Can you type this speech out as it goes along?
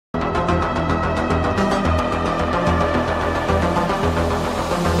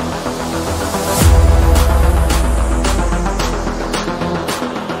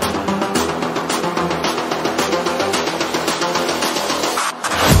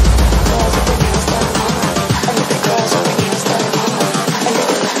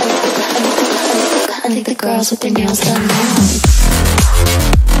girls with their nails done now.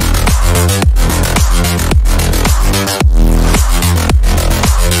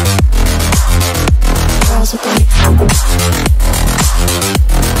 Girls with their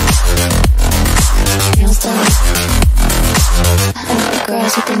nails done. I like the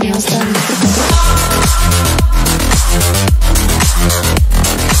girls with their nails done.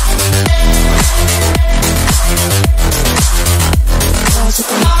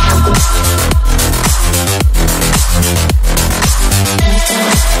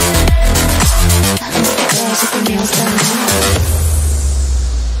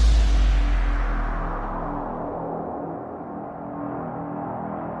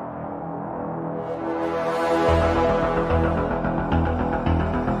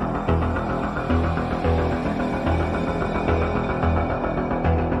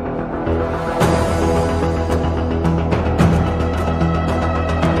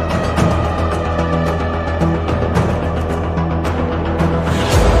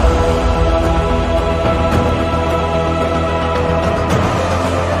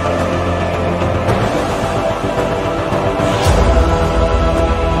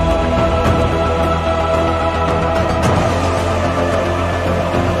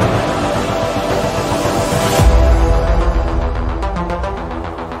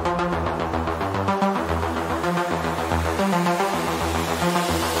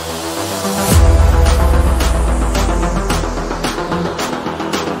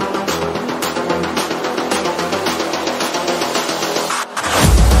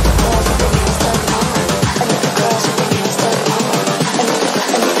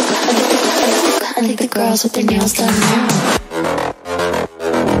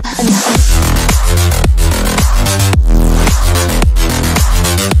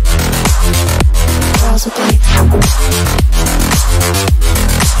 Girls with their nails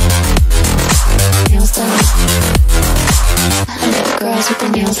done. Girls with their nails done now. Girls with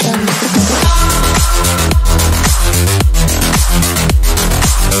their nails done.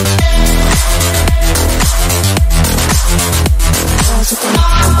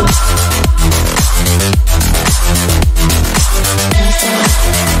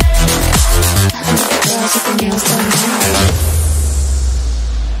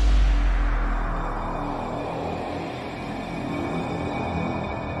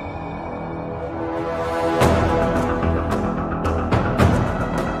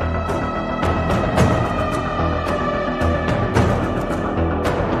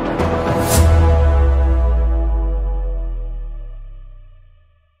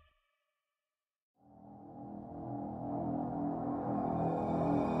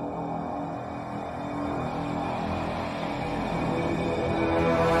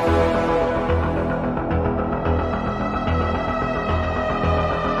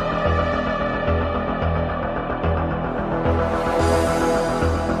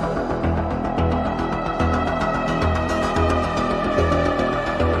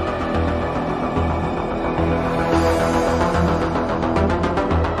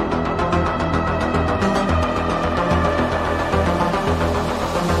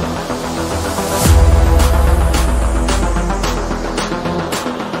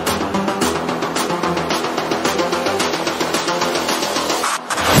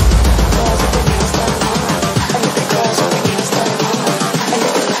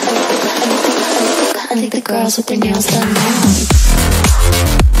 I like the girls with their nails done. Girls with their girls with their nails done now. Girls with their nails done now. Girls with their nails done. I like the girls with their nails done.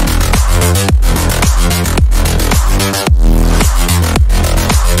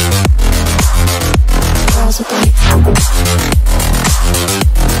 Girls with their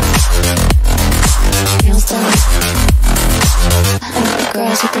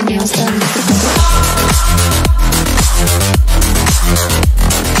girls with their nails done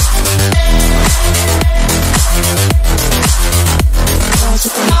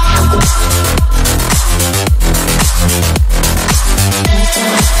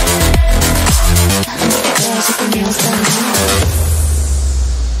now.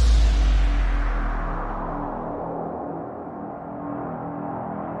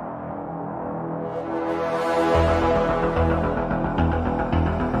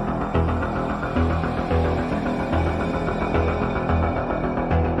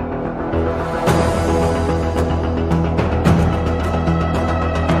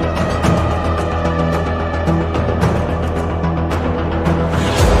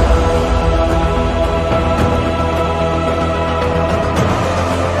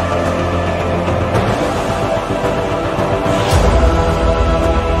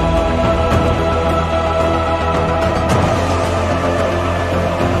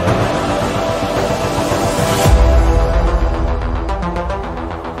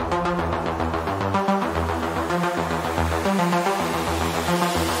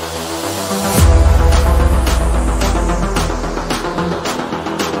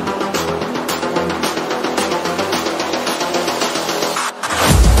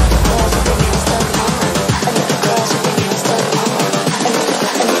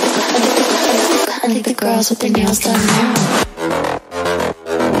 with their nails done now.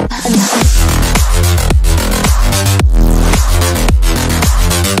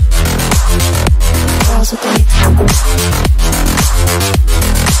 Girls with their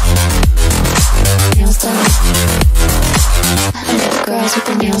nails done. Girls with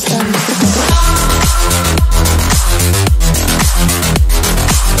their nails done.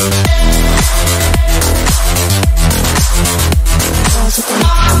 Girls with their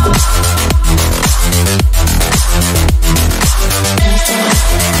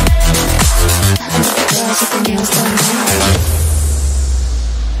nails done.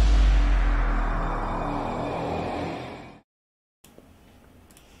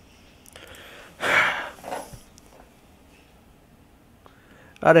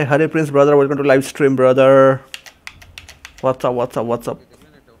 अरे हरे Prince brother, welcome to live stream brother. WhatsApp WhatsApp WhatsApp.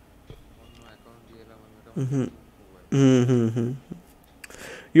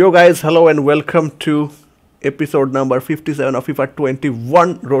 Yo guys, hello and welcome to episode number 57 of FIFA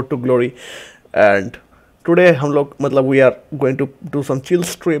 21 Road to Glory. And today हम लोग मतलब we are going to do some chill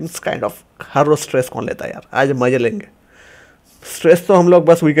streams kind of. Her rose stress कौन लेता है यार, आज मजे लेंगे. स्ट्रेस तो हम लोग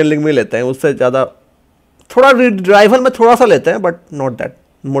बस वीकेंड लीग में लेते हैं, उससे ज़्यादा थोड़ा रिवाइवल में थोड़ा सा लेते हैं, but not that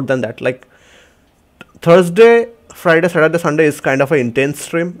more than that. Like Thursday, Friday, Saturday, Sunday is kind of an intense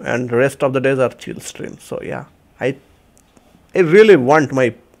stream, and rest of the days are chill streams. So yeah, I really want my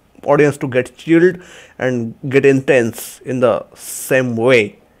audience to get chilled and get intense in the same way,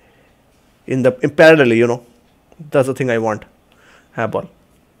 in parallelly, you know. That's the thing I want. Have ball.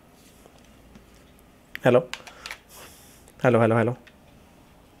 Hello.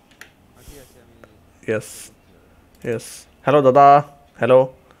 Yes. Hello Dada. Hello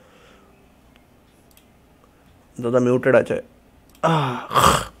दादा muted আছে.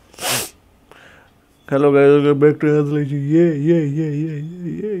 Hello guys, back to ये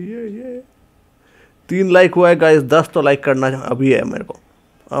 3 like हुआ है guys. 10 तो like करना अभी है मेरे को.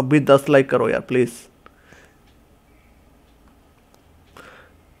 अभी 10 लाइक करो यार प्लीज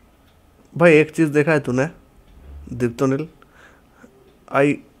भाई. एक चीज़ देखा है तूने दीप्तोनिल? I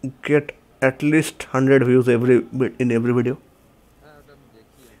get at least 100 views in every video.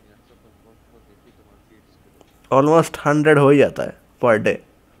 Almost 100 हो ही जाता है पर डे.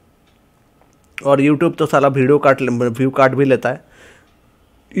 और यूट्यूब तो साला व्यू काट भी लेता है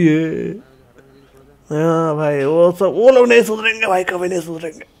ये. हाँ भाई, वो लोग नहीं सुधरेंगे भाई, कभी नहीं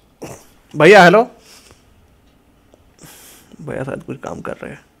सुधरेंगे. भैया हेलो. भैया शायद कुछ काम कर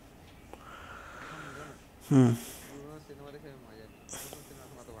रहे हैं.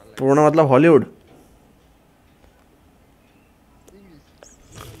 पूर्ण मतलब हॉलीवुड,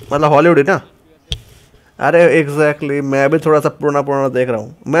 मतलब हॉलीवुड है ना. अरे एग्जैक्टली मैं भी थोड़ा सा पुराना देख रहा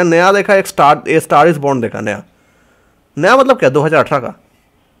हूँ. मैं नया देखा एक स्टार इज बॉर्न देखा. नया मतलब क्या, 2018 का.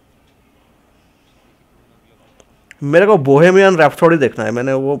 मेरे को बोहेमियन रैप्सोडी देखना है.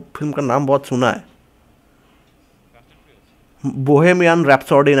 मैंने वो फिल्म का नाम बहुत सुना है. बोहेमियन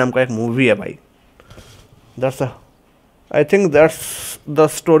रैप्सोडी नाम का एक मूवी है भाई. That's I think that's the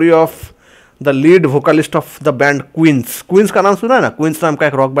story of the lead vocalist of the band queen's का नाम सुना है ना. क्वींस नाम का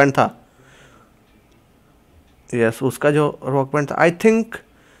एक रॉक बैंड था. यस, उसका जो रॉक बैंड था, I think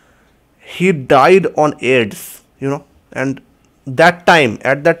he died on ads, you know. And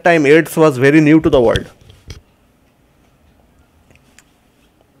at that time ads was very new to the world.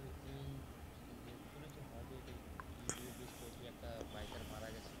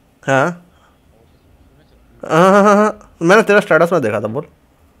 हाँ, मैंने तेरा स्टेटस में देखा था. बोल.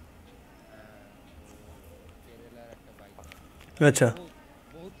 अच्छा,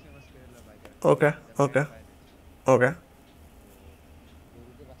 okay.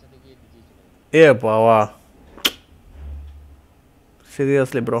 A Baba,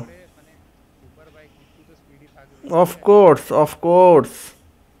 seriously bro. Of course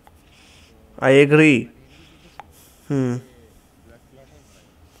I agree.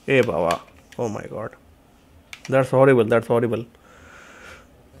 A Baba, oh my God, that's horrible.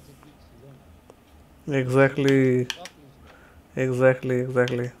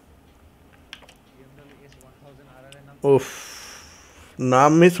 Exactly. उफ,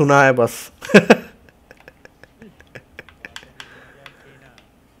 नाम ही सुना है बस.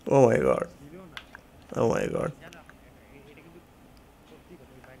 Oh my God.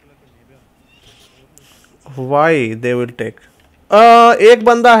 Why they will take. एक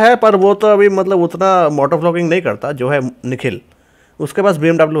बंदा है पर वो तो अभी मतलब उतना मोटो व्लॉगिंग नहीं करता, जो है निखिल. उसके पास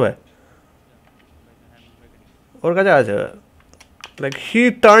BMW है. और क्या आज like he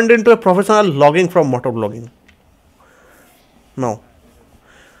turned into a professional logging from motor vlogging. No.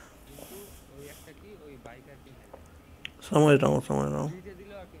 समझ रहा हूँ.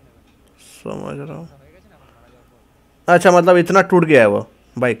 अच्छा मतलब इतना टूट गया है वो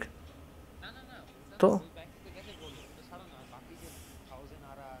बाइक तो?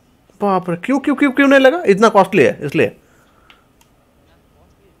 बाप रे, क्यों क्यों क्यों क्यों नहीं लगा? इतना कॉस्टली है इसलिए?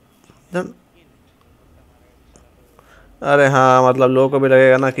 Then- अरे हाँ मतलब लोगों को भी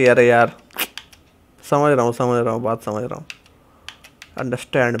लगेगा ना कि अरे यार, समझ रहा हूँ बात समझ रहा हूँ।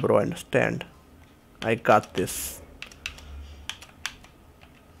 Understand bro, understand, I got this.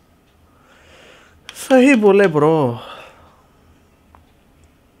 सही बोले bro.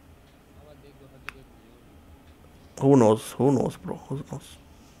 Who knows bro, who knows?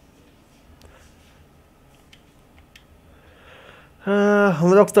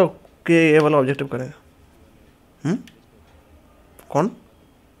 हम लोग तो के ये वाला ऑब्जेक्टिव करेंगे। हम्म? कौन?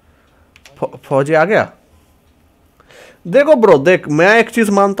 फौजी आ गया? देखो ब्रो, देख मैं एक चीज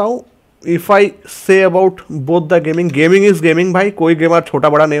मानता हूँ, if I say about both the gaming is gaming भाई, कोई गेमर छोटा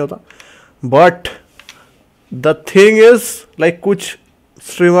बड़ा नहीं होता। But the thing is like कुछ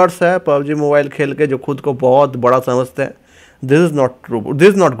स्ट्रीमर्स है पबजी मोबाइल खेल के जो खुद को बहुत बड़ा समझते हैं। This is not true, this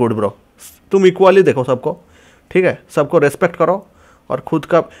is not good bro. तुम इक्वली देखो सबको, ठीक है? सबको रेस्पेक्ट करो और खुद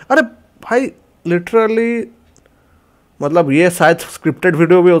का, अरे भाई लिटरली मतलब ये शायद स्क्रिप्टेड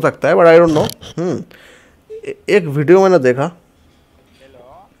वीडियो भी हो सकता है बट आई डोंट नो। एक वीडियो मैंने देखा।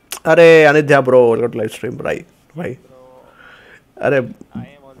 अरे अनिध्या bro, welcome to live stream भाई भाई। अरे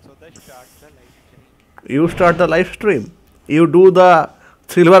you start the live stream, you do the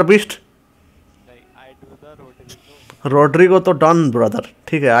silver Bisht. Rodrigo तो डन ब्रदर,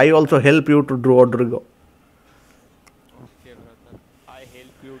 ठीक है? I also help you to do Rodrigo.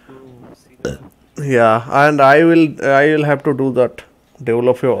 Yeah, and I will have to do that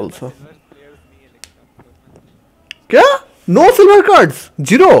developer also. क्या? No silver cards,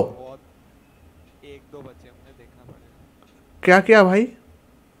 zero? एक दो बचे हमने देखना पड़ेगा। क्या क्या भाई?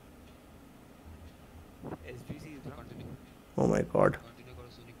 Oh my god.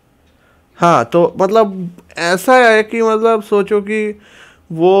 हाँ तो मतलब ऐसा है कि मतलब सोचो कि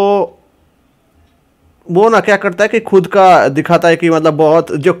वो ना क्या करता है कि खुद का दिखाता है कि मतलब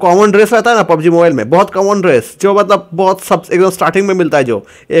बहुत जो कॉमन ड्रेस रहता है ना पबजी मोबाइल में, बहुत कॉमन ड्रेस जो मतलब बहुत सब एकदम स्टार्टिंग में मिलता है, जो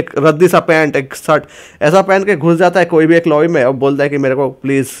एक रद्दी सा पैंट एक शर्ट ऐसा पहन के घुस जाता है कोई भी एक लॉबी में और बोलता है कि मेरे को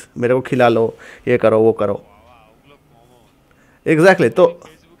प्लीज़ मेरे को खिला लो, ये करो वो करो। एग्जैक्टली तो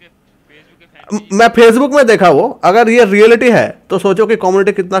मैं फेसबुक में देखा वो, अगर ये रियलिटी है तो सोचो कि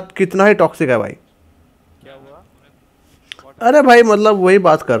कम्युनिटी कितना कितना ही टॉक्सिक है भाई। अरे भाई मतलब वही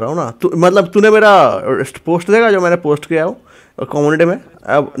बात कर रहा हूँ ना, मतलब तूने मेरा पोस्ट देखा जो मैंने पोस्ट किया हो कम्युनिटी में,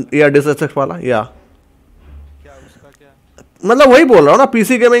 अब या डिसरेस्पेक्ट वाला, या क्या उसका क्या? मतलब वही बोल रहा हूँ ना,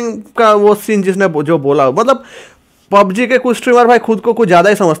 पीसी गेमिंग का वो सीन जिसने जो बोला, मतलब पबजी के कुछ स्ट्रीमर भाई खुद को कुछ ज़्यादा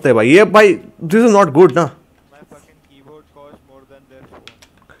ही समझते हैं भाई, ये भाई दिस इज नॉट गुड ना।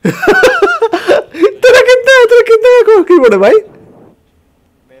 तेरा कितना कीबोर्ड है भाई?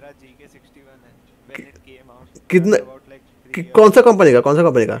 मेरा GK61 है। When it came out, कितने about like 3 years. कौन सा कंपनी का I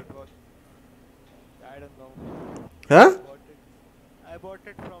don't know. हाँ? I bought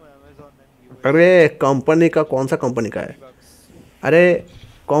it from Amazon and US. अरे कंपनी का कौन सा कंपनी का है? $50. अरे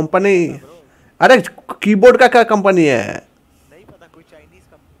कंपनी, अरे कीबोर्ड का क्या कंपनी है? नहीं पता, कोई चाइनीज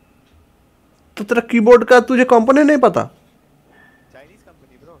कंपनी। तो तेरा कीबोर्ड का तुझे कंपनी नहीं पता? Chinese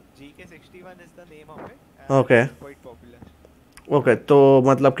company bro. GK61 is the name of it. Okay. It's quite popular. Okay तो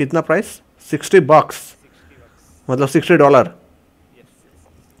मतलब कितना प्राइस? $60, $60. मतलब $60, Yes.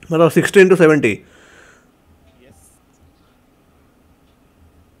 मतलब 60 into 70। Yes.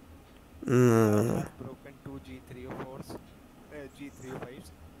 Hmm. I've broken 2 G304s, G305s,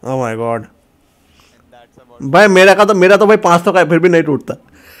 Oh my god and that's about. भाई मेरा तो भाई 500 का है, फिर भी नहीं टूटता।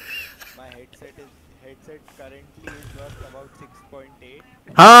 My headset currently is worth about 6.8.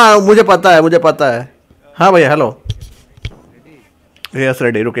 हाँ मुझे पता है। हाँ भैया हेलो। यस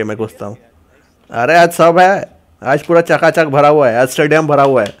रेडी, रुके मैं घुसता हूँ। अरे आज सब है, आज पूरा चकाचक भरा हुआ है, आज स्टेडियम भरा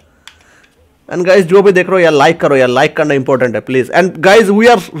हुआ है। एंड गाइज जो भी देख रहे हो यार लाइक करो यार, लाइक करना इंपॉर्टेंट है please. And guys we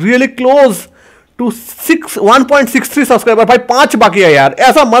are really close to 1.63 subscriber भाई, 5 बाकी है यार,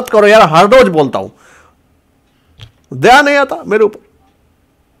 ऐसा मत करो यार, हर रोज बोलता हूं, दया नहीं आता मेरे ऊपर।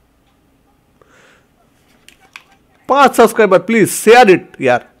 5 सब्सक्राइबर प्लीज, शेयर इट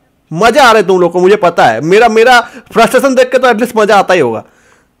यार, मजा आ रहा है तुम लोग को, मुझे पता है। मेरा फ्रस्ट्रेशन देख के तो एटलीस्ट मजा आता ही होगा।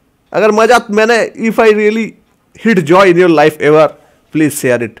 अगर मजा मैंने, if I really hit joy in your life ever, please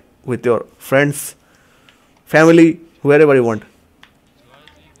share it with your friends, family, wherever you want।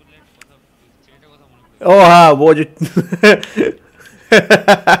 ओ हाँ वो जो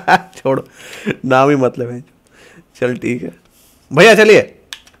छोड़ो, नाम ही मतलब है। चल ठीक है भैया, चलिए।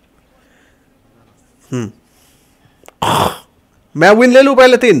 मैं विन ले लूं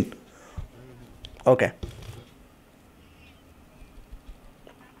पहले 3। ओके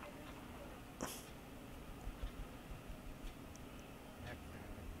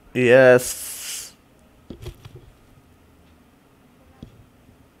यस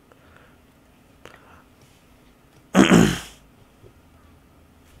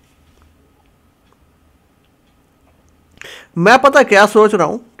मैं पता क्या सोच रहा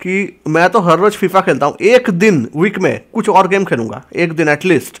हूँ कि मैं तो हर रोज फीफा खेलता हूँ, एक दिन वीक में कुछ और गेम खेलूंगा, एक दिन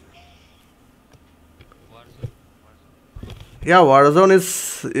एटलीस्ट। या वारजोन इज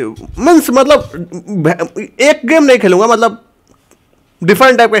मीन्स मतलब एक गेम नहीं खेलूंगा, मतलब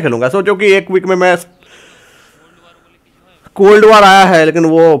डिफरेंट टाइप का खेलूंगा। सोचो कि एक वीक में मैं कोल्ड वार आया है, लेकिन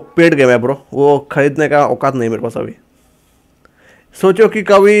वो पेड गेम है ब्रो, वो खरीदने का औकात नहीं मेरे पास अभी। सोचो कि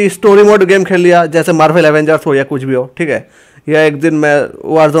कभी स्टोरी मोड गेम खेल लिया, जैसे मार्वल एवेंजर्स हो या कुछ भी हो, ठीक है, या एक दिन मैं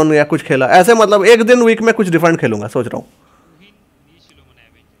वारजोन या कुछ खेला, ऐसे मतलब एक दिन वीक में कुछ डिफरेंट खेलूंगा सोच रहा हूँ।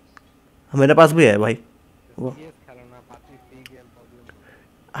 मेरे पास भी है भाई वो।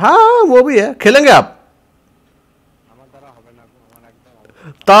 हाँ वो भी है, खेलेंगे आप?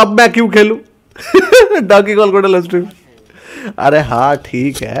 तब मैं क्यों खेलूं? डॉकी कॉल को स्ट्रीम। अरे हाँ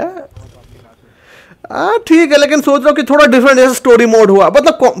ठीक है, हाँ ठीक है, लेकिन सोच रहा हूँ कि थोड़ा डिफरेंट, जैसे स्टोरी मोड हुआ,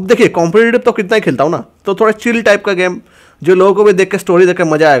 मतलब देखिए कॉम्पिटिटिव तो कितना ही खेलता हूँ ना, तो थोड़ा चिल टाइप का गेम जो लोगों को भी देख के स्टोरी देख के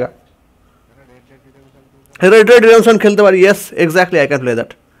मजा आएगा। रेड डेड रिडेम्पशन खेलते बारी, yes exactly I can play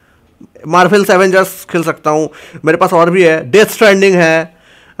that. Marvels Avengers खेल सकता हूँ, मेरे पास और भी है, डेथ स्ट्रैंडिंग है,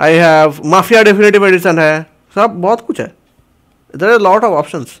 I have mafia definitive addition है, सब बहुत कुछ है, there are lot of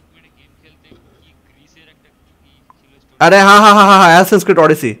options. अरे हाँ हाँ हाँ हाँ, एसेंस क्रीड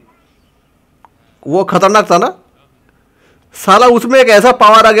ओडिसी, वो खतरनाक था ना साला, उसमें एक ऐसा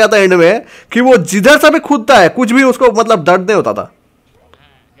पावर आ गया था एंड में कि वो जिधर से भी कूदता है कुछ भी उसको मतलब दर्द नहीं होता था।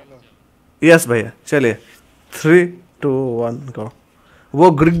 यस भैया चलिए 3 2 1 गो। वो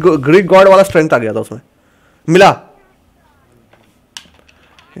ग्रीक गॉड वाला स्ट्रेंथ आ गया था उसमें, मिला।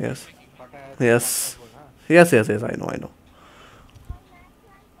 Yes yes yes yes yes, I know I know.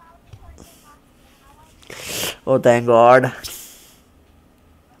 O thank God.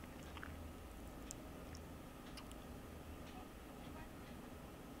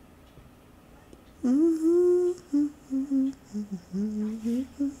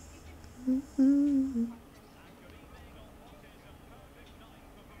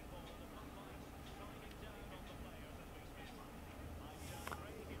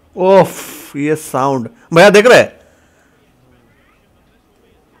 ओफ ये साउंड भैया देख रहे?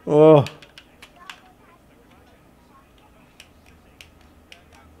 ओह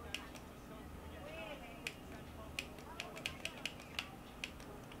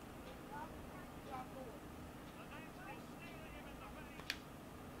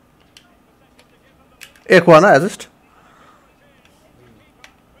एक हुआ ना एसिस्ट।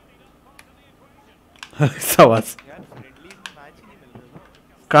 सवास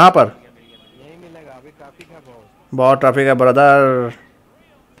कहाँ पर? नहीं मिलेगा अभी, ट्रैफिक है बहुत ट्रैफिक है ब्रदर।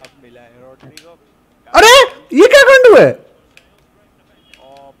 अब मिला है रोड्रिगो। अरे ये क्या कांड हुआ है?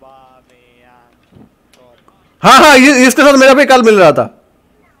 हाँ हाँ, ये इसके साथ मेरा भी कल मिल रहा था।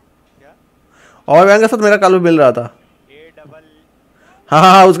 क्या? और वैन के साथ मेरा कल भी मिल रहा था। हाँ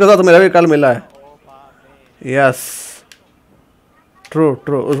हाँ हाँ, उसके साथ मेरा भी कल मिला है। यस ट्रू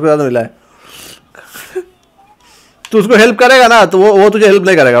ट्रू, उसके साथ मिला है। तू उसको हेल्प करेगा ना तो वो तुझे हेल्प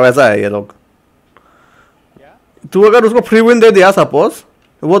नहीं करेगा, वैसा है ये लोग। तू अगर उसको फ्री विन दे दिया सपोज,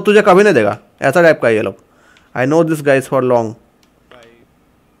 वो तुझे कभी नहीं देगा, ऐसा टाइप का ये लोग। I know this guys for long.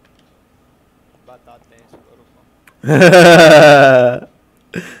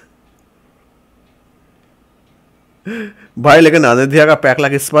 भाई लेकिन अनिध्या का पैक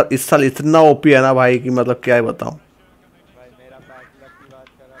लक इस साल इतना ओपी है ना भाई कि मतलब क्या ही बताऊं। भाई मेरा पैक लक की बात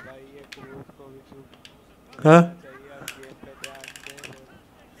कर रहा भाई, ये क्रूज को भी हाँ गेम पे ध्यान दे।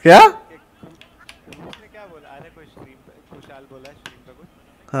 क्या? क्रूज ने क्या बोला? अरे कोई स्ट्रीम पे खुशहाल बोला स्ट्रीम पे कुछ।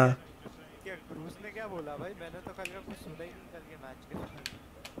 हाँ क्या क्रूज ने क्या बोला भाई? मैंने तो कल का कुछ सुना ही नहीं कल के मैच के बाद।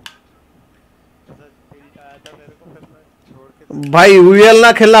 ऐसा दिल आया था मेरे को, फिर मैं छोड़ के। भाई यूएल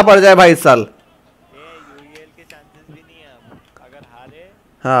ना खेलना पड़ जाए भाई इस साल। यूएल के चांसेस भी नहीं है अब, अगर हारे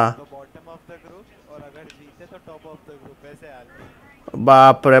हाँ तो बॉटम ऑफ द ग्रुप और अगर जीते तो टॉप ऑफ द ग्रुप, ऐसे हाल है।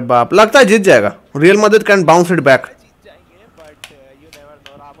 बाप रे बाप, लगता है जीत जाएगा real Madrid, can bounce it back. जीत जाएंगे but you never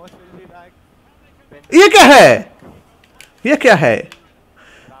know, Ramos will be back. ये क्या है? ये क्या है?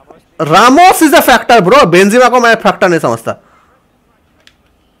 Ramos Ramos is a factor bro, Benzema को मैं फैक्टर नहीं समझता।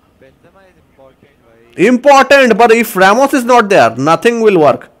 बेंजेमा इज इंपॉर्टेंट भाई। Important, but if Ramos is not there nothing will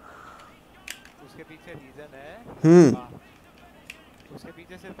work. उसके पीछे रीजन है। उसके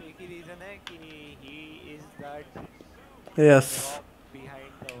पीछे सिर्फ एक ही रीजन है कि he is that yes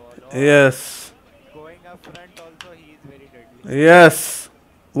behind the wall. Yes going up front also he is very deadly. Yes,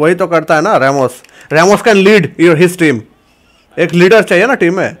 वही तो करता है ना Ramos. Ramos can lead your his team, एक लीडर चाहिए ना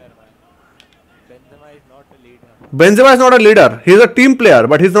टीम में। Benzema is not a leader. He is a team player,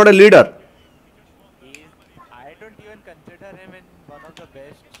 but he's not a leader. I don't even consider him in one of the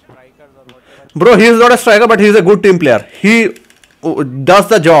best strikers or whatever. Bro, he is not a striker, but he is a good team player. He does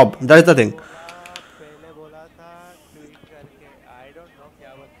the job. That is the thing. पहले बोला था tweet करके I don't know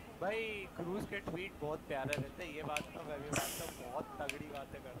क्या बोल भाई cruise के tweet बहुत प्यारे रहते हैं ये बात तो मैं भी मानता हूँ बहुत तगड़ी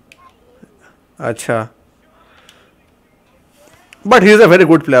बातें करता है अच्छा. But he is a very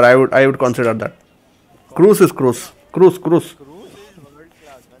good player. I would consider that. Cruz is Cruz. Cruz. Cruise is world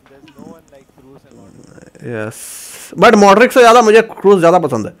class man there is no one like cruise and all Yes. But Modric से ज़्यादा मुझे cruise ज़्यादा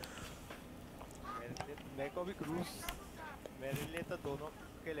पसंद है. मेरे को भी cruise मेरे लिए तो दोनों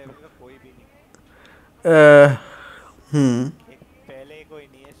के लेवल का कोई भी नहीं एक पहले कोई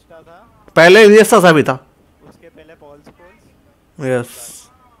इनिएस्टा था पहले इनिएस्टा सा भी था. उसके पहले पॉल स्कोल्स यस.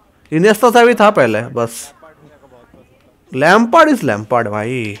 इनिएस्टा सा भी था पहले बस. लैम्पार्ड मेरे को बहुत पसंद था लैम्पार्ड इज लैम्पार्ड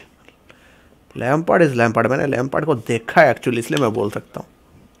भाई. Lampard is Lampard. मैंने लैम्पार्ड को देखा है एक्चुअली, इसलिए मैं बोल सकता हूँ.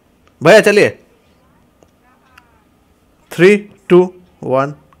 भैया चलिए 3, 2,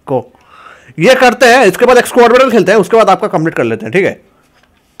 1 को ये करते हैं. इसके बाद एक स्क्वाड बैटल खेलते हैं, उसके बाद आपका कंप्लीट कर लेते हैं. ठीक है.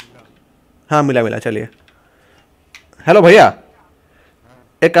 हाँ मिला चलिए. हेलो भैया,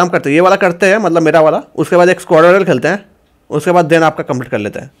 एक काम करते हैं, ये वाला करते हैं मतलब मेरा वाला. उसके बाद एक स्क्वाड बैटल खेलते हैं, उसके बाद देन आपका कंप्लीट कर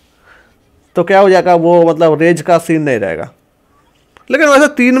लेते हैं. तो क्या हो जाएगा वो, मतलब रेज का सीन नहीं रहेगा. लेकिन वैसे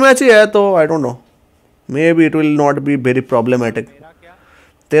 3 मैच ही है तो I don't know, may be it will not be very problematic. मेरा क्या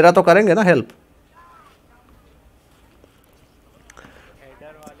तेरा तो करेंगे ना हेल्प.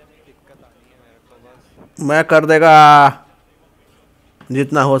 हेडर वाले में दिक्कत आनी है मेरे को बस मैं कर देगा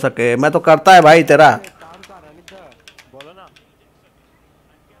जितना हो सके. मैं तो करता है भाई तेरा. काम का अनिता बोलो ना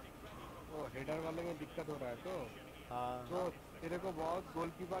वो हेडर वाले में दिक्कत हो रहा है तो हाँ तेरे को बहुत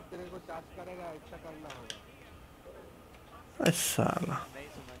गोलकीपर तेरे को चार्ज करेगा, ऐसा करना होगा साला नहीं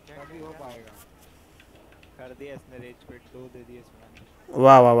सुना क्या तभी हो पाएगा. कर दिया इसने रेज क्विट 2 दे दिए इसमें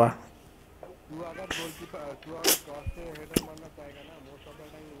वाह वाह वाह. तू अगर क्रॉस से हेडर मारना चाहेगा ना, मोस्ट ऑफ द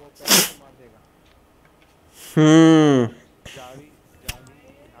टाइम वो पैर से मार देगा.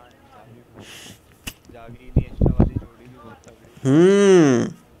 जावी इनिएस्टा वाली जोड़ी भी बहुत तगड़ी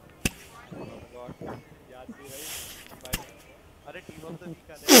गॉड याद भी रही भाई अरे टीम ऑफ द वीक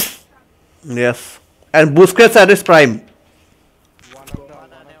आ रहा है yes. And Busquets at his prime.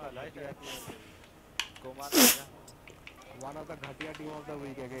 कोमान आने वाला है शायद कोमान आएगा वन ऑफ द घटिया team of the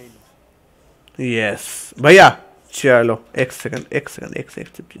week again. Yes भैया चलो एक सेकंड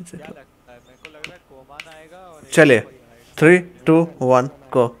क्या लगता है मेरे को लग रहा है कोमान आएगा और एक चलिए कोई आएगा 3, 2, 1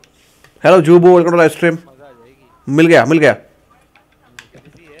 को. Hello जूबो, welcome to live stream. मजा आ जाएगी मिल गया बिजी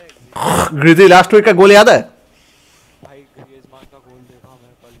है ग्रिजी लास्ट वीक का गोल याद है. भाई ग्रीजमान का गोल देखा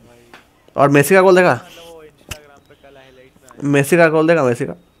मैं कल भाई और मेसी का गोल देखा. मतलब वो इंस्टाग्राम पे कल हाइलाइट में आया मेसी का गोल देखा. मेसी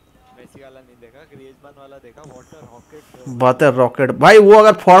का मेसी वाला नहीं देखा ग्रीजमान वाला देखा वाटर रॉकेट बात है रॉकेट भाई. वो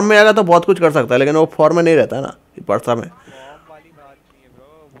अगर फॉर्म में आएगा तो बहुत कुछ कर सकता है, लेकिन वो फॉर्म में नहीं रहता है ना बरसा में. फॉर्म वाली बात नहीं है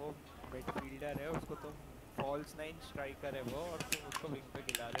ब्रो वो मिडफील्डर है उसको तुम फॉल्स 9 स्ट्राइकर है वो और तुम उसको विंग पे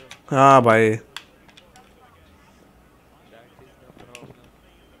खिला रहे हो हाँ भाई. That is the problem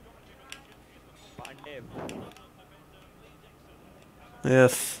Pandey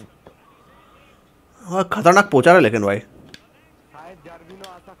yes. हाँ खतरनाक पोचा रहा है लेकिन भाई. शायद जर्विनो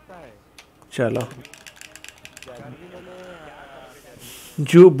आ सकता है. चलो जर्विनो ने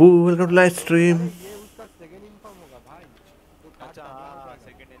जूबू वेलकम टू लाइव स्ट्रीम. ये उसका सेकंड इन्फॉर्म होगा भाई. तो अच्छा हाँ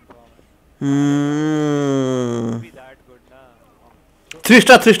second inform B that good ना 3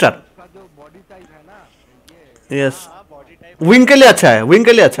 स्टार 3 स्टार. उसका जो बॉडी टाइप है ना ये यस. हाँ बॉडी टाइप विंग के लिए अच्छा है. विंग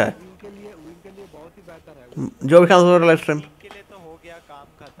के लिए अच्छा है. विंग के लिए बहुत ही बेहतर है. जो भी खास लाइव स्ट्रीम. के लिए तो हो गया काम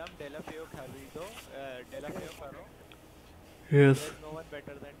खत्म डेलाफियो खरीदो डेलाफियो करो yes. No one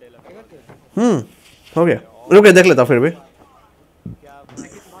better than डेलाफियो हो गया. रुके देख लेता हूँ फिर भी. क्या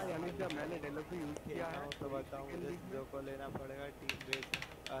लेकिन भाई अनिता मैंने डेलोफी यूज किया है तो बताऊं मुझे जो को लेना पड़ेगा टीम बेस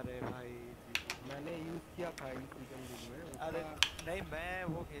अरे भाई मैंने यूज किया था इस सीजन लीग में. अरे नहीं मैं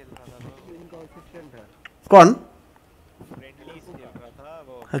वो खेल रहा था वो इनकंसिस्टेंट है. कौन. फ्रेंडली खेल रहा था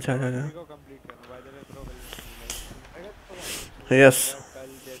वो अच्छा अच्छा अच्छा. को कंप्लीट करना by the way pro yes. कल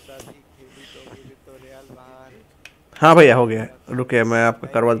जैसा भी खेली तो रियल बाहर हाँ भैया हो गया. रुके मैं आपका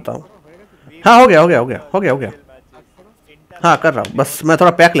करवा देता हूँ. हाँ हो गया. हाँ कर रहा हूँ. बस मैं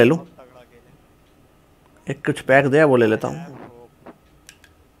थोड़ा पैक ले लूँ. तगड़ा खेले एक कुछ पैक दिया वो ले लेता हूँ.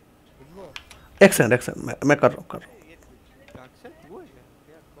 एक सेकंड मैं कर रहा हूँ. ये अक्षर तू है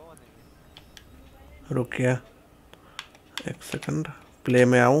क्या कौन है रुकिए एक सेकंड. प्ले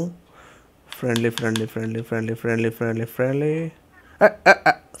में आऊँ. Friendly sorry.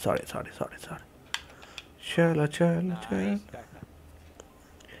 चलो.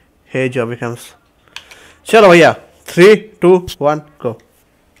 हे जॉबी कम्स. चलो भैया 3 2 1 गो।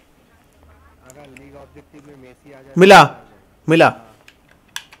 अगर लीग ऑब्जेक्टिव में मेसी आ जाए मिला तो मिला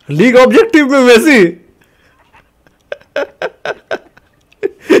लीग ऑब्जेक्टिव में मेसी।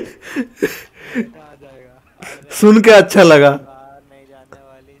 आ जाएगा। सुन के अच्छा लगा। बाहर नहीं जाने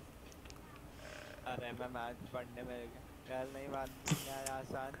वाली। अरे मैं मैच पढ़ने में कल नहीं बात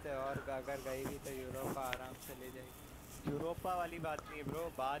आसान से, और अगर गई भी तो यूरोपा आराम से ले जाएगी। यूरोपा वाली बात नहीं ब्रो,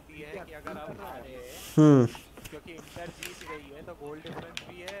 बात ये है कि अगर हम हारे, क्योंकि इंटर जीत गई है तो गोल डिफरेंस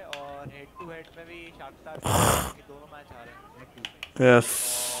भी है, और हेड टू हेड में भी शाख्तार की दोनों मैच हारे हैं। यस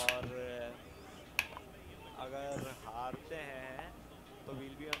और अगर हारते हैं तो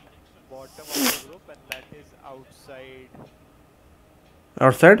will be on bottom of the group and that is outside.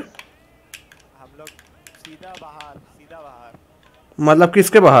 Outside हम लोग सीधा बाहर, सीधा बाहर। मतलब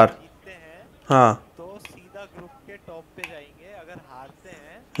किसके बाहर? जीतते हैं हाँ तो सीधा ग्रुप के टॉप पे जाएंगे, अगर हारते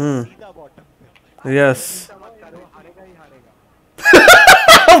हैं तो सीधा बॉटम पे। यस चिंता मत करो, हारेगा ही हारेगा।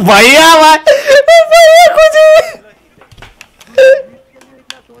 भैया भैया कुछ चलो जीते। जीत के लिए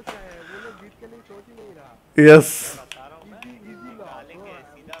इतना सोच रहे हैं वो लोग, जीत के लिए सोच ही नहीं रहा। यस बता रहा हूँ मैं, इजी लॉ निकालेंगे,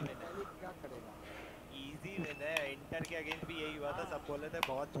 सीधा विन है। क्या करेगा। इजी विन है। इंटर के अगेंस्ट भी यही हुआ था, सब बोले थे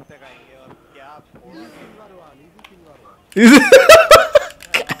बहुत जूते खाएंगे, और क्या फोड़ा। Easy silver one, easy silver one. वही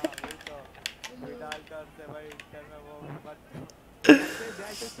तो विडाल करते भाई इंटर में वो मत।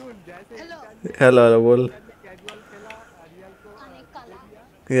 जैसे सुन, जैसे हेलो हेलो बोल। कैजुअल खेला, रियल को दे दिया,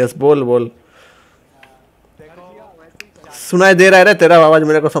 यस बोल बोल। देखो वैसे ही कर। सुनाई दे रहा है रे तेरा आवाज,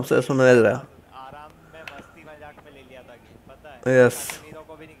 मेरे को सबसे सुनाई दे रहा आराम में मस्ती मजाक में ले लिया था गेम, पता है। Yes. काश्मीरों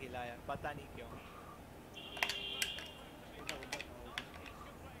को भी नहीं खिलाया, पता नहीं क्यों।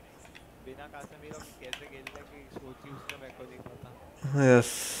 बिना काश्मीरों के कैसे खेलने की सोची उसने, मेरे को नहीं पता। है। Yes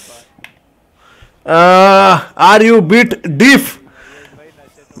are you beat deaf? ये भाई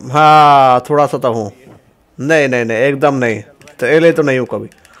नशे तो हाँ थोड़ा सा तो हूँ। नहीं नहीं नहीं एकदम नहीं, तेरे तो नहीं हूँ कभी।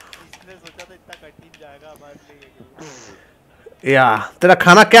 इसने सोचा था इतना कठिन जाएगा हमारे लिए। या तेरा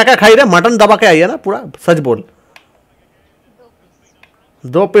खाना क्या क्या खाई रे? मटन दबा के आई है ना पूरा, सच बोल।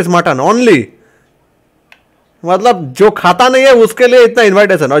 2 पीस मटन ओनली? मतलब जो खाता नहीं है उसके लिए इतना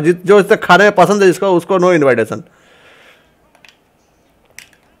इनविटेशन, और जो इससे खाने में पसंद है जिसको, उसको नो इनविटेशन।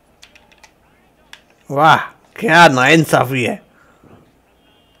 वाह क्या नाइंसाफी है,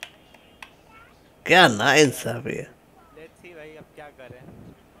 क्या नाइंसाफी है। लेट्स सी भाई, अब क्या करें।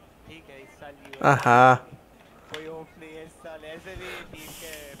 ठीक है, इस साल यूएई हाँ कोई होप नहीं है इस साल। ऐसे भी टीम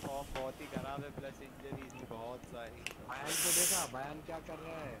के फॉर्म बहुत ही खराब है, प्लस इंजरीज भी बहुत सारी। बयान को देखा, बयान क्या कर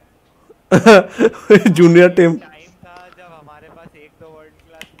रहा है। Junior team. टाइम था जब हमारे पास एक दो वर्ल्ड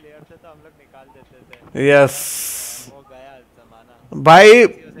क्लास प्लेयर थे तो हम लोग निकाल देते थे। यस वो गया जमाना। भाई,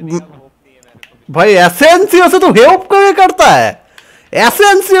 किसी से भी अब होप नहीं है मेरे को भी। भाई एसएनसीओ से तो हेल्प क्यों करता है?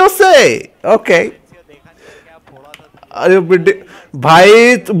 एसएनसीओ से ओके। एनसीओ देखा नहीं क्या फोड़ा था अरे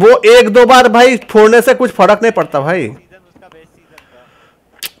भाई वो 1-2 बार भाई फोड़ने से कुछ फर्क नहीं पड़ता भाई। सीजन, उसका बेस्ट सीजन था।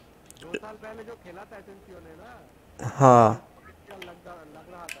 2 साल पहले जो खेला था एसएनसीओ ने ना, हाँ क्या लग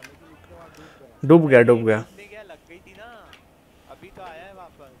रहा था, लेकिन उसके बाद डूब गया। डूब गया डूबने गया, लग गई थी ना। अभी तो आया है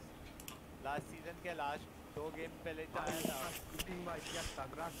वापस। लास्ट सीजन के लास्ट 2 गेम पहले तो आया था। शूटिंग में क्या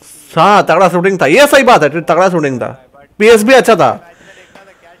तगड़ा शूटिंग। हाँ तगड़ा शूटिंग था, ये सही बात है, तगड़ा शूटिंग था। पीएस भी अच्छा था। मैच में देखा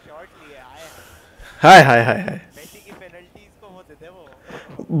था क्या शॉट लिए आए। हाय हाय हाय हाय। मेसी की पेनल्टीज को वो देते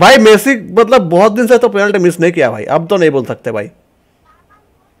वो। भाई मेसी मतलब बहुत दिन से तो पेनल्टी मिस नहीं किया भाई, अब तो नहीं बोल सकते भाई।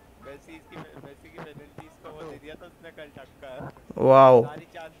 मेसी की पेनल्टीज को वो दे दिया था उसने कल टक्कर। वाओ। सारी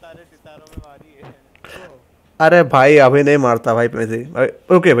चांद तारे सितारों में मारी है। अरे भाई अभी नहीं मारता भाई मेसी।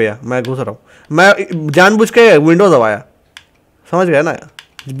 ओके भैया मैं घुस रहा हूँ, मैं जानबूझ के विंडो दबाया, समझ गया ना,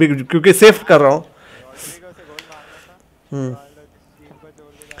 क्योंकि सेफ कर रहा हूँ। रॉड्रिगो से गोल मारना था। रोनाल्डो जिस टीम को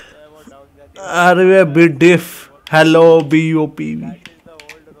छोड़ के जाता है वो डाउन जाती है। अरे बिडिफ hello BOP that is the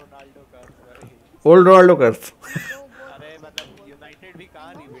old Ronaldo कर्स भाई। ओल्ड रोनाल्डो कर्स। अरे मतलब यूनाइटेड भी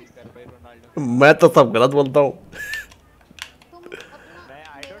कहाँ रिबिल्ड कर पाई रोनाल्डो। मैं तो सब गलत बोलता हूँ। मैं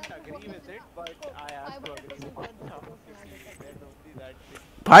I don't agree with it but I have to agree with it now क्योंकि देयर ओनली दैट थिंग।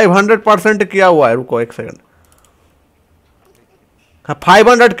 500% किया हुआ है, रुको एक सेकंड। हाँ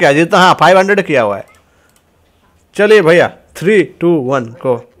 500 किया जितना, हाँ 500 किया हुआ है। चलिए भैया 3 2 1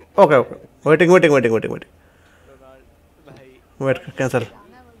 गो। Okay okay waiting waiting waiting waiting waiting Ronaldo भाई। Wait cancel.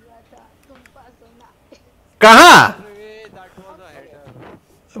 कहाँ? अरे दैट वाज अ हेडर।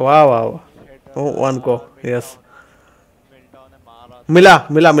 वाह वाह वाह 1 को यस मिल्टन ने मारा। मिला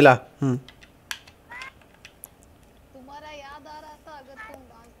मिला मिला। तुम्हारा याद आ रहा था अगर तुम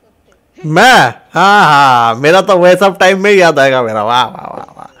डांस करते। मैं हाँ हाँ मेरा तो वह सब टाइम में ही याद आएगा मेरा। वाह वाह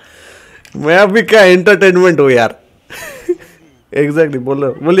वाह वाह, मैं अभी क्या एंटरटेनमेंट हूँ यार। एग्जैक्टली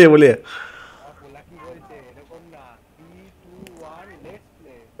बोलो, बोलिए बोलिए। आप बोला कि गोल थे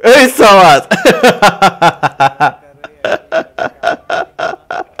ए सवाल कर रही है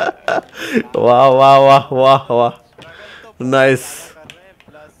अभी वाह वाह वाह वाह वाह स्ट्रगल तो नाइस। कर रहे हैं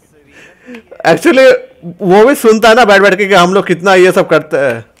प्लस रीजन भी है एक्चुअली वो भी सुनता है ना बैठ बैठ के कि हम लोग कितना ये सब करते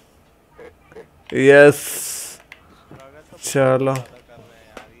हैं। यस स्ट्रगल तो चलो ज्यादा कर रहे हैं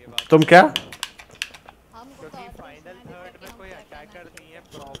यार ये बात तुम क्या क्योंकि फाइनल थर्ड में कोई अटैकर नहीं है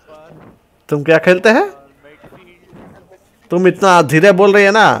प्रॉपर तुम क्या खेलते हैं? और मिडफील्ड तुम इतना धीरे बोल रही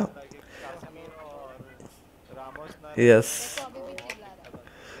है ना। ताकि काश्मीर और रामोस ना यस फाउल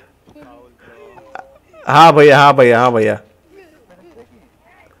तो हाँ भैया हाँ भैया हाँ भैया।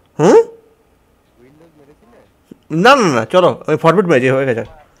 विंडोज मेरे से ने ना ना ना चलो फॉरवर्ड में जी होएगा चल। ये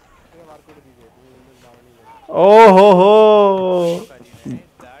मार कर दीजिए विंडोज मारनी है ओ हो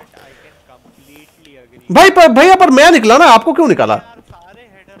that I can completely agree भाई पर भैया पर मैं निकला ना, आपको क्यों निकाला? यार सारे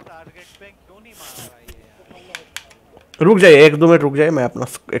हेडर टारगेट पे क्यों नहीं मार रहा है यार रुक जाइए 1-2 मिनट रुक जाइए, मैं अपना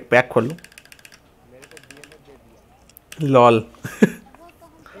एक पैक खोल लूँ। मेरे को डीएनएफ दे दिया लॉल मेरे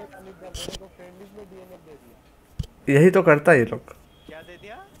को फ्रेंड लिस्ट में डीएनएफ दे दिया यही तो करता है ये लोग। क्या दे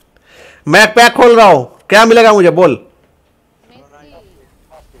दिया मैं एक पैक खोल रहा हूँ, क्या मिलेगा मुझे बोल?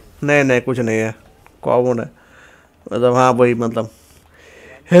 नहीं नहीं कुछ नहीं है, कौन है मतलब? हाँ वही मतलब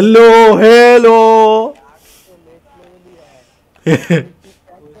हेलो हेलो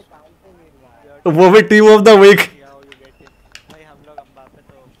वो भी टीम ऑफ द वीक या यू गेट इट भाई हम लोग अंबापे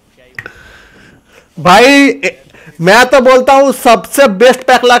तो क्या ही बोले भाई। मैं तो बोलता हूँ सबसे बेस्ट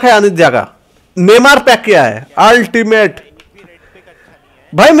पैक लाख है अनित जगह। नेमार पैक किया है अल्टीमेट। एक भी रेड पिक अच्छा नहीं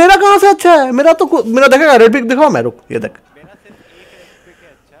है भाई मेरा कहाँ से अच्छा है? मेरा तो मेरा देखेगा रेड पिक दिखाओ, मैं रुक ये देख मेरा सिर्फ एक रेड पिक है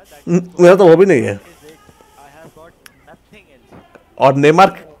अच्छा दैट मेरा तो वो भी नहीं है। Is it I have got nothing else और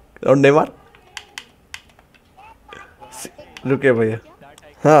नेमार रुके भैया। दैट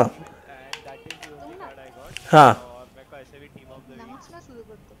आई हाँ and that is the only card I got हाँ और मेरे को ऐसे भी टीम ऑफ द वीक नमस्कार शुरू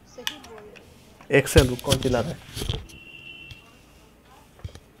कर दो, सही बोल रहे हो। एक से रुक, कौन चिल्ला रहा है?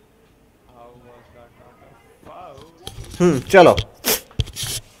 How was that not a foul चलो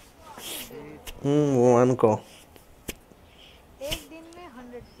वन को एक दिन में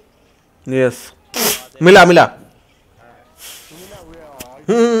 100 किल। यस मिला मिला।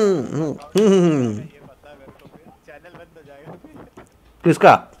 ये पता मेरे को फिर चैनल बंद हो जाएगा फिर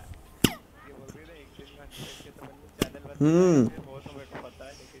किसका? ये बोल रही ना एक दिन में 100 के तो मतलब चैनल बंद हो जाएगा फिर वो तो मेरे को पता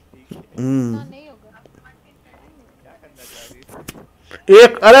है लेकिन ठीक है ना नहीं होगा। क्या करना चाह रही है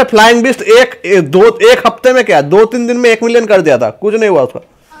एक अरे फ्लाइंग बिस्ट एक हफ्ते में क्या 2-3 दिन में 1 मिलियन कर दिया था, कुछ नहीं हुआ उसका।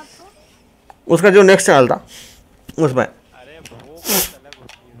 हाँ तो उसका जो नेक्स्ट चैनल था उसमें। अरे वो बात अलग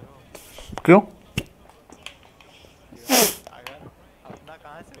होती है ब्रो क्यों? अगर अपना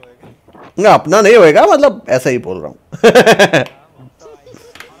कहाँ से होएगा ना अपना नहीं होएगा, मतलब ऐसा ही बोल रहा हूँ।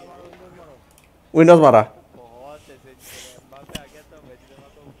 विंडोज मारा। बहुत ऐसे एम्बापे आ गया तो बेंजेमा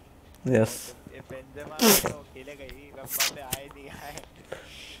तो यस ये बेंजेमा तो खेलेगा ही एम्बापे आए नहीं आए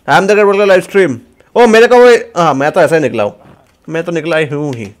आई एम द गर्ल बोल लाइव स्ट्रीम। ओ मेरे को वो हाँ मैं तो ऐसा ही निकला हूँ, मैं तो निकला ही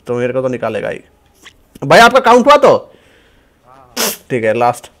हूँ ही, तो मेरे को तो निकालेगा ही। भाई आपका काउंट हुआ तो ठीक है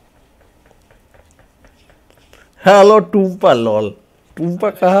लास्ट। हेलो टूम्पा लॉल, टूम्पा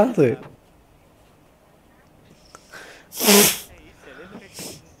कहाँ से?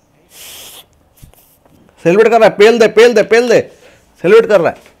 सेलिब्रेट कर रहा है, पेल दे पेल दे पेल दे, सेलिब्रेट कर रहा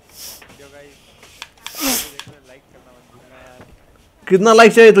है। जो गाइस लाइक करना मत भूलना यार कितना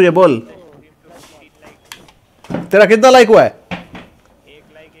लाइक चाहिए तुझे बोल? 3 लाइक तेरा कितना लाइक हुआ है? एक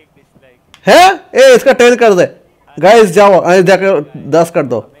लाइक एक डिसलाइक है ए इसका 10 कर दे गाइस, जाओ जाकर 10 कर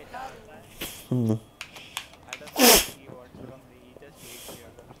दो। I don't think he wants from me. He just hates me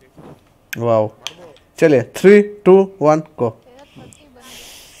or something. Wow चलिए 3 2 1 को। तेरा 30 बन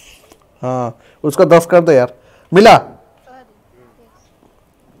गया। हाँ उसका 10 कर दो यार, मिला। सॉरी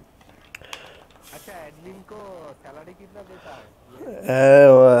अच्छा एडमिन को सैलरी कितना देता है ए,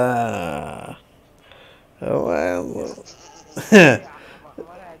 वाह।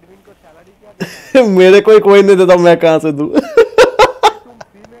 हमारा एडमिन को सैलरी क्या देता है मेरे कोई नहीं देता, मैं कहाँ से दूँ? तुम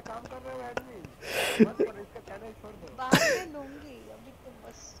फ्री में काम कर रहे हो एडमिन बस पर इसका चैनल छोड़ दो बाद में लूंगी, अभी तो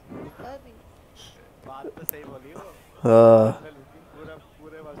बस सॉरी। बात तो सही बोली हो हाँ मैं लूंगी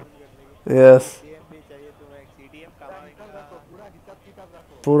पूरे वसूल करने की यस CDM भी चाहिए तुम्हें CDM हिसाब कमाएगा रखो पूरा हिसाब किताब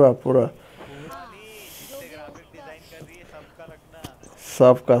रखो पूरा पूरा पूरा नहीं जितने ग्राफिक डिजाइन कर रही है सबका रखना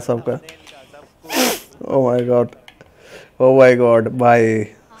सबका thumbnail का सब कुछ oh my God oh my God भाई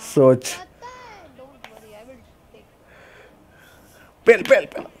सोच। पता है, don't worry, I will take. पेल पेल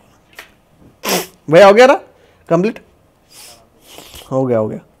पेल भैया हो गया ना कंप्लीट? हो गया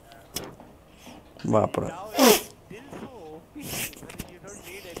बाप रे। now it's still so OP you don't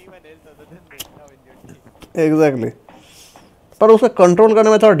need anyone else other than Vishnu in your team exactly पर उसे कंट्रोल करने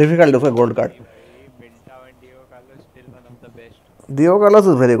में थोड़ा डिफिकल्ट है उसका गोल्ड कार्ड। भाई बिल्टा one deo Carlo still one of the best. Deo Carlos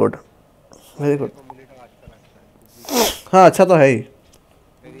is very good, very good. को मिलेगा अच्छा लगता है कुछ भी हाँ अच्छा तो है ही।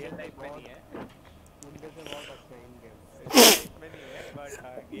 रियल लाइफ में नहीं है, उनके से बहुत अच्छा है इन गेम। रियल लाइफ में नहीं है, बट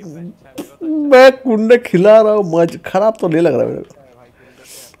गेम में अच्छा है, मेरे को तो अच्छा मैं कुंडे खिला रहा हूँ, मज खराब तो नहीं लग रहा मेरे को। लगता है भाई कुंडे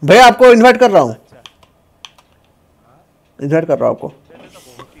से भैया आपको इनवाइट कर रहा हूँ, अच्छा है। इनवाइट कर रहा हूँ आपको। कुंडे से तो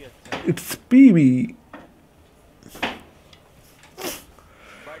बहुत ही अच्छा है, it's PV.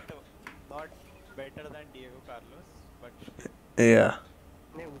 But not better than Diego Carlos, but या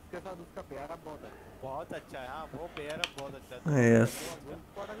नहीं उसके साथ उसका प्यार अब बहुत अच्छा है। बहुत अच्छा है। हाँ वो पेयर अप बहुत अच्छा है। यस। वो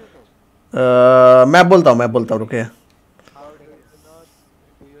स्क्वाड है तो मैं बोलता हूँ रुकिए। हाउ डू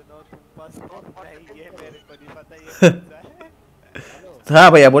यू नो तुम पास नहीं, ये मेरे को नहीं पता ये कौन सा है।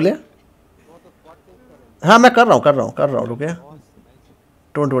 हाँ भैया बोलिए। वो तो स्क्वाड चेंज करेंगे। हाँ मैं कर रहा हूँ रुकिए,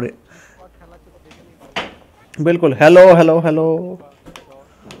 डोंट वरी। स्क्वाड खेला तो देखे नहीं पाएंगे। बिल्कुल। हेलो हेलो हेलो,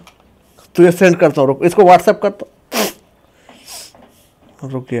 तुझे सेंड करता हूँ, रुक इसको व्हाट्सएप करता हूँ।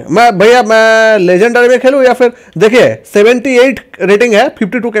 रुकिए मैं लेजेंडरी में खेलूँ या फिर देखिए 78 रेटिंग है,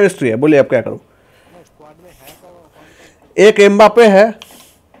 52 केमिस्ट्री है, बोलिए अब क्या करूँ। नहीं स्क्वाड में है तो कौन कौन एक एम्बापे है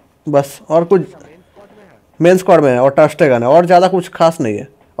बस, और कुछ सा मेन स्क्वाड में है? मेन स्क्वाड में है, और टर्स्टेगन है, और ज़्यादा कुछ खास नहीं है,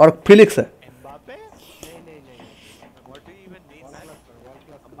 और फिलिक्स है। एम्बापे? नहीं what do you even mean man? World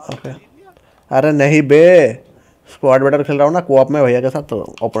class okay. अरे नहीं बे, स्क्वाड बेटर खेल रहा हूँ ना कोऑप में भैया के साथ,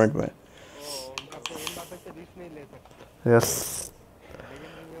 तो ओपोनेंट में। आपको एम्बापे से रिस्क नहीं ले सकते। यस,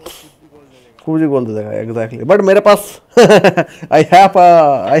 लेजेंडरी में वो कुछ भी गोल दे देगा। कुछ ही गोल दे देगा एग्जैक्टली, बट मेरे पास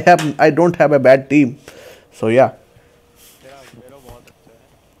I don't have a bad team, सो या तेरा वेरो बहुत अच्छा है।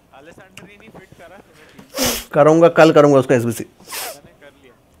 अलेसैंड्रो नहीं फिट करा तूने टीम करूँगा, कल करूँगा उसका एसबीसी। मैंने कर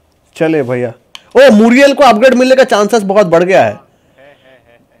लिया। चले भैया। ओ मुरियल को अपग्रेड मिलने का चांसेस बहुत बढ़ गया है। है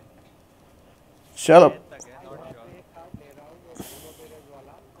चलो तक है, नॉट श्योर। एक कार्ड ले रहा हूँ वो ब्रूनो पेरेज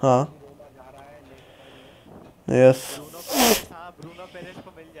वाला। हाँ रोमा जा रहा है नेक्स्ट टाइम में। यस। ब्रूनो पेरेस, हाँ ब्रूनो पेरेस को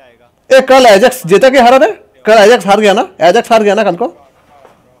मिल जाएगा। ए कल एजेक्स जीता कि हारा थे? कल एजेक्स हार गया ना, एजेक्स हार गया ना कल को।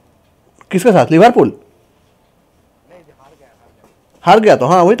 किसके साथ? लिवरपूल नहीं हार गया हार गया, तो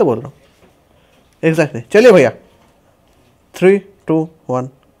हाँ वही तो बोल रहा हूँ एग्जैक्टली। चलिए भैया 3 2 1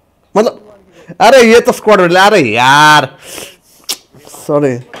 मतलब, अरे ये तो स्क्वाड, अरे यार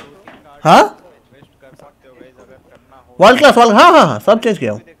सॉरी। हाँ इन्वेस्ट कर सकते हो गाइस अगर करना हो। वर्ल्ड क्लास वाला, हाँ हाँ हाँ सब चेंज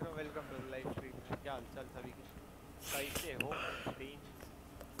किया हूँ। देख रहे हो, वेलकम टू लाइव स्ट्रीम। क्या हालचाल सभी के, कैसे हो स्ट्रीम?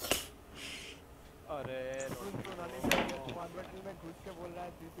 अरे कॉन्वर्टर में घुस के बोल रहा है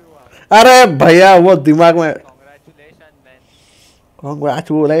जीते हुआ। अरे भैया वो दिमाग में कांग्रेचुलेशन मैन।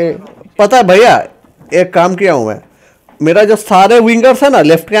 पता है भैया, एक काम किया हूँ मैं, मेरा जो सारे विंगर्स है ना,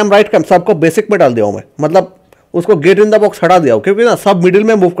 लेफ्ट कैम राइट कैम, सबको बेसिक में डाल दिया हूँ मैं, मतलब उसको गेट इन द बॉक्स हटा दिया हूँ, क्योंकि ना सब मिडिल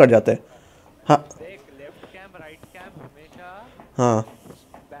में मूव कर जाते हैं। हाँ देख लेफ्ट कैम राइट कैम हमेशा हाँ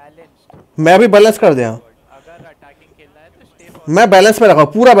बैलेंस्ड। मैं भी बैलेंस कर दिया हूँ, अगर अटैकिंग खेलना है तो स्टे फॉर। मैं बैलेंस पे रखा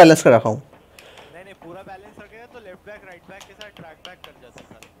हूँ, पूरा बैलेंस पे रखा हूँ। नहीं पूरा बैलेंस रखेगा तो लेफ्ट बैक राइट बैक के साथ ट्रैक बैक कर जाता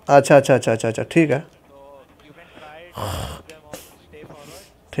है। अच्छा अच्छा अच्छा अच्छा अच्छा ठीक है, तो you can try to put them on stay forward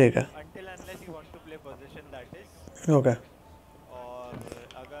ठीक है until unless you want to play possession, that is। Okay और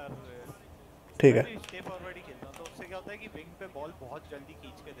अगर ठीक है, मैं भी स्टे फॉरवर्ड ही खेलता हूँ तो उससे क्या होता है कि विंग पे बॉल बहुत जल्दी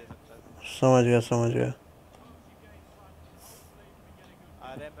खींच के दे सकता है। समझ गया समझ गया।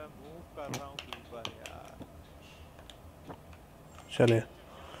 अरे मैं मूव कर रहा हूँ कीपर यार। चलिए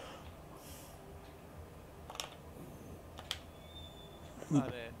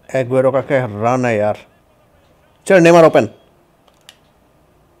अरे एग्वेरो का क्या रन है यार। चल नेमार ओपन।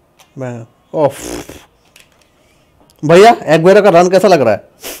 मैं ओफ भैया, एग्वेरो का रन कैसा लग रहा है?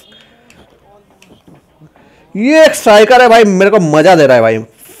 ये एक स्ट्राइकर है भाई, मेरे को मजा दे रहा है भाई,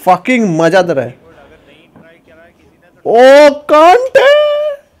 फकिंग मजा दे रहा है। गुड, अगर नहीं ट्राई करा है किसी ने तो। ओ कांटे,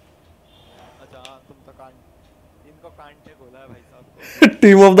 अच्छा हाँ, तुम तो कांट, इनको कांटे बोला है भाई साहब को।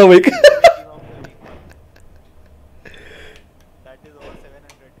 Team of the week. Team of the week. That is over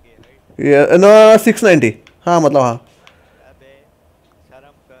 700k right? ये नो 690, हाँ मतलब हाँ। अबे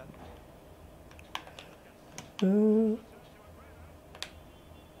शर्म कर।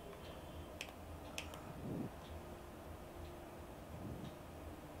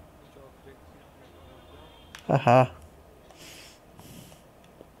 हाँ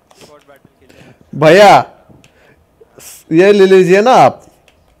स्क्वाड बैटल खेले। भैया ये ले लीजिए ना आप,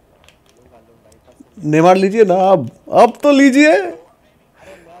 नेमार लीजिए ना अब तो लीजिए। अरे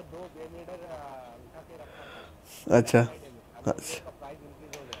मैं 2 ग्रेनेडर उठा के रखा था। अच्छा अच्छा का प्राइस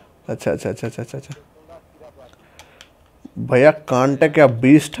इंक्रीज हो गया। अच्छा अच्छा अच्छा अच्छा अच्छा थोड़ा सीधा बात। भैया कांटे क्या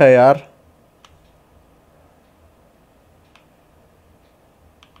बीस्ट है यार।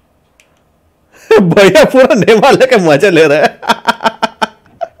 भैया पूरा नेमार लेके मजे ले रहे हैं।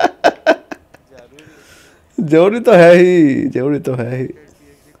 जरूरी तो है ही, जरूरी तो है ही।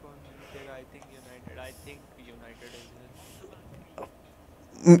 पीएसजी कौन जीतेगा? आई थिंक यूनाइटेड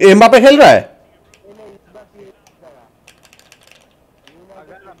एम्बापे खेल रहा है।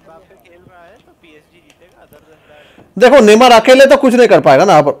 अगर एम्बापे खेल रहा है तो पीएसजी जीतेगा। अदर देन दैट देखो नेमार अकेले तो कुछ नहीं कर पाएगा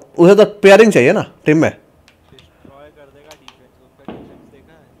ना, अब उसे तो पेयरिंग चाहिए ना टीम में। डिस्ट्रॉय कर देगा डिफेंस। उनका डिफेंस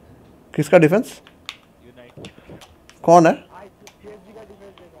देखा है? किसका डिफेंस? यूनाइटेड कौन है? पीएसजी का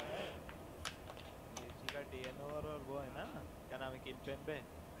डिफेंस देखा है। पीएसजी का डीएनओ और वो है ना, क्या नाम है, किलपेन पे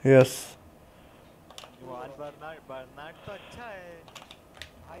यस जुआन बर्नार्ड तो अच्छा है।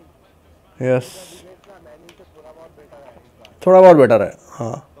 यस, डिफेंस ना मैन से थोड़ा बहुत बेटर है इस बार। थोड़ा बहुत बेटर है।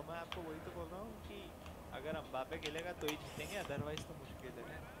 हाँ तो मैं आपको वही तो बोल रहा हूँ कि अगर एम्बापे खेलेगा तो ही जीतेंगे, अदरवाइज तो मुश्किल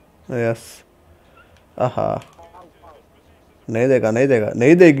है। यस। आहा, नहीं देगा, नहीं देगा,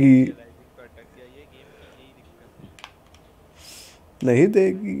 नहीं देगी, रियलाइजिंग पे अटक गया। ये गेम की यही दिक्कत है। नहीं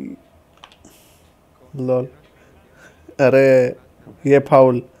देगी। कौन लॉल, देगा? अरे ये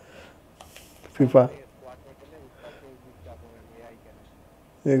फाउल फीफा। स्क्वाड में खेले उसका कोई भी क्या बोलेंगे एआई कहना।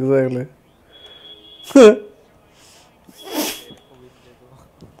 एग्जैक्टली। मेरे को विन दे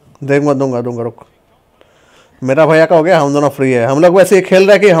दो। देख मत, दूंगा दूंगा, रुक। मेरा भैया का हो गया, हम दोनों फ्री है। हम लोग वैसे ही खेल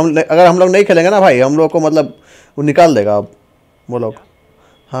रहे हैं कि हम अगर हम लोग नहीं खेलेंगे ना भाई, हम लोग को मतलब वो निकाल देगा अब वो लोग।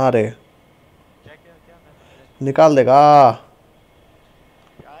 हाँ रे, क्या क्या क्या? मैं समझा नहीं। निकाल देगा।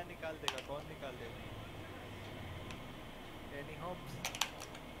 क्या निकाल देगा? कौन निकाल देगा? Any hopes?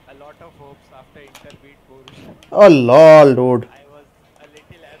 A lot of hopes after inter beat Borussia. O lol dude. I was a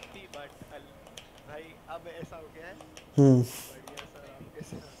little happy but भाई अब ऐसा हो गया है। हम्म, बढ़िया सर, आपके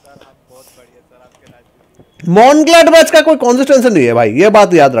सर हम बहुत बढ़िया सर, आपके राजनीति में मॉन्गलेट मैच का कोई कंसिस्टेंसी नहीं है भाई, ये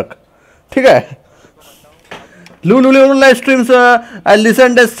बात याद रख, ठीक है। तेरे को बताऊं अब Lulu Lulu live streams I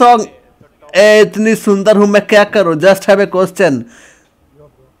listen the song. तो टॉप ए इतनी सुंदर हूँ मैं, क्या करूँ? Just have a question,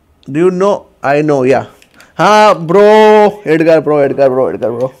 do you know? I know या। हाँ bro, Edgar bro, Edgar bro,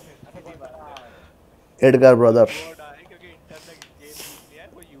 Edgar bro, सीधी बात है। Edgar brother. बोर्ड आए क्योंकि इंटर ने गेम जीत लिया है,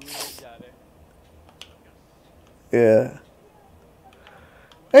 वो यूएस जा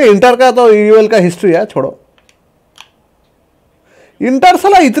रहे हैं। इंटर का तो यूएल का हिस्ट्री है, छोड़ो। इंटर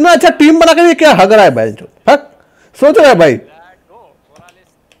साला इतना अच्छा टीम बना के भी क्या हग रहा है भाई? हक सोच रहा है भाई that go Morales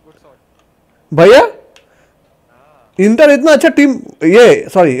good shot. भैया। हां इंटर इतना अच्छा टीम, ये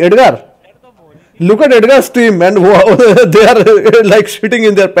सॉरी एडगर, यार तो Mourinho look at एडगर्स team and they are like shitting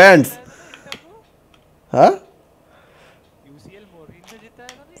in their pants. जीता है ना इंटर को। हाँ यूसीएल मोरिनियो जीता है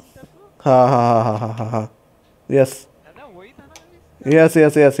ना इंटर को, हाँ हाँ हाँ हाँ हाँ हाँ हाँ, यस है ना? वही था ना? Yes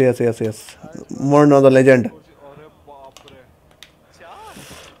yes yes yes yes yes, more know the legend. अरे बाप रे, क्या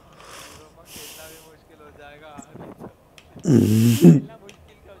यूरोपा खेलना भी मुश्किल हो जाएगा। खेलना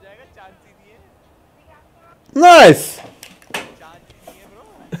मुश्किल क्या हो जाएगा? चांस ही नहीं है, नाइस। चांस ही नहीं है ब्रो।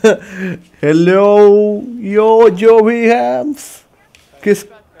 हेलो यो जो भी है, किस सही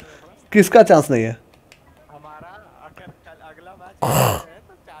बात कर रहे हो ब्रो। किसका चांस नहीं है? हमारा अगर कल अगला मैच है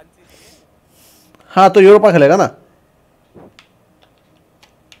तो चांस ही नहीं है। हाँ तो यूरोपा खेलेगा ना।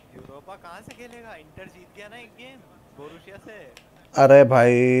 यूरोपा कहाँ से खेलेगा? इंटर जीत गया ना एक गेम बोरुसिया से। अरे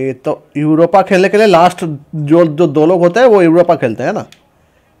भाई तो यूरोपा खेलने के लिए लास्ट जो जो दो लोग होते हैं वो यूरोपा खेलते हैं ना।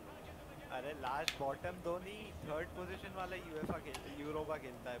 अरे लास्ट बॉटम दो नहीं, थर्ड पोजीशन वाला यूरोपा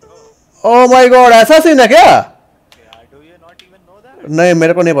खेलता है ब्रो। ओ माय गॉड, ऐसा सीन है क्या? यार do you not even know that? नहीं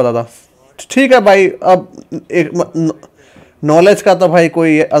मेरे को नहीं पता था। ठीक है भाई, अब एक नॉलेज का तो भाई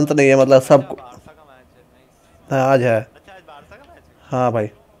कोई अंत नहीं है, मतलब सब बारसा का मैच है। नाइस। आज है। अच्छा आज बारसा का मैच है। हाँ भाई,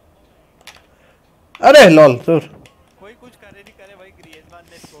 अरे लॉल सुर। कोई कुछ करे नहीं करे भाई, ग्रीजमान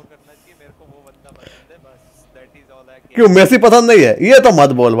ने स्कोर करना चाहिए। मेरे को वो बंदा पसंद है, बस दैट इज ऑल आई क्यों मेसी पसंद नहीं है? ये तो मत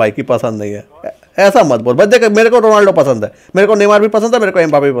बोल भाई कि पसंद नहीं है, ऐसा मत बोल। बस देख, मेरे को रोनाल्डो पसंद है, मेरे को नेमार भी पसंद है, मेरे को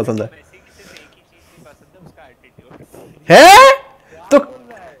एम्बापे भी पसंद है। मेसी की सिर्फ एक ही चीज नहीं पसंद है, उसका एटीट्यूड। है तो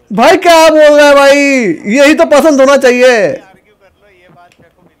भाई क्या बोल रहा है भाई, यही तो पसंद होना चाहिए। आर्ग्यू कर लो, ये बात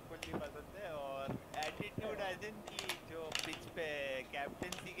मेरे को बिल्कुल नहीं पसंद है। और एटीट्यूड एज इन की जो पिच पे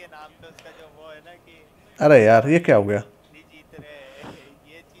कैप्टेंसी के नाम पे उसका जो वो है ना कि अरे यार ये क्या हो गया? नहीं जीत रहे,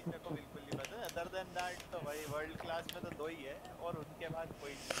 ये चीज मेरे को बिल्कुल नहीं पसंद। अदर देन दैट तो भाई वर्ल्ड क्लास में तो दो ही है और उनके बाद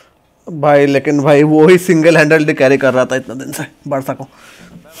कोई नहीं। भाई लेकिन भाई वो ही सिंगल हैंडल्ड कैरी कर रहा था इतना दिन से बारसा को। मैं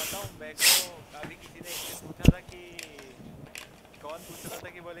बताऊं, मेरे को अभी किसी ने एक दिन पूछा था कि कौन पूछ रहा था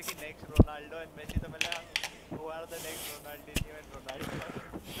कि बोले कि नेक्स्ट रोनाल्डो एंड मेसी, तो मैंने who are the next Ronaldinho and Ronaldo,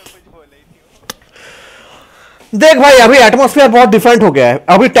 तो कुछ बोले ही नहीं वो। देख भाई अभी एटमॉस्फेयर बहुत डिफरेंट हो गया है,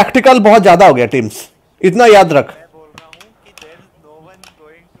 अभी टैक्टिकल बहुत ज्यादा हो गया टीम्स, इतना याद रख। मैं बोल रहा हूँ कि there is no one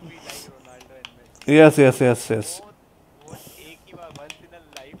going to be like Ronaldo and Messi. Yes yes yes yes. वो एक ही बार once in a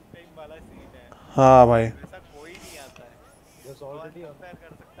life time वाला सीन है। हाँ भाई. ऐसा कोई नहीं आता है There's कौन already a कंपेयर कर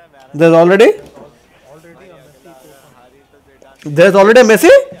सकता है There's मैराडोना already already भाई a अगला Messi अगर 2.0. हारी तो जिडान there's already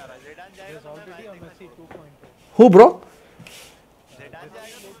Messi. जा रहा है जिडान जाएगा There's तो मैं already मैच a देखना Messi छोड़ दूंगा 2.0. Who bro? जिडान This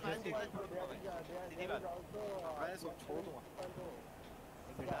जाएगा तो मैं मैच Messi. देखना छोड़ दूंगा भाई सीधी बात मैं छोड़ दूंगा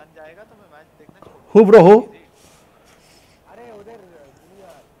जिडान जाएगा तो मैं मैच देखना छोड़ दूंगा Who bro? Who? Easy. अरे उधर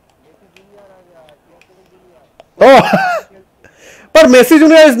जूनियर मेसी जूनियर आ गया टीएसपी जूनियर Oh. पर Messi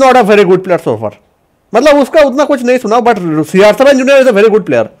junior is not a very good player so फार. मतलब उसका उतना कुछ नहीं सुना but CR7 junior is a very good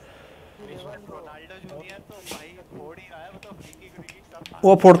player. Ronaldo junior तो भाई फोड़ ही रहा है वो तो फ्री किक सब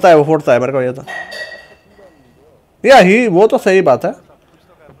वो फोड़ता है मेरे को ये तो. ही वो तो सही बात है. सब कुछ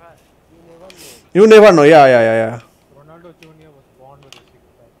तो कर रहा है You never know. Yeah. Ronaldo Jr. was born with a six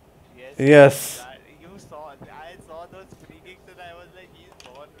pack. Yes. You saw I saw those free kicks and I was like he's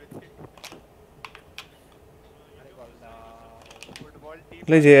born with it football team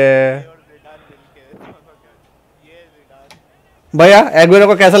लीजिए. और जिडान मिलके दोनों क्या ये Zidane भैया Agüero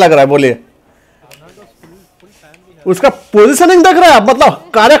को कैसा लग रहा है बोलिए. Ronaldo's full family has उसका पोजीशनिंग देख रहा है आप. मतलब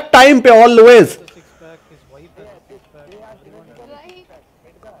करेक्ट टाइम पे always. a six pack. His wife has a six pack. Everyone has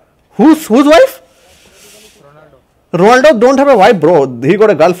Whose wife? Ronaldo. Ronaldo don't have a wife bro. He got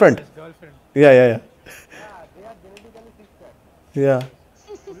a girlfriend. His girlfriend. Yeah. They are genetically six pack. Yeah.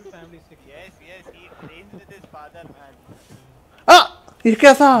 Full family six pack. yes he trains with his father man ये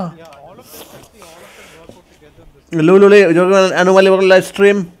कैसा? Yeah, all of them actually all of them work out together in this. लो जो annually live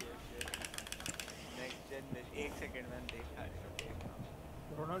stream. Next gen में एक second में देखा है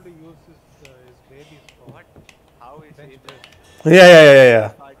Ronaldo uses his babies for what how is bench it press. या.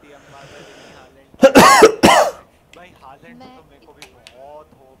 Party अम्मा का Holland भाई हालैंड तो मेरे को भी बहुत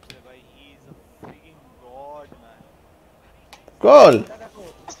होप्स है भाई he is a freaking God man call.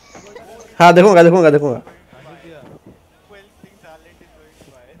 हाँ देखूंगा. Aditya, well things Haaland is going to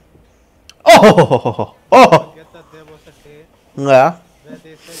buy oh forget that there was a day या. where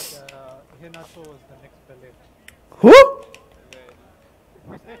they said Henacho was the next Pele. Who?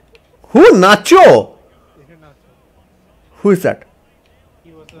 Who? Nacho? Henacho. Who is that?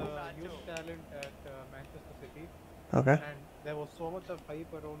 He was a youth talent at Manchester City, Okay. and there was so much of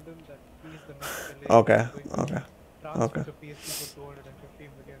hype around him that he's the next Pele. Okay. He's going to Okay. transfer Okay. to PSG for 250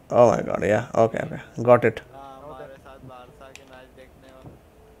 million. Oh my god. Yeah. Okay. Got it. हाँ हमारे साथ Barça के match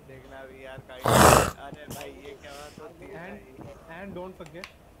देखना भी यार kite अरे भाई ये क्या बात होती है And don't forget,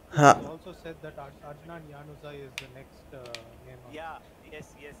 हाँ. he also said that Adnan Januzaj is the next Neymar. yeah yes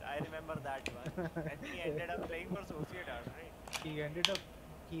I remember that one and he ended up playing for Suvojit right He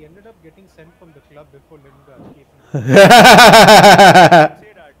ended up getting sent from the club before Lingard. Suvojit though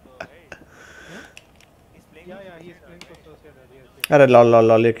right he's playing Yeah, he's playing for Sociedad. Yes. अरे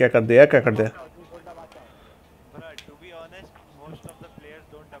lol ये क्या कर दिया. But to be honest, most of the players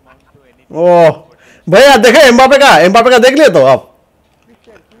don't amount to anything. ओह भैया देखे Mbappe का देख लिए तो आप.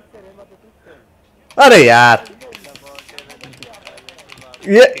 अरे यार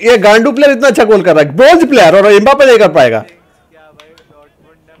ये गांडू प्लेयर इतना अच्छा गोल कर रहा है. ब्रोंज प्लेयर और एम्बापे नहीं कर पाएगा. क्या भाई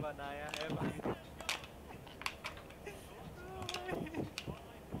डॉर्टमुंड ने बनाया है भाई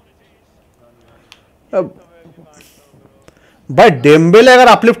अब भाई डेम्बेले अगर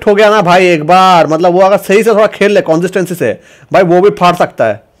अपलिफ्ट हो गया ना भाई एक बार. मतलब वो अगर सही से थोड़ा खेल ले कंसिस्टेंसी से भाई वो भी फाड़ सकता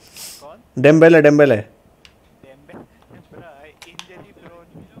है. कौन डेम्बेले डेम्बे इंजरी प्रोन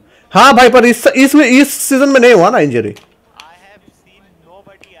हाँ भाई पर इस सीजन में नहीं हुआ ना injury. I have seen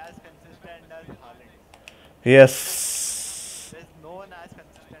nobody as consistent as Haaland. Yes. There's no one as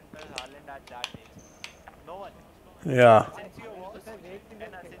consistent as Haaland at that age. No one. या. Asensio was,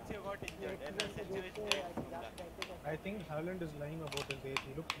 and Asensio got injured, and Asensio is dead from that. I think Haaland is lying about his age.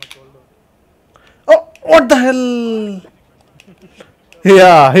 He looks much older. Oh, what the hell?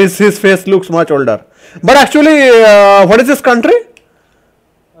 Yeah, his face looks much older. But actually, what is this country?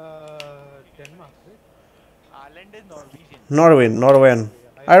 Denmark, right? Haaland is Norwegian. Norwegian.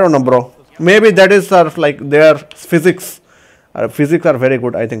 I don't know, bro. Maybe that is like their physics. Physics are very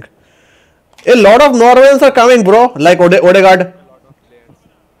good, I think. A lot of Norwegians are coming, bro. Like Odegaard. A lot of players.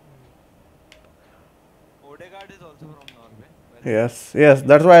 Odegaard is also from Norway. Well, Yes,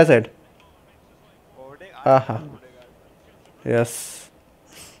 that's why I said. Odegaard. Yes.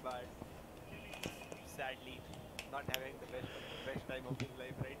 But sadly, not having the best time of his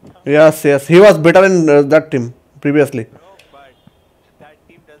life right now. Yes. He was better in that team previously. Bro, but that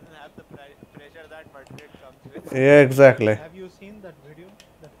team doesn't have the pressure that Madrid comes with. Yeah, exactly. Have you seen that video?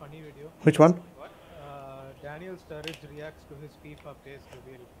 That funny video? Which one? What? Daniel Sturridge reacts to his FIFA pace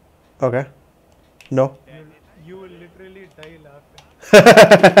reveal. Okay. No. You will literally die laughing.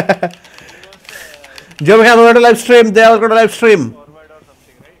 Jim has got a live stream. They have got a live stream. Forward or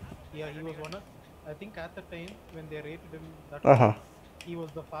something, right? Yeah, he was हाँ He was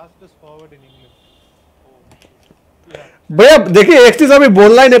the fastest forward in England. Yeah. भैया देखिए, एक चीज अभी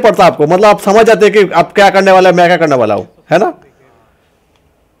बोलना ही नहीं पड़ता आपको, मतलब आप समझ जाते हैं कि आप क्या करने वाला है, मैं क्या करने वाला हूँ, है ना?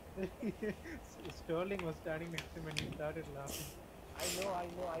 Sterling was standing next to him and he started laughing. I know,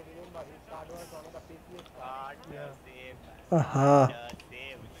 I remember. His card was one of the prettiest cards. Yeah. हाँ,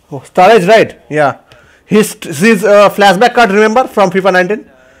 Sturridge, right? Yeah. His flashback card, remember, from FIFA 19?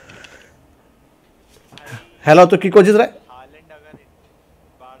 Hello, तो किको जीत रहा है Holland अगर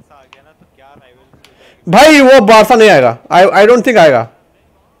Barça आ गया ना तो क्या rivalry हो जाएगी। भाई? वो बारसा नहीं आएगा, आई डोंट थिंक आएगा।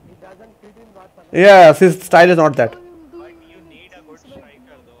 He doesn't fit in Barca. Yes, his style is not that. But you need a good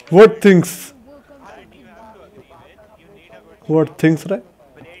striker though. What things? That you have to agree with. You need a good What things, right?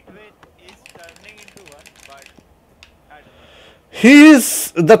 Braithwaite is turning into one, but I don't know. He is,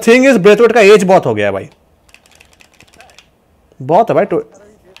 the thing is, Brathwaite का as बहुत हो गया है भाई, बहुत है भाई। तो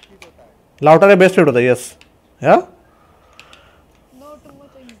लाउटर बेस्ट फिट होता है, यस। या No too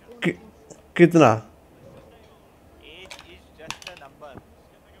much influence. कितना? Age is just a number.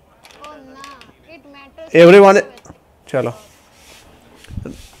 Oh nah, it matters. Everyone, चलो।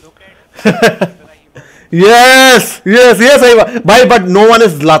 Look at Ibrahimovic. Yes yes yes, सही बात भाई, but no one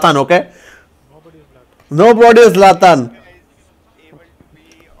is ज़्लातान, okay? Nobody is like. Nobody is ज़्लातान। Guy is able to be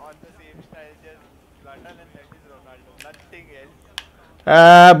on the same style as Zlatan and that is Ronaldo. Nothing else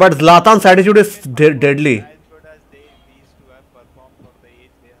But Zlatan's attitude is deadly. as good as these two have performed for the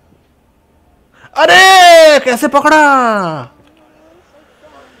age they are. अरे कैसे पकड़ा?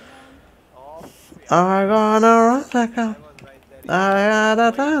 I gonna like a-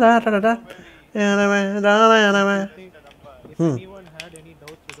 If anyone had any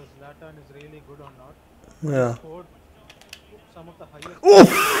doubts whether Zlatan is really good or not, Yeah. scored some of the highest Oof.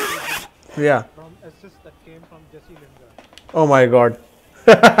 Yeah. from assists that came from Jesse Lingard. Oh my God.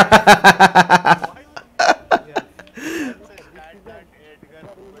 Yeah. That's a stat that Edgar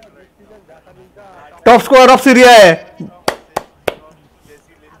would write down. Top score of Syria है। From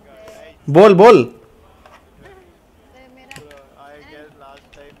Jesse Lingard. बोल बोल। I guess last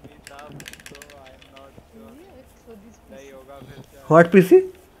time we था, so I'm not sure. नहीं होगा फिर से। What PC?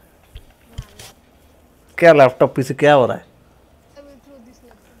 क्या laptop PC क्या हो रहा है?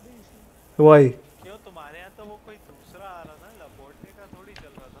 वाई? क्यों तुम्हारे यहाँ तो वो कोई दूसरा आ रहा ना, लपोर्टे का थोड़ी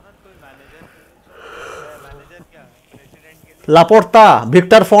चल रहा था ना, कोई मैनेजर क्या प्रेसिडेंट के लिए लापोर्टा,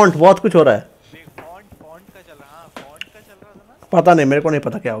 विक्टर फॉन्ट, बहुत कुछ हो रहा है। फॉन्ट का चल रहा, हाँ फॉन्ट का चल रहा था ना। पता नहीं, मेरे को नहीं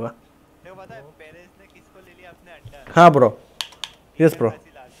पता क्या होगा। देखो पता है पेरेस ने किसको ले लिया अपने अंडर? हाँ bro, yes bro.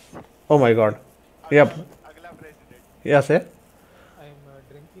 Casillas. Oh my God, yup, अगला प्रेसिडेंट। यस है। I'm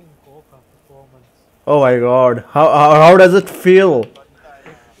drinking Coke after 4 months. Oh my God, how does it feel?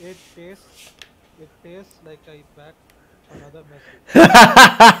 It tastes like I packed another message.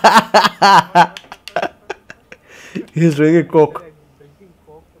 He's drinking Coke. I'm drinking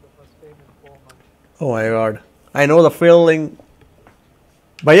Coke for the first time in 4 months. Oh my God, I know the feeling.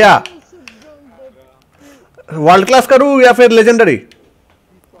 भैया world class करूँ या फिर legendary?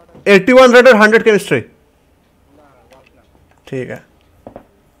 81 rated 100 chemistry. ठीक है,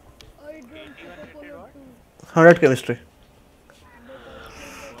 100 chemistry. Oh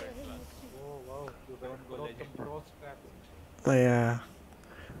wow, you went some pro scraps.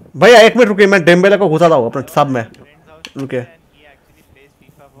 भैया एक minute रुकिए, मैं डेम्बेले को घुसाता हूँ अपने सब में। Friends house Okay. and he actually plays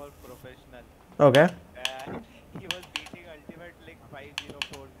FIFA for professional. Okay. He was beating Ultimate League 5-0,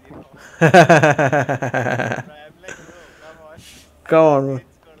 4-0. I'm like, bro, come on. Come on. It's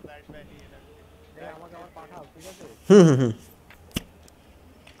score that many in a আমাকে আমার পাঠাও, ঠিক আছে?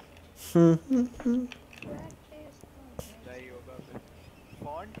 नहीं होगा फिर।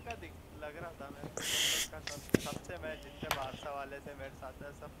 फॉन्ट का लग रहा था मैं का सबसे मैं जितने बारसा वाले थे मेरे साथ है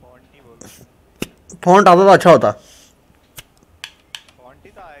सब फॉन्ट ही बोल रहे थे। फॉन्ट आता तो अच्छा होता, फॉन्ट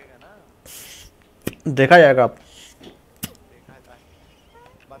ही तो आएगा ना, देखा जाएगा। आप देखा था।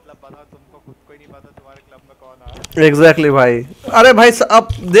 मतलब बताओ तुमको खुद को ही नहीं पता तुम्हारे क्लब में कौन आ रहा है। एग्जैक्टली भाई। अरे भाई अब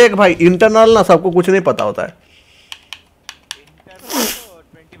देख भाई, इंटरनल ना सबको कुछ नहीं पता होता है। इंटर तो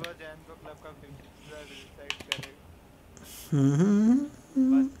 21 जैन को क्लब का फिक्सचर डिसाइड करेगा।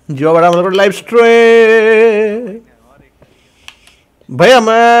 जो बड़ा मतलब लाइव स्ट्रीम। और एक भैया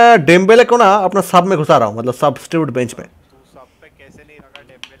मैं डेम्बेले को ना अपना सब में घुसा रहा हूँ, मतलब सब्स्टिट्यूट बेंच में। तू सब पे कैसे नहीं रखा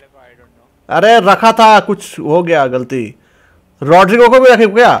डेम्बेले को, आई डोंट नो। अरे रखा था, कुछ हो गया गलती। रॉड्रिगो को भी रखे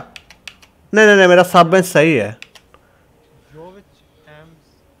क्या? नहीं नहीं नहीं, मेरा सब बेंच सही है। Jovic, Hams,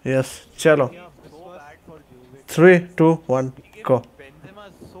 यस, चलो yeah, this So was bad for Juve. 3 2 1 He gives go। Benzema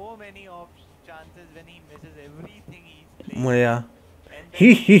so many chances when he misses everything he's playing. भैया And then he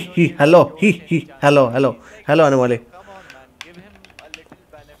gives hello Jovic he any chance. Hello hello Like, hello आने वाले। come on man, give him a little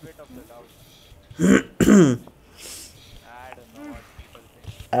benefit of the doubt. I don't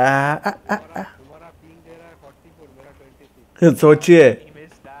तुम्हारा ping दे रहा है 44, मेरा 26। सोचिए He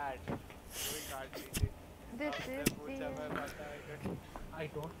missed that. कोई काट ली थी। This उसने is पूछा मैं the पता है कि I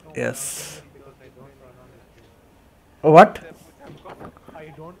don't know Yes. what my ping is because I don't run on this game. What उसने पूछा हमको I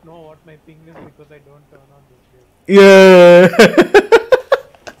don't know what my ping is because I don't turn on this game. ये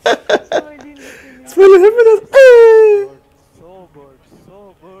smell happiness so good, so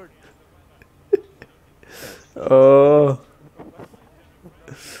good. oh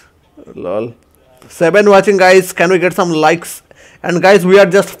lol 7 watching guys, can we get some likes? And guys we are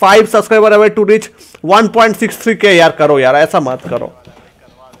just 5 subscriber away to reach 1.63k यार करो यार ऐसा मत करो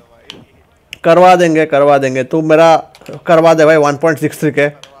करवा देंगे तू मेरा करवा दे भाई 1.63k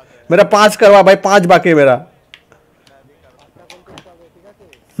मेरा 5 करवा भाई 5 बाकी है मेरा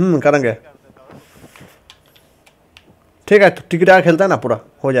करेंगे ठीक है तो टिकट खेलता है ना पूरा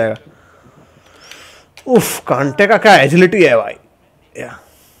हो जाएगा उफ कांटे का क्या एजिलिटी है भाई या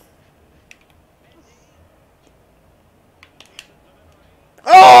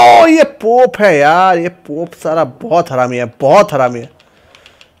ओ ये पोप है यार ये पोप सारा बहुत हरामी है बहुत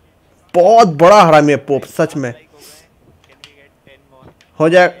बड़ा हरामी है पोप सच में Can we get 10 more? हो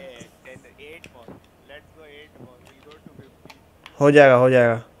जाएगा 10, 8 more. Let's go 8 more. We'll go to 50. हो जाएगा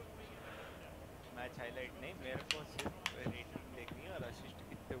मैच हाईलाइट नहीं मेरे को सिर्फ रेटिंग देखनी है और असिस्ट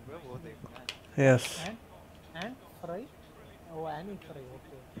कितने हुए वो देखना है yes And fry? Oh, Annie fry.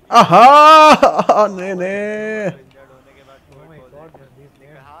 Okay. आहा नहीं इंजर्ड होने के बाद Oh my God, these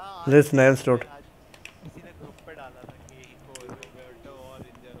names. हाँ दिस नेम्स डॉट आज किसी ने ग्रुप पे डाला था कि रोबर्टो और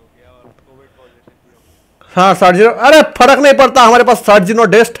इंजर हो गया और कोविड पॉजिटिव भी हो गया हाँ सर्जिनो अरे फर्क नहीं पड़ता हमारे पास सर्जिनो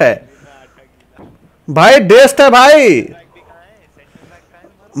डेस्ट है आटा गीला भाई डेस्ट है भाई बैक भी कहाँ है सेंटर बैक कहाँ है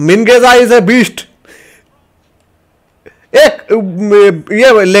हमारा मिनगेजा इज ए बीस्ट एक ये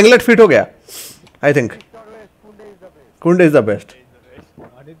लेंगलेट फिट हो गया आई थिंक कुंडे is the best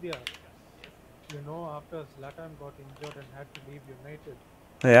Aditya, you know after Zlatan got injured and had to leave United,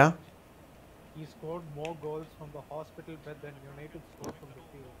 या he scored more goals from the hospital bed than United scored from the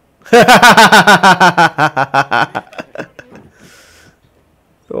field.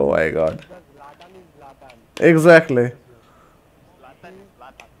 oh my god exactly लाता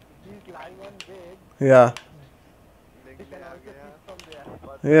He's lying on bed. yeah देखिए आ गया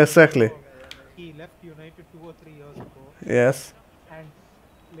yeah, exactly He left United 2 or 3 years ago, yes and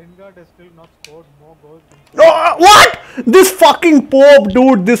Lingard has still not scored more goals than oh, what this fucking pope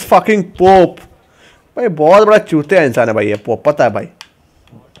dude this fucking pope भाई बहुत बड़ा चूतिया इंसान है भाई ये पोप पता है भाई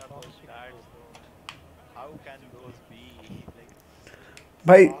how can those be like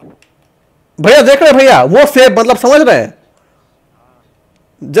भाई भैया देख रहे भैया वो सेब मतलब समझ रहे हैं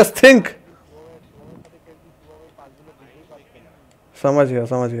जस्ट थिंक समझ गया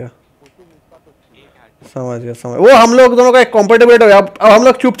वो हम लोग दोनों का एक कॉम्पिटिबिलिटी हो गया अब हम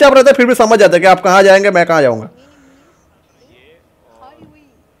लोग चुपचाप रहते फिर भी समझ जाते कि आप कहाँ जाएंगे मैं कहाँ जाऊंगा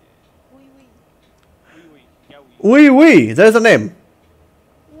उई देयर इज अ नेम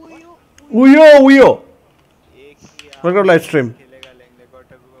उयो एक ही वेलकम लाइव स्ट्रीम खेलेगा लेंगे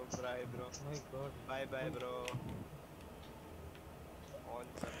गोटा को bye bro my God. Bye bye bro all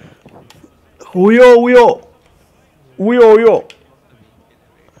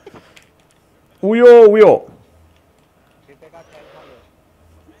उयो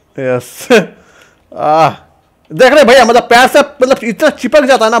यस देख रहे भैया मतलब पैर से मतलब इतना चिपक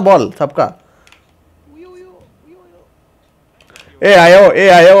जाता है ना बॉल सबका ए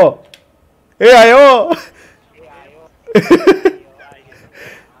आयो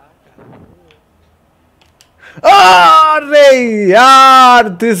अरे यार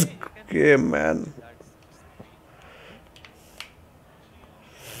this game man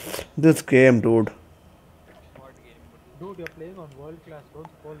this game dude Dude, you're playing on world class. Don't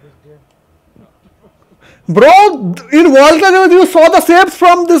spoil this game. Bro, in World Cup you saw the saves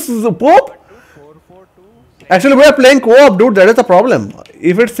from this Pope? 4-4-2 Actually, we are playing co-op, dude. That is the problem.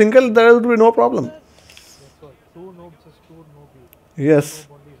 If it's single, there will be no problem. That's what. 2 noobs is 2 noobies. Yes.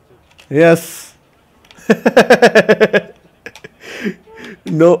 Noob only is this. Yes.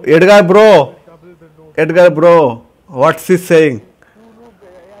 No, Edgar, bro. Double the noob. Edgar, bro. What's he saying?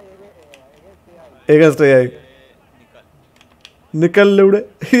 Against AI. निकल लुड़े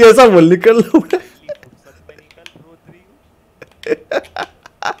ऐसा बोल निकल लुड़े सब पे निकल pro 3 अरे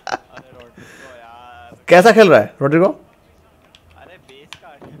Rodrigo यार कैसा खेल रहा है रोड्रिगो अरे बेस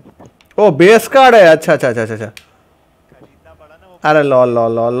कार्ड ओ बेस कार्ड है अच्छा खरीदना पड़ा ना वो अरे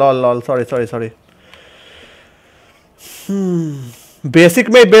लॉल सॉरी बेसिक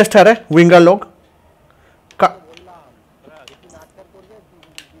में बेस्ट है रे विंगर लोग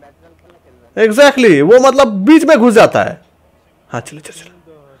एग्जैक्टली वो मतलब बीच में घुस जाता है हाँ चलो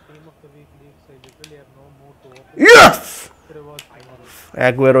Yes! Today was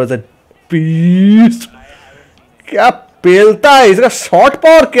tomorrow. Aguero is a beast. I haven't seen it. क्या पेलता है इसका शॉट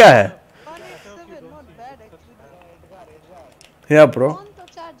पावर क्या है? 187, not bad actually. Yeah, bro. On to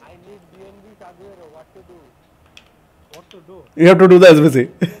charge. I need DNB Aguero. What to do? What to do? You have to do the SBC.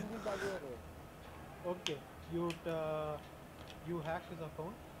 DNB Aguero. Okay, you hack his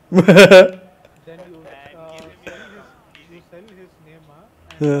account, then you sell his name and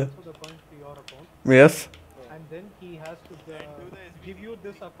Yeah. transfer the coins to your account, Yes. and then he has to give you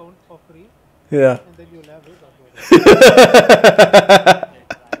this account for free, Yeah. and then you'll have his account.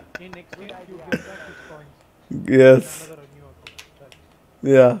 In exchange, you give back his coins Yes. and another new account.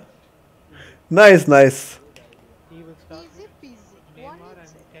 Yeah. Nice, nice. He will start Easy peasy. Neymar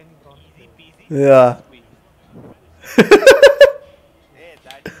and 187. 10 bronze players. Peasy. Yeah. Squeeze. Hey,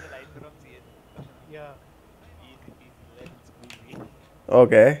 that is the line from CS. Yeah, Easy peasy, lemon squeezy.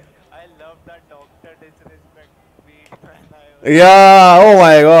 Okay. I love that doctor disrespect tweet. Yeah. Oh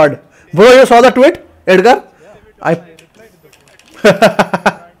my God. Bro, you saw the tweet, Edgar? I. I replied to the tweet.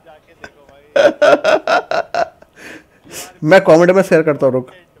 जाके देखो भाई. मैं comment में share करता हूँ रुक.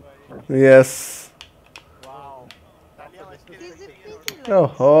 Yes. Wow. तालियां बजती Easy रहती हैं. peasy. Oh.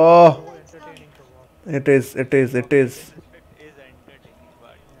 So entertaining to watch. It is. It is. It is. Disrespect is entertaining,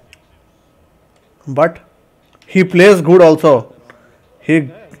 but But he plays good also. He. Yeah,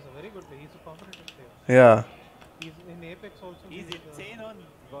 he's a very good player. He's a competitive player. Yeah. He's in Apex also. he's insane on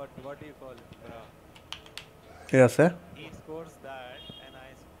what do you call it, bruh? Yes. Eh? He scores that, and I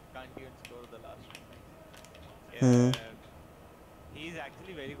can't even score the last one. Hmm. He's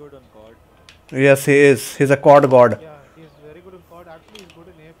actually very good on COD. Yes, he is. He's a COD god. Yeah, he's very good in COD. Actually, he's good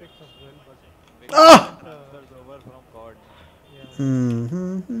in Apex as well. But Ah! Transfers over from COD. yeah,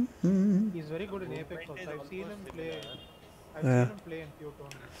 Hmm. he's very good in Apex also. I've seen him play. I've Yeah. seen him play in few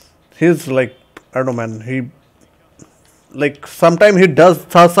tournaments. He's like, I don't know, man. He, like, sometimes he does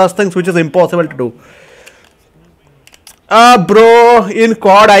such things which is impossible to do. Bro, in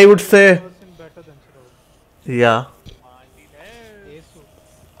COD, I would say, Person better than Sro. yeah. Martinez. Asu.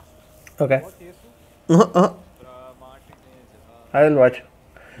 Okay. What Asu? Martinez. I will watch.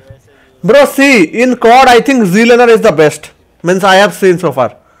 USA, Bro, see, in COD, I think Z-Laner is the best. Means I have seen so far.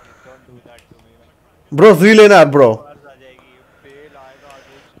 don't do that to me, man. Bro, Z-Laner, bro. Bars आ जाएगी. Fail आएगा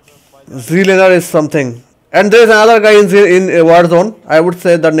आगे उसमें मजा. Z-Laner is something. And there is another guy in Warzone. I would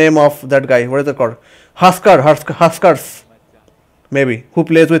say the name of that guy. What is it called? Huskers. Maybe. Who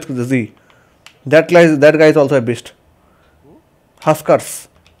plays with Z. That guy is also a beast. Huskers.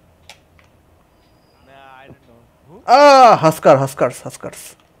 Nah, I don't know. Who? Huskers.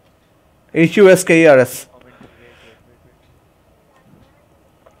 HUSKERS. Comment. Wait.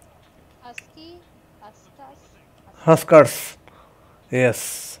 Husky. Huskas. Huskers. Yes.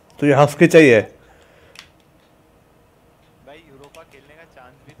 तुझे husky चाहिए. भाई Europa खेलने का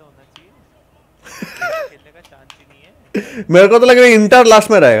chance भी तो होना चाहिए. खेलने का चांस ही नहीं है. मेरे को तो लग रहा है इंटर लास्ट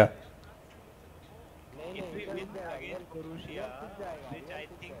में रहेगा. If we win against Borussia, which I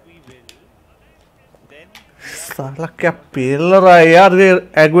think we will, then साला क्या पेल रहा है यार ये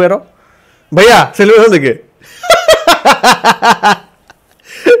एग्वेरो. भैया सेलिब्रेशन देखिए.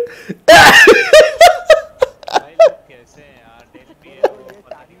 भाई लोग कैसे हैं यार. डेल पी है वो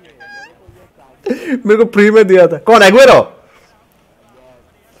पता नहीं है. मेरे को फ्री में दिया था. कौन एग्वेरो?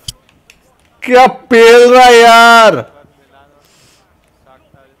 क्या पेल रहा है यार. पर मिलान और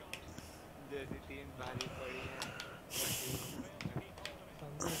शाख्तार जैसी टीम भारी पड़ी है.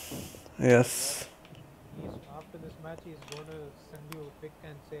 Yes. After this match, he's going to send you a pic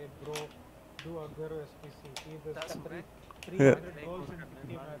and say, bro, do Aguero SPC. He will That's score right. 300 goals in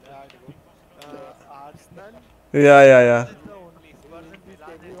 50 matches. Arsenal Yeah. is the only Spurs and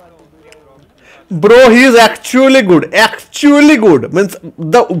Milan is the only problem. Bro, he is actually good. Means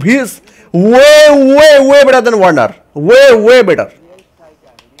he is way better than Warner. Way better.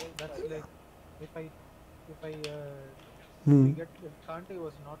 That's like if I if Kante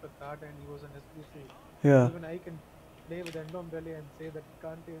was not a card and he was an SPC, Yeah. even I can play with Endombele and say that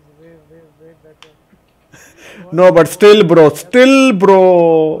Kante is way better. No, but still, bro.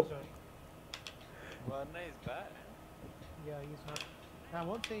 Werner is bad. Yeah, he's not. I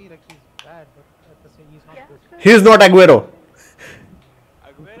won't say like he's bad, but at the same he's not good. He is not Aguero.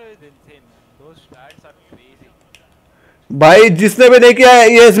 Aguero is insane, man. Those stats are crazy. भाई जिसने भी नहीं किया है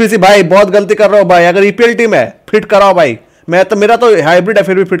ये SBC भाई बहुत गलती कर रहा हो भाई. अगर ईपीएल टीम है फिट कराओ भाई. मेरा तो हाइब्रिड है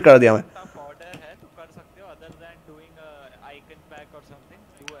फिर भी फिट कर दिया मैं. टफ ऑर्डर है तो कर सकते हो. Other than doing icon pack और समथिंग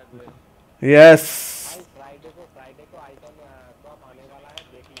डू Aguero. यस. भाई फ्राइडे को आइकन ड्रॉप आने वाला है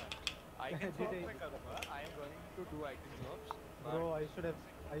देखना. आइकन स्वैप में करूंगा. I am going to do icon swaps. Bro, I should have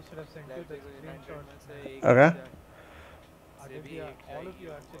I should have sent you the screenshot. Okay. Aditya, all of you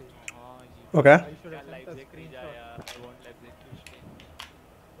actually. Okay. I should have sent a screenshot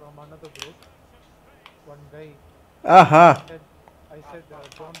from another group. One guy Aha. said, I said,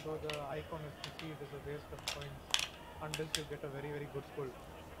 don't do the icon SPC, it is a waste of coins unless you get a very, very good school.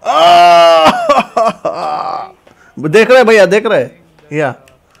 देख रहे भैया देख रहे या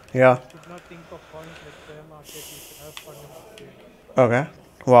या You should not think of coins like share market, you should have fun in the game. okay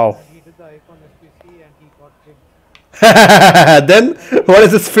wow And he did the icon SPC and he got kicked. then what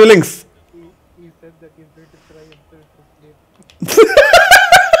is his feelings He said that he's going to try himself to sleep.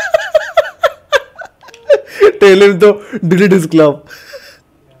 tell him to delete his club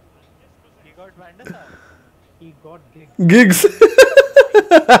He got vandal. He got kicked. gigs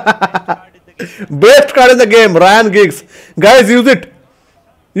best card in the game Ryan Giggs guys use it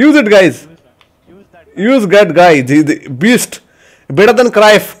guys use that guy the beast better than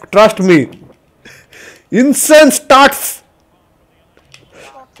Cruyff trust me insane starts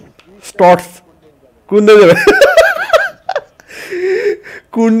कुंडे से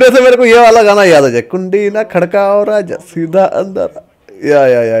कुंडे से मेरे को ये वाला गाना याद आ जाए कुंडी ना खड़का और राजा सीधा अंदर या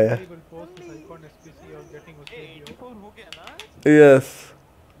He will post his icon SPC or getting a studio. 84 हो गया ना yes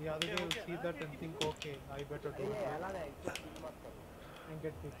The other day will see that and think, okay, I better do it and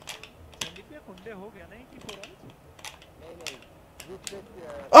get kicked. Sandeep ये कुंडे हो गया ना 84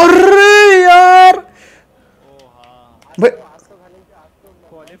 अरे यार ओ हाँ भाई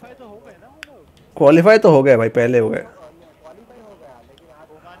क्वालिफाई तो हो गए ना वो लोग क्वालिफाई तो हो गए भाई पहले हो गए ओमान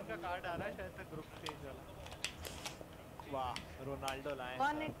का कार्ड आ रहा है शायद तक ग्रुप स्टेज वाला वाह रोनाल्डो लाए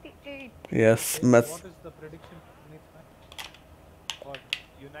 188. यस मैं What is the prediction for the next match? और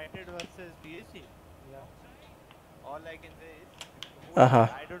United versus PSG Yeah. all I can say is Uh-huh.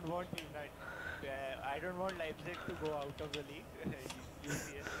 I don't want Leipzig to go out of the league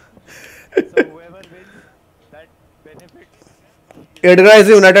UCL so whoever wins that benefits Edgar is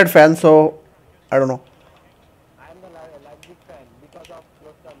a United fan so I don't know I am the Leipzig fan because of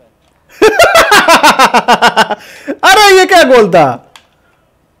Klosterman. अरे ये क्या गोल था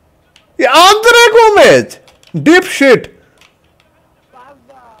ये Andre Gomez deep shit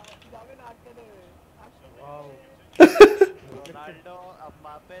Wow. Ronaldo अब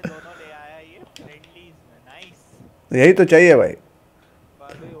मापे दोनों ले आया ये फ्रेंडलीज में नाइस यही तो चाहिए भाई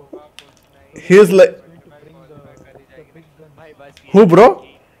बात होगा कुछ नहीं he is like Going to bring the big gun. भाई बस who bro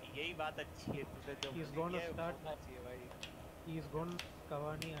यही बात अच्छी है तुझे जो He's gonna ये start. होना चाहिए भाई He's going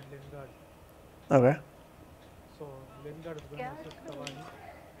Cavani and Lingard. okay So Lingard is going to assist Cavani.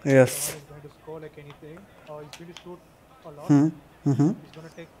 yes Cavani is going to score like anything. Or he's going to shoot a lot. mm-hmm. He's going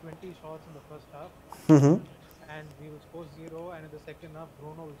to take 20 shots in the first half. Mm-hmm. And we will score 0. And in the second half,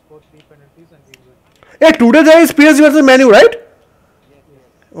 Bruno will score 3 penalties and we will win. Hey, today there is PSG versus Man U, right?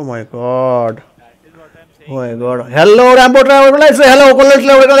 Oh my god. that is what I'm saying Oh my god. Hello, Rambo Travel. Let's say hello.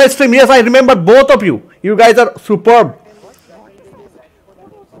 Let's stream. Yes, I remember both of you. You guys are superb.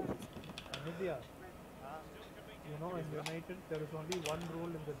 Anidya, you know, in United, there is only one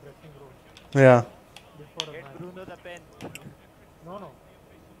rule in the dressing room Yeah. before a get match. Bruno the pen No.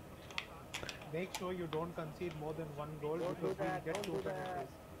 Make sure you don't concede more than one goal because we'll get 2 penalties.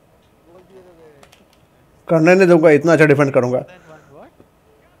 करने नहीं दूंगा इतना अच्छा defend करूंगा then one what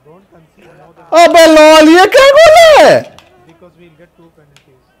Don't concede more than अबे lol ये क्या गोल है because we'll get 2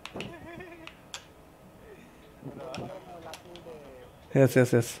 penalties. yes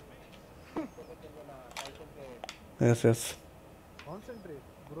yes yes yes yes Concentrate,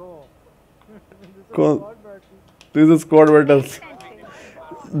 bro. Con- Squad battle. this is squad battles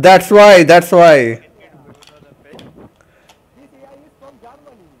that's why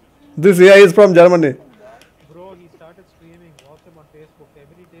this AI is from Germany Bro, he started streaming. Watch him on Facebook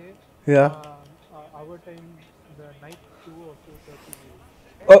every day. yeah Our time, the night 2 or 2:30.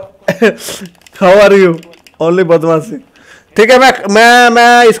 oh how are you only बदमाशी ठीक है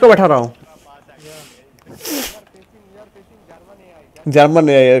मैं इसको बैठा रहा हूँ German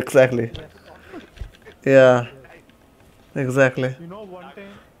AI exactly yeah exactly You know,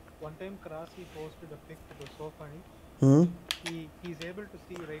 one time Krasi posted a pic that was so funny. hmm He's able to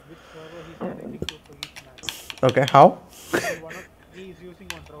see right which server he's connecting to for each match. okay how So he's using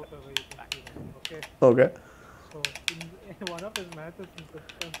one router where you can see that. Okay. okay So in one of his matches in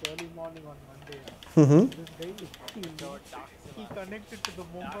Suspense early morning on Monday, mm-hmm. this guy he connected to the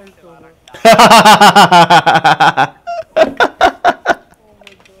Mumbai server.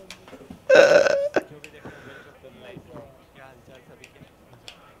 जो भी देख रहे हो welcome to live क्या हालचाल सभी के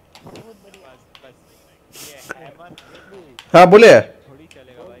बस ये हैमर हाँ बोलिए थोड़ी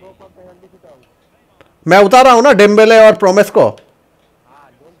चलेगा भाई मैं उतार रहा हूँ ना डेम्बेले और प्रोमेस को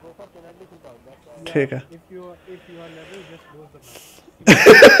ठीक है. If you are level, just lose the match.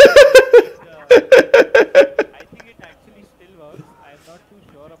 I think it actually still works. I'm not too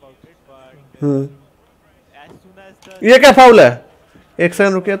sure about it, but as soon as the ये क्या फाउल है? एक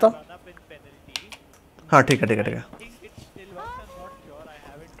सेकंड रुकिए तो. run up in penalty, हाँ ठीक है ठीक है ठीक I है. think it still works. I'm not sure. I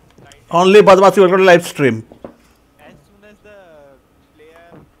haven't tried it. Only बदमाशी वाला live stream. As soon as the player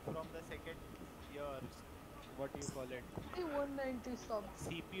from the second year, what do you call it? 190 subs.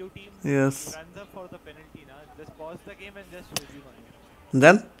 CPU team Yes. runs up for the penalty now. Just pause the game and just resume again.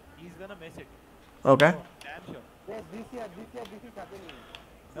 Then He's gonna miss it. okay. Damn sure. Yes, this year this is happening.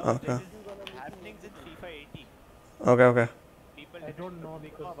 No, Okay. this is happening in FIFA 18. Okay. People I didn't don't know know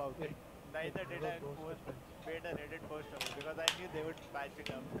because about it. Neither did I post, made a Reddit post on it because I knew they would patch it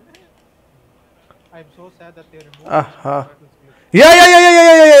up. I'm so sad that they removed Aha. this glitch.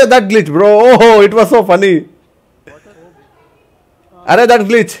 Yeah. That glitch, bro. Oh, it was so funny. अरे that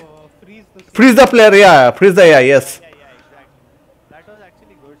glitch. Freeze the Freeze the player. Yeah. Freeze the AI. Yes. Yeah, exactly. That was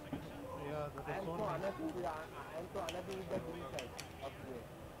actually good. yeah, that I is am so so nice. unhappy with the green side of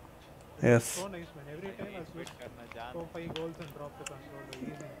the Yes. So nice, man. Every time I switch, Karna jaan. score 5 goals and drop the controller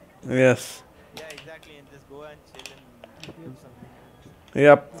easy. Yes. Yeah, exactly. And just go and chill and do something.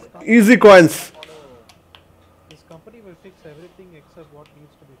 Yep. Easy coins. This company will fix everything except what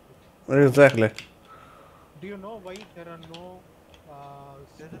needs to be fixed. Exactly. Do you know why there are no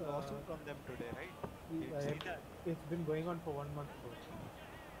There's a lawsuit from them today, right? Did you see that? it's been going on for 1 month bro.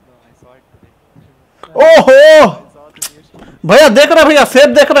 No, I saw it today. ओहो I saw the news today. भैया देख रहे हैं भैया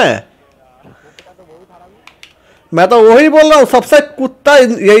सेब देख रहे हैं. मैं तो वही बोल रहा हूँ सबसे कुत्ता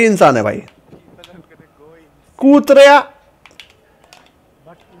यही इंसान है भाई. People are gonna go in. कूद रहा.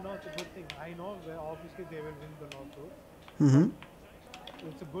 But you know it's a good thing. I know obviously they will win the lawsuit.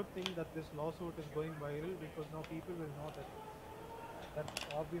 It's a good thing that this lawsuit is going viral because now people will know that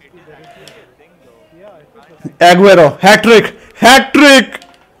obviously there is Actually, a thing though. yeah, it is a thing. Aguero hat trick.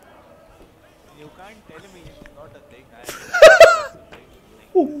 You can't tell me it's not a thing. It's a thing.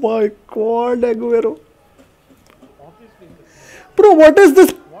 Oh my God, Aguero. Obviously it's a thing. Bro, what is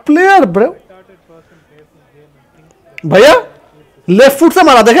this player, bro? Retarded person plays this game and thinks that भैया left foot से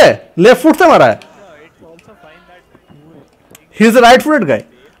मारा देखे. Left foot से मारा है. No, it's also fine that you think He is a right footed guy.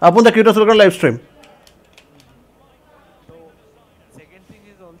 Upon the cutest local live stream. so. Second thing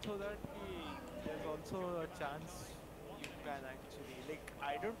is also that there's also a chance you can actually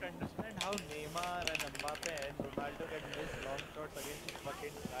I don't understand how Neymar and Mbappe and Ronaldo can miss long shots against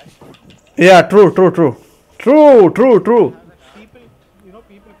fucking trash. Yeah, true.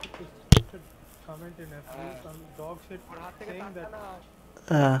 people people should comment in FB some dog shit saying that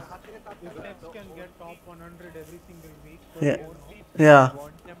if Tex can get top 100 every single week for Yeah. more, no? Yeah.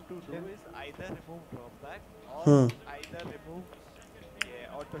 Want them to do is either remove dropback or either remove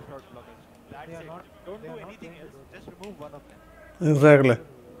auto shot blockers. That's They are it. not- Don't they do are not anything going to else. do Just remove one of them Exactly.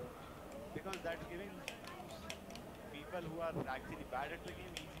 because that's giving people who are actually bad at the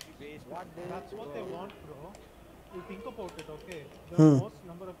game easily ways. That's what they want, bro. You think about it, okay? The most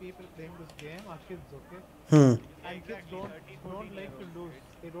number of people playing this game are kids, okay? And kids don't like to lose.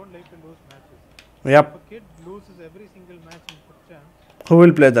 They don't like to lose matches. Yep. If a kid loses every single match in Paytm, Who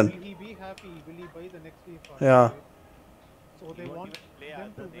will play then? will he be happy? Will he buy the next FIFA? Yeah. So they Won't want even play them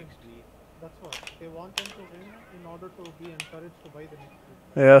after to win. next week. That's what. They want them to win in order to be encouraged to buy the next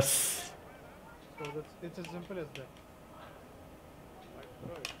FIFA. Yes. So it's as simple as that. But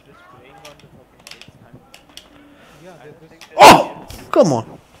bro, it's just playing on the fucking kids, man. Yeah, I they don't think just, Oh, come on.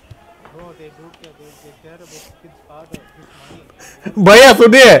 bro, they care about kids' father, his money. भैया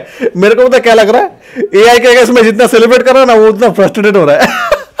सुनिए मेरे को पता क्या लग रहा है AI के अगेंस्ट में जितना सेलिब्रेट कर रहा है ना वो उतना फ्रस्ट्रेटेड हो रहा है. And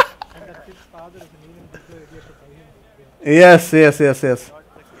that kid's father is an even bigger idiot to buy him this game. Yes. If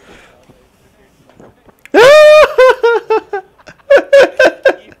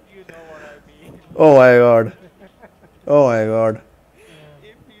you know what I mean. Oh my God.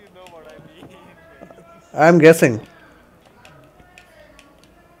 If you know what I mean. I'm guessing.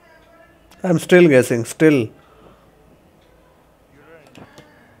 I'm still guessing. Still.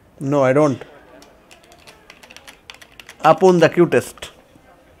 No, I don't. Upon the cutest.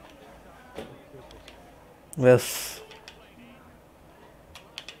 Yes.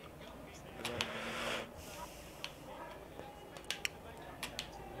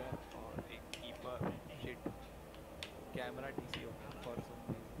 Keeper shit. Camera DC open for some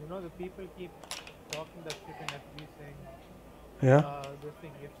reason. You know, the people keep talking that shit in FB saying, Yeah. this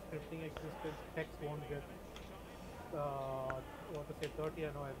thing, if scripting existed, text won't get, 30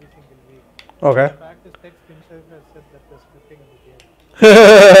 and every single week. Okay. The fact is, text himself has said that there's scripting in the game.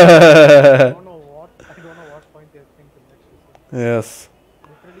 I don't know what point they think the next is. Yes.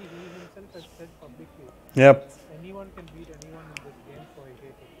 Literally, he himself has said publicly Yep. Anyone can beat anyone in this game, so I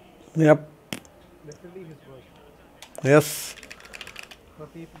hate it. Yep. Literally his worst. Yes.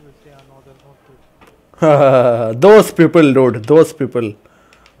 But people will say, oh, no, there's no truth. Those people, dude. Those people. I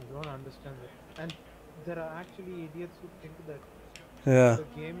don't understand it. And there are actually idiots who think that Yeah. the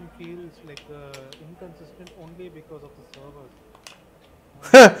game feels like inconsistent only because of the servers.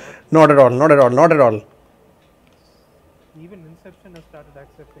 Not at all. Not at all. Not at all. Even Inception has started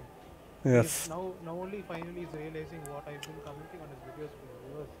accepting. Yes. Now only finally is realizing what I've been commenting on his videos for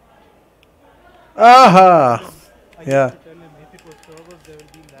years. Aha. I Yeah. used to tell him if it was servers, there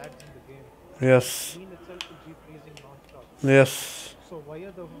will be lags in the game. Yes. Scene itself will be freezing non-stop. Yes. So why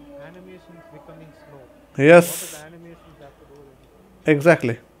are the animations becoming slow? Yes. What does animations have to do with it?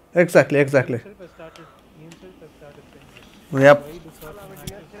 Exactly. Exactly. Exactly. He himself has started saying that. Yep. Why do certain matches?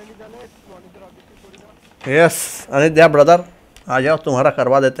 Yes अनिद्या brother आ जाओ तुम्हारा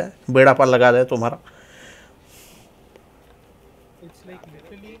करवा देते हैं बेड़ा पर लगा दे तुम्हारा It's like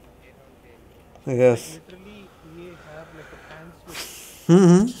literally yes we have like a fan switch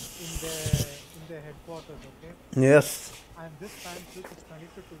hmm in the headquarters, okay? Yes And this fan switch is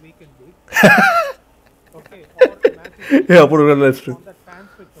connected to Weekend League. Okay, or matches ये अपन कर live stream on that fan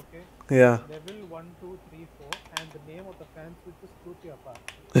switch, okay? या Level 1, 2, 3, 4, and the name of the fan switch is Kutiapa.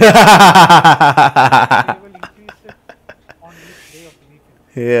 They will increase it on each day of the weekend.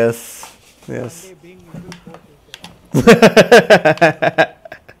 Yes yes Sunday being equal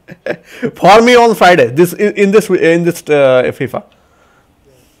 4 for me on Friday this in this FIFA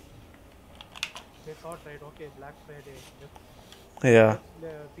They thought, right, okay, Black Friday. yeah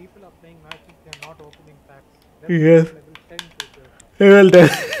People are playing matches, they're not opening packs. Yes. Level 10 Twitter. well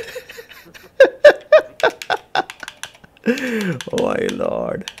done oh my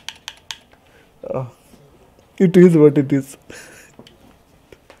lord oh, it is what it is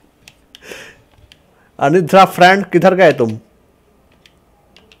अनिद्रा friend किधर गए तुम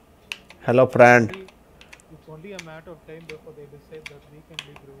hello friend It's only a matter of time before they decide that Weekend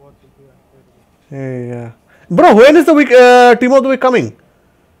League rewards will be unfair. yeah bro when is the week team of the week coming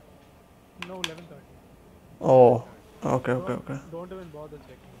No, 11:30. oh okay okay okay Don't even bother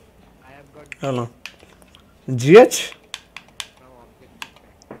checking. I have got hello GH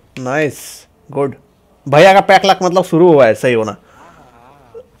nice good भैया का pack luck मतलब शुरू हुआ है सही होना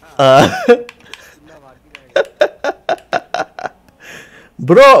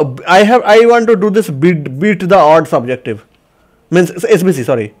bro I want to do this beat the odds objective means SBC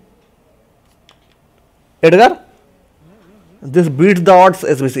sorry Edgar this beat the odds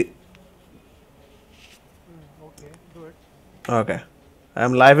SBC Okay, do it. okay I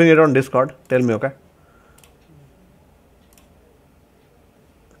am living it on Discord tell me okay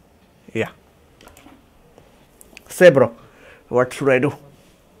yeah say bro what should I do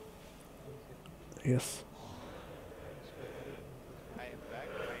yes I am back.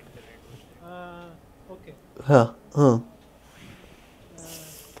 My internet was Okay. huh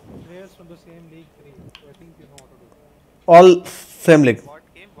Players from the same league 3. So I think you know what to do. all same league what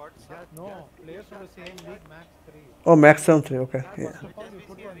game? What sub? No, players from the same league max 3. oh max 3 okay yeah First of all, you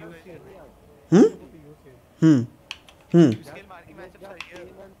put on UCL. hmm You put to UCL. Skill marking matchups are here.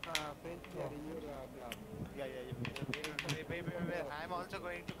 Yeah. Wait. I'm also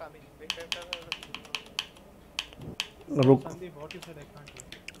going to come in. Wait. Rook. Sandeep, what you said, I can't hear.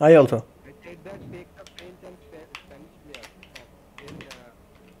 I also I said that take the French and Spanish players. Then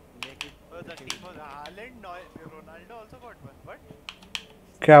make it. Oh, the team was Haaland, Ronaldo also got one. What?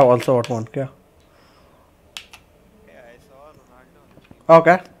 क्या also what one क्या Yeah, I saw Ronaldo on the team.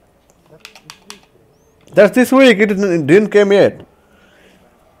 okay That's this week, bro. that's this week it didn't came yet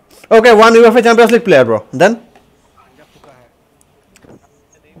okay one UEFA Champions League player bro then जब फुका है.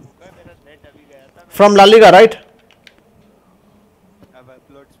 नहीं भूखा है, मेरा net अभी गया था. from La Liga right अब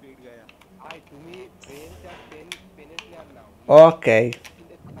अपलोड स्पीड गया. I तुम्ही French and Spanish player now. okay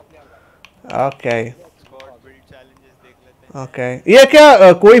okay squad build challenges देख लेते हैं. ओके ये क्या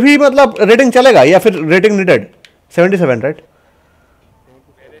कोई भी मतलब रेटिंग चलेगा या फिर रेटिंग नीडेड 77 राइट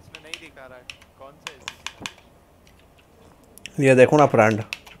मेरे इसमें नहीं दिखा रहा है. कौन सा है? ये देखो ना friend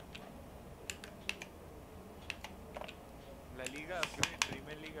La Liga upgrade,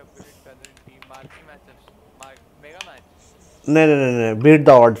 premiere league upgrade कर रहे हैं. Team marking matchups, mega match. नहीं beat the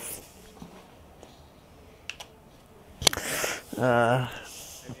odds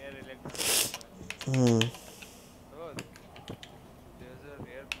rare electron. Oh, there's a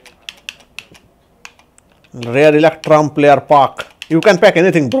rare player. rare electrum player pack you can pack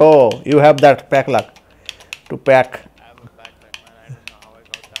anything bro you have that pack luck to pack I have a backpack, man. I don't know how I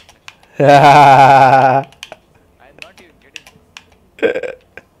got that. I'm not even getting.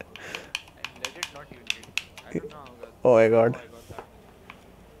 I'm legit not even getting. Oh my god. I got that.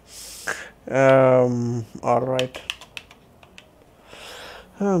 All right.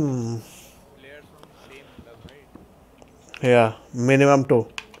 Players from same club, right? Yeah, minimum 2.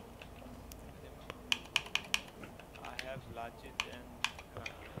 Minimum. I have Lacic and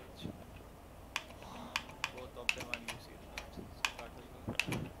Rakitic. Both of them are New Zealand. So that is good.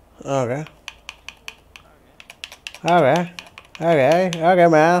 Okay. Okay. Okay. Okay,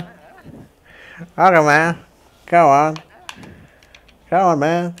 man. Okay, man. Come on. Come on,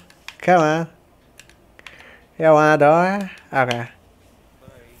 man. Come on. You wanna do it? Okay.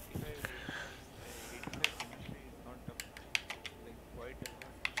 But 85, 85 chemistry is not a, like quite a lot.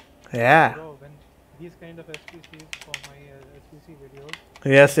 Yeah. Bro, when these kind of SPCs for my SPC videos,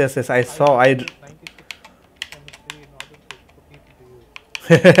 Yes, yes, yes. I saw. I I. take 96 chemistry in order for people to use,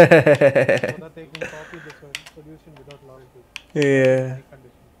 so that they can copy the solution without loyalty. Yeah. My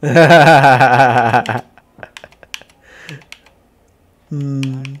condition.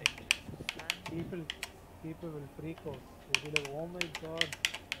 Hmm. People, people will freak out. They'll be like, "Oh my god,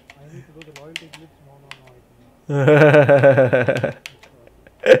 I need to do the loyalty glitch." No, no, no, I cannot.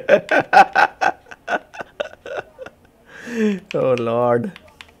 Oh Lord.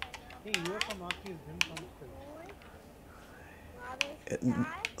 Hey, UEFA marquee didn't come still.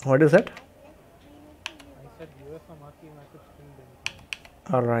 What is that? I said UEFA marquee message still didn't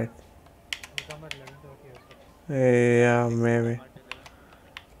come. All right. It'll come at 11:30 or so. Yeah, Think maybe. come at 11.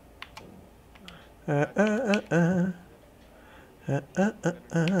 Uh, uh, uh, uh. I'm gonna do the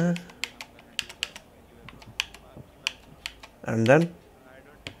same way. I'm gonna do the UEFA marquee matches. And then I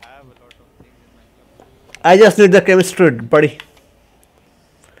don't have a lot of things in my club. I just need the chemistry, buddy.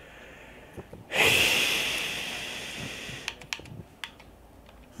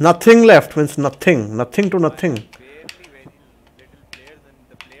 Nothing left means nothing. Nothing to nothing. Barely very little players, and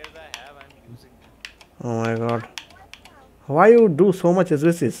the players I have, I'm using them. Oh my god. Why you do so much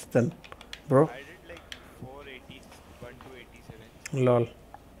SVCs then, bro? I did like 481 to 87. Lol.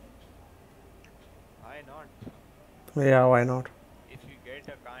 Why not? Yeah, why not? If you get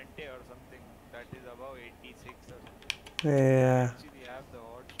a Kante or something that is above 86 or something, Yeah. actually have the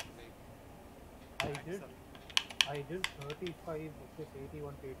odds to like max up. I did 35 versus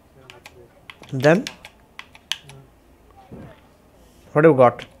 81 to 87 activation. Then what you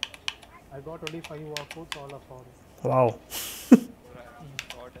got? I got only 5 walkouts, all are foul. Wow.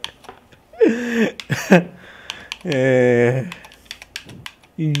 Whatever. Yeah.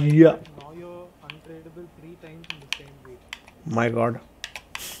 Yeah. Now you're untradeable 3 times in the same week. My god.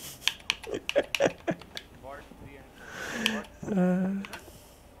 What 300? What?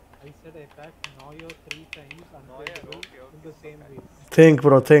 I said I packed Neuer 3 times untradeable okay, in the same week. Think,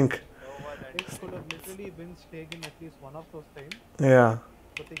 bro. Think. Over that. It could have literally been Stegen at least one of those times, Yeah.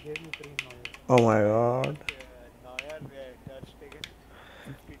 but they gave me 3 Neuer. Oh my god. Neuer, Ter Stegen,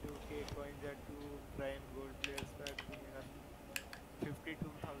 52k coins at 2 prime gold players pack to मेरा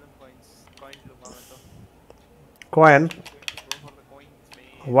 52,000 coins. Coins लूँगा मैं तो. Coin. Going to go for the coins,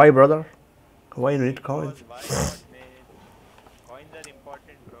 man. Why, brother? Why you need coins? Because why not, man? Coins are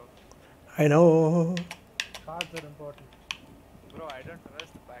important, bro. I know. Cards are important. Bro, I don't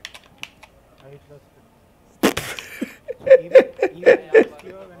trust pack. I trust it. Even last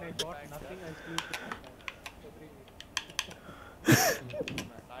year when I got nothing, I still took my pack every week.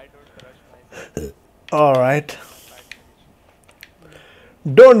 I don't trust myself. All right. Pack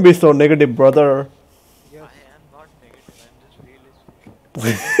condition. Don't be so negative, brother. Yes, I am not negative. I'm just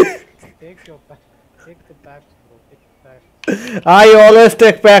realistic. take your pack. Take the packs, bro. Take the packs. I always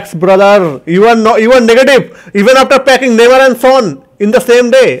take packs, brother. You are no, you are negative even after packing Neymar and Son in the same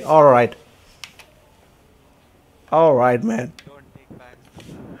day. All right. All right, man. Don't take packs.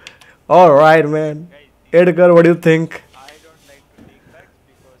 All right, man. Guys, Edgar, what do you think? I don't like to take packs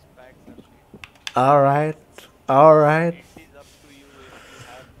because packs are cheap. All right. All right. It is up to you if you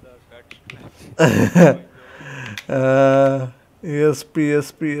have the guts to actually ESP, ESP,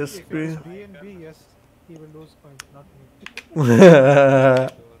 If it is ESP. B&B, yes, he will lose points, not me.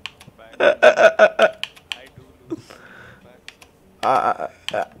 I do lose packs.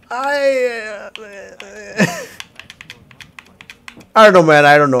 I don't know, man.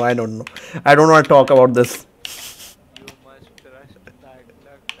 I don't know. I don't know. I don't want to talk about this. You must trust that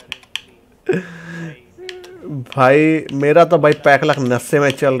luck currently. भाई मेरा तो भाई pack lakh नशे में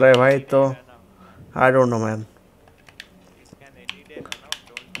चल रहा है भाई तो I don't know man It can any day run out.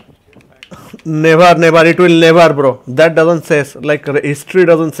 Don't trust your packs. never it will never, bro. That doesn't says like history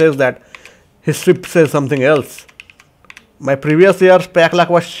doesn't says that. History says something else. My previous year's pack luck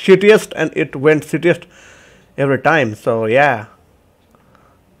was shittiest and it went shittiest every time, so yeah.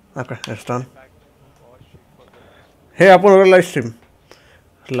 Okay, it's done. Pack was shit for the last. हे अपन हो live stream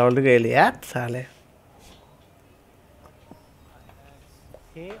लौट गए यार साले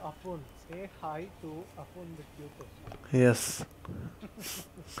Hey Apun, say hi to Apun the cutest. yes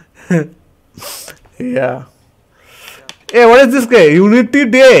yeah hey what is this guy unity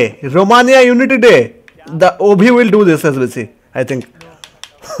day Romania unity day the OB will do this as we see I think You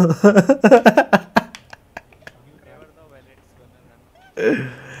never know when it's gonna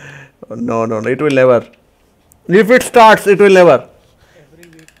run. no it will never if it starts it will never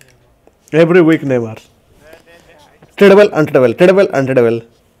Every week, Neymar. Tradable, untradable.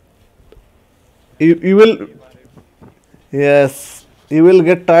 You will, yes, you will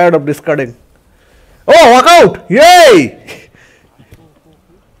get tired of discarding. Oh, walk out! Yay!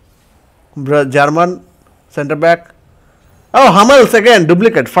 German center back. Oh, Hummels again,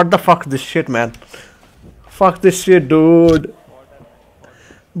 duplicate. What the fuck this shit, man? Fuck this shit, dude.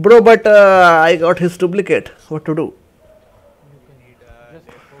 Bro, but I got his duplicate. What to do? Need Just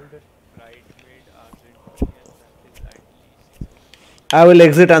hold it. right mid Argentinian that is at least. I will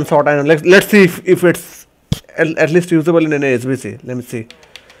exit and sort and let's see if it's at least usable in an SBC. Let me see.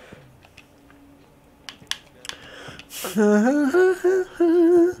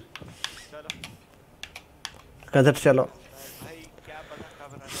 Kazat chalo. भाई क्या पता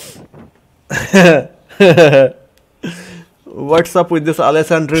कब run What's up with this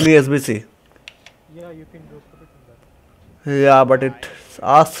Alessandrini SBC? Yeah, you can do put it in that. Yeah, but it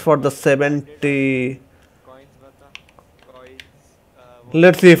asks for the 70. coins बता coins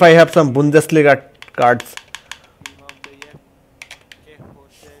Let's see if I have some Bundesliga cards. team of the year के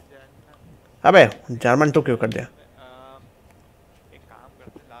होते जानना अबे German तो क्यों कर दिया? एक काम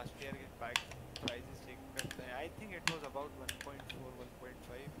करते हैं लास्ट ईयर के प्राइजेस चेक करते हैं I think it was about 1.4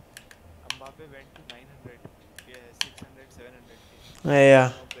 1.5 Mbappe went to 900 yeah 600 700 Yeah,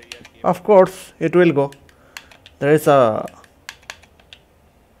 of the year game of course it will go. There is a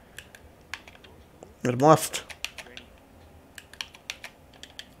it must.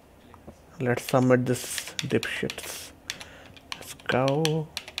 20 Let's submit this dipshits. Let's go.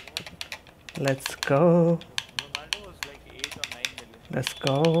 Let's go. Ronaldo was like 8 or 9 million Let's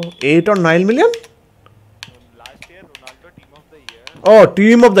go. 8 or 9 million? last year Ronaldo team of the year Oh,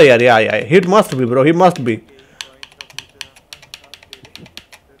 team of the year. Yeah. He must be, bro. He must be.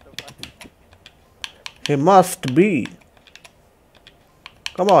 He must be.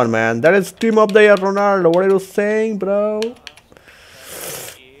 Come on, man. That is team of the year, Ronaldo. What are you saying, bro? 8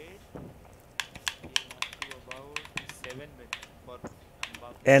 to about 7 million for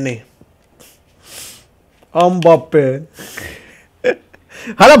Mbappe Any. Mbappe.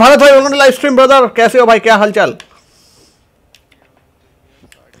 Hello Bharat भाई welcome to live stream brother कैसे हो भाई क्या हालचाल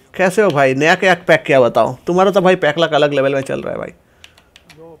कैसे हो भाई नया क्या पैक किया बताओ तुम्हारा तो भाई पैक लाख अलग लेवल में चल रहा है भाई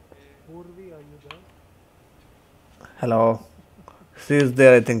Yo, Purvi, are you there? Hello she is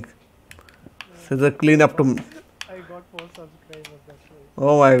there I think she is clean up to I got 4 subscribers, that's why.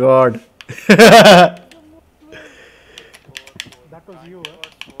 Oh my God That was you, huh?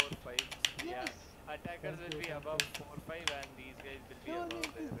 4 5 yeah attackers will be above 4 5 and these guys will be above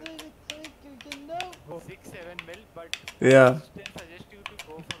 6 7 mil but या still suggest you to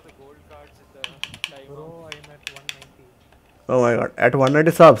go for the gold cards in the time Bro, of I'm at 190. Oh my God eight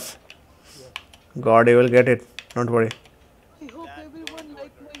 190 subs god you will get it don't worry I hope everyone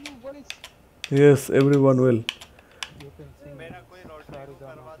like my new voice. yes everyone will You can sing. मेरा कोई lottery को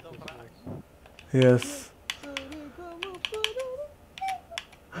करवा दो प्राण yes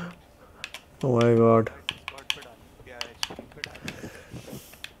oh my god spot पे डाल क्या है स्ट्रीम पे डाल yes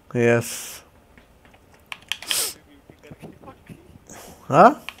ब्यूटी करके पक्की हाँ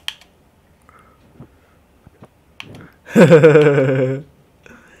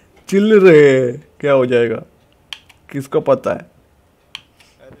चिल रहे क्या हो जाएगा किसको पता है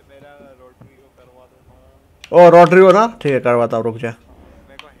अरे मेरा रोटरी को करवा दो ना ओ रोटरी हो ना ठीक है करवाता हूँ रुक जा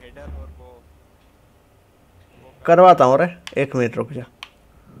मेरे को हेडर और वो करवाता हूँ रे 1 मिनट रुक जा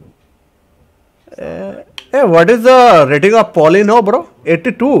ए what is the rating of pollen हो ब्रो 82 मैं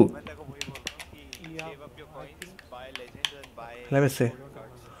तेरे को वही बोल रहा हूँ कि save up your coins buy legends and buy Let me see. gold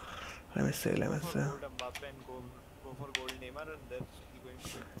cards let me see for gold Mbappe and go for gold Neymar and that's going to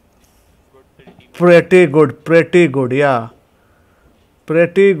be good till team pretty good yeah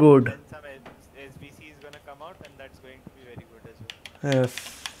pretty good then some SBC is gonna come out and that's going to be very good as well yes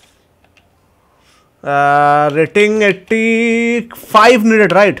rating 85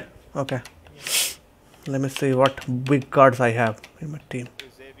 needed right okay let me see what big cards I have in my team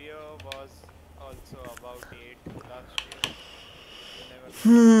Eusebio was also about 8 last year whenever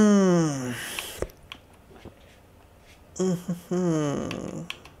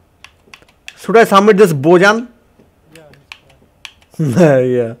should I submit this Bojan Yeah,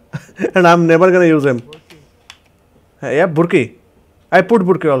 Yeah. And I'm never gonna use him. Burki. Yeah, Burki. I put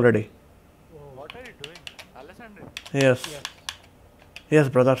Burki already. Oh, What are you doing? Alessandro? Yes. yes. Yes,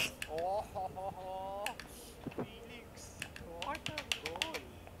 brothers. Oh, Felix. What a goal.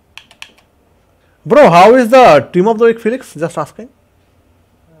 Bro, how is the team of the week, Felix? Just asking.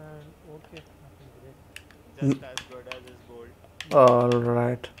 And okay, nothing great. Just as good as his goal.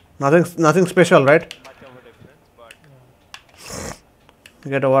 Alright. Nothing special, right? Much of a difference, but Yeah.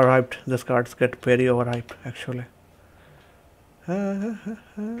 Get overhyped. These cards get very overhyped, actually.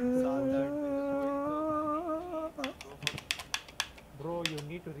 Bro, you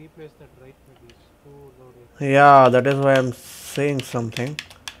need to replace that right mid. It's too loaded. Yeah, that is why I'm saying something.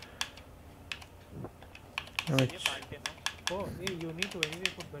 Which, Oh, hey, you need to anyway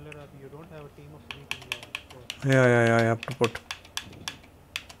put Bellarati. You don't have a team of weak in your squad. yeah, I have to put.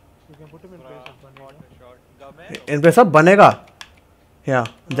 You can put him in place of what Banega. a shot. Gamero. In place of Banega. Yeah,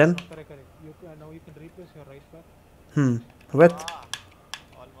 then. Correct. You can, now you can replace your right back. With. Ah,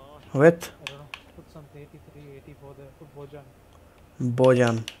 almost. With. I don't know. Put some 83, 84 there. Put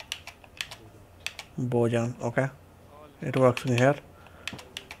Bojan. Bojan. Okay. Almost. It works in here.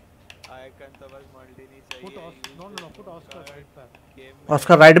 Icon तो बस Maldini चाहिए. Put no. Put Oscar right back. Game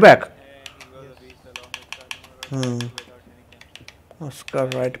Oscar right back. and he was a beast along with Kanumura Hmm. without any chemistry. Oscar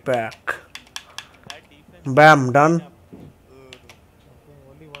right back. That defense. Bam, done. Okay,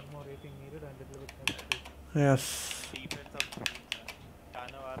 only one more rating needed and it will be chemistry. Yes. Defense of dreams.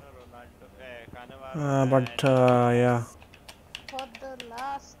 Cannavaro, Ronaldo. Cannavaro. But yeah. For the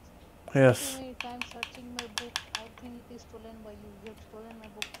last Yes. too many times searching my book, I think it is stolen by you. You have stolen my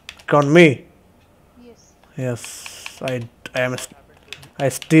book. Count me. Yes. Yes. I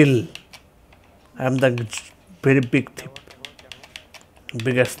still. I am the very big thief.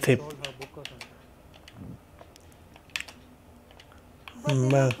 Biggest thief. Stole her book or something. But then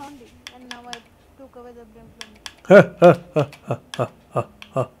Man. I found it, and now I took away the blame from you.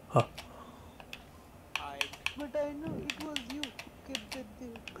 But I know it was you who kept it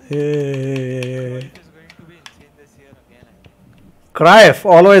there. Hey. Cruyff is going to be insane this year again, I think. Cruyff,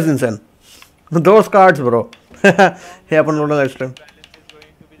 always insane. Those cards, bro. He happened on the live stream. Balance is going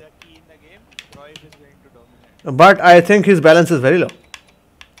to be the key in the game. Cruyff is going to dominate. But I think his balance is very low.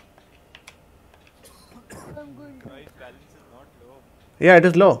 I'm going to. Cruyff's balance is not low. Yeah, it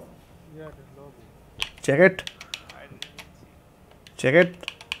is low. Yeah, it is low. Check it. I didn't even see. Check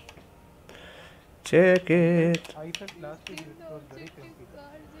it. Check it. I felt last week it was very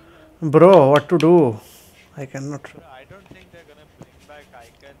tempting. Bro, what to do? I cannot. Bro, I don't think they're gonna bring back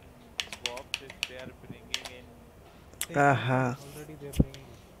icon swaps if they are bringing in. Aha. Already they're bringing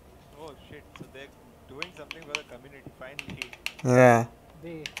it. Oh shit! So they're doing something for the community finally. Yeah.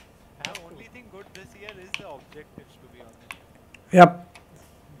 They The have only thing good this year is the objectives, to be honest. Yep.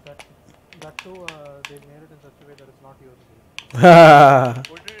 that too, they made it in such a way that it's not usable.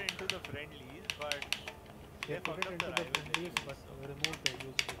 Put it into the friendlies, but They they put fucked it up into the the rivalry. friendlies, but removed the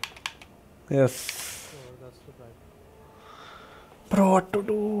usable. Yes. So that's the bad. Bro, what to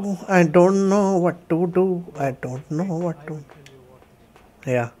do? I don't know what to do. I don't know what I to. will tell you what to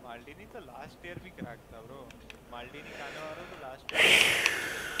do. Yeah. Maldini the last year we cracked tha, bro. Maldini Cannavaro the last year.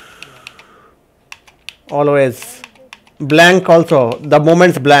 Always. Blank also. The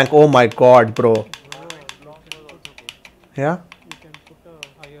moment's blank. Oh my god, bro. Long was also good. Yeah? You can put a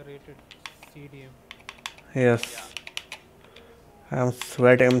higher rated CDM. Yes. I'm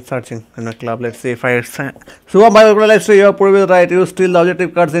sweating. I'm searching in my club. Let's see if I. Suva, my let's say you are put right. You still the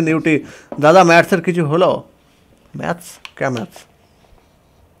objective cards in UT. Dada, maths er kichu holo. Maths? Kya maths?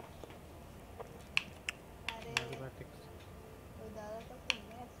 Mathematics. और दादा का तो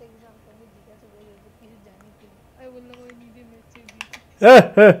maths exam का भी जिज्ञासा हो गई है किसी जाने के लिए I will know I need maths exam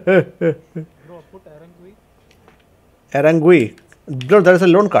Bro, put Arangui. Arangui. Bro, there is a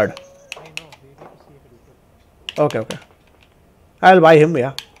loan card. I know, we need to see if it is good. Okay. I'll buy him,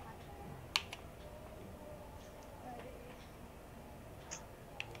 yeah.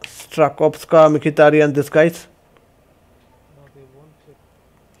 Strakovska, Mkhitaryan, and these guys. No, they won't fit.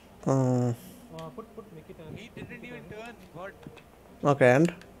 Put Mkhitaryan. He didn't even turn. What? Okay, and?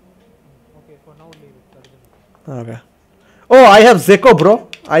 Okay, for now leave it. That is enough. Okay. Oh, I have Zeko, bro.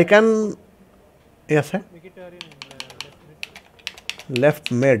 I can. Yes, eh? Mkhitaryan in Left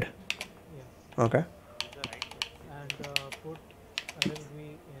left mid. mid. Yeah. Okay. And put Arangui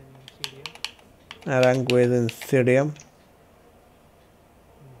in CDM. Arangui is in stadium.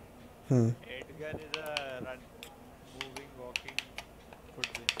 Edgar is a run, moving, walking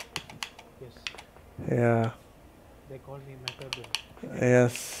footprint. Yes. Yeah. They call me Matador.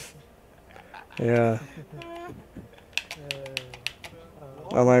 Yes. Yeah. Bro,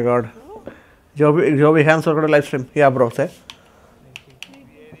 Oh my god. जो भी hams और live stream या bro से theory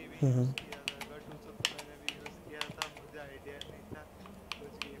भी use किया था, but उसको तो मैंने भी यूज किया था, मुझे आइडिया नहीं था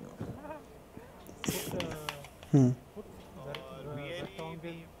कुछ गेम का। Put और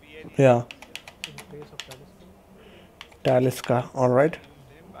rectangle VRE या in place of telescope. टैलिस का alright use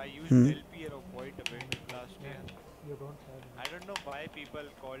him. I used LP Hero quite a bit last year. You don't have I don't know why people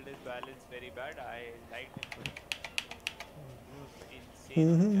called his balance very bad. I liked him, but he was insane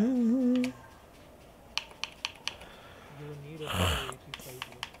on camp. you need extra 85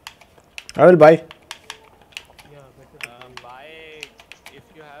 bro. I will buy Yeah, better to buy. Buy if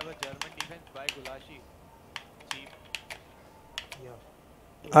you have a German defense, buy Gulashi. Cheap. Yeah.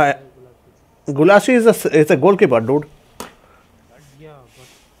 I- गुलाशी is a goalkeeper dude Yeah, but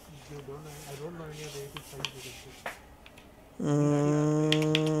you don't know, I don't know any other 85 you can pick.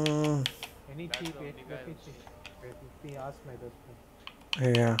 Any That's cheap the only guy 850. Wait, let me ask my best friend.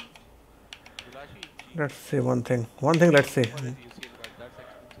 या Gulashi cheap. Let's see one thing let's see For his UCL card, that's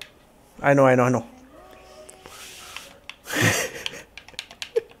expensive. I know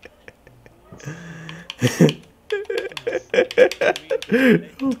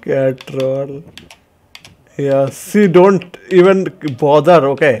क्या troll या सी don't even bother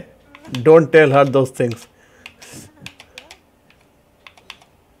okay don't tell her those things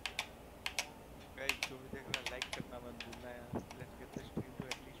Guys, जो भी देख रहा है like करना मत भूलना यार. Let's get the stream to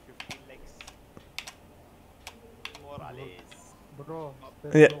at least 15 likes. Morales. Bro,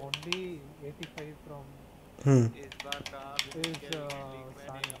 Yeah. there's only 85 from इस बार कहाँ is लीग में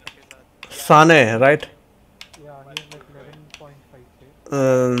Sane. नहीं उनके साथ. साने right Yeah, he's like 11.5k.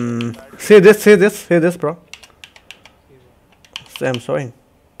 see this bro I'm showing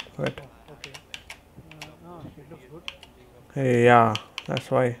right Okay. No, he looks good. yeah that's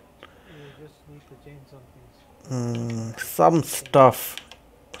why You just need to change some things. some stuff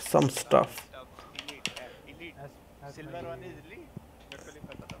Stuff. Elite. As Silver my, one is elite. मेरे को नहीं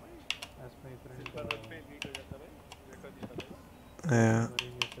पता था भाई. as my friend. Silver one पे elite हो जाता भाई. मेरे को नहीं पता. yeah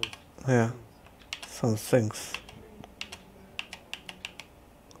Mourinho says, yeah some things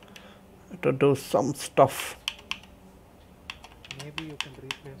to do some stuff maybe you can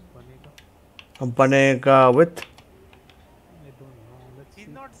replace Banega. banega with I don't know. Let's He's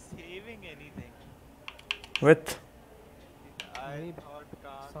see. not saving anything. with I Maybe thought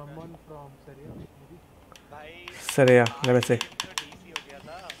कहाँ Someone from Serie A, maybe. भाई Syria let me see तो DC हो गया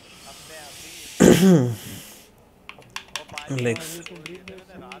था अपने आप ही. वो पाँच Leaks. You can replace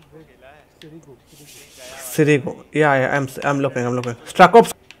मैंने रात को with खेला है. Sirigu. Sirigu yeah I'm looking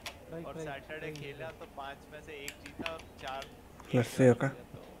Strakops Right, और right. सैटरडे खेला तो 5 में से 1 जीता और 4 let's see okay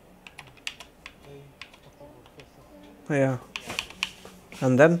yeah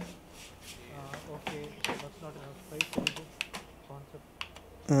and then Okay, that's not enough. Try Sirigu. Concept.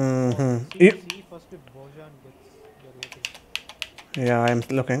 You, See first if Bojan gets the rating. yeah I'm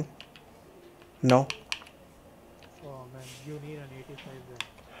looking no Oh man, you need an 85 then.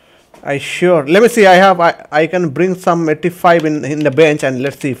 I sure let me see I can bring some 85 in the bench and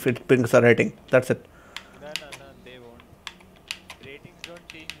let's see if it brings a rating that's it No, they won't. Ratings don't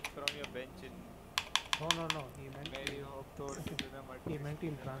change from your bench in. No. He meant Maybe you hope to he meant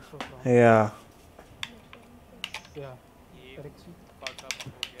he'll transfer from. yeah Yeah. ये Correction. fuck up हो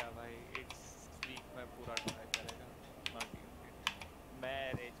गया भाई. It's week में पूरा try करेगा. Not even it. मैं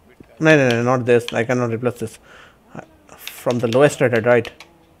rage quit कर. no not this I cannot replace this from the lowest rated right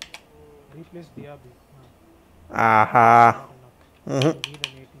Replace Diaby. aha Not enough. Mhm. You need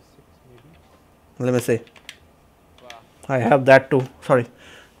an 86 maybe. let me see वाह. I have that too sorry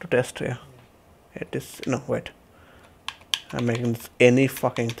to test yeah it is no wait I'm making this any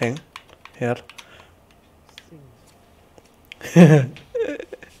fucking thing here Sings.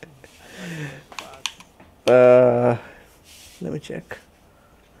 let me check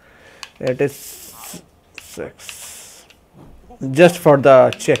it is 6 just for the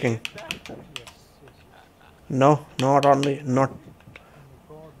checking Yes. no not only not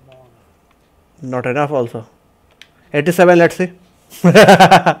God, man. not enough also 87 let's see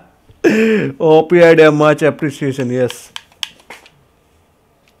OPID much appreciation yes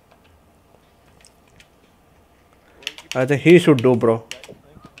I think he should do bro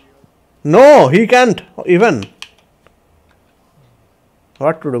no he can't even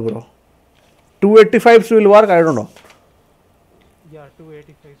what to do bro 285s will work I don't know Yeah,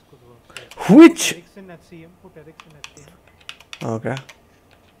 285 could work. Yeah. which Ericsson at CM. Put Ericsson at CM. okay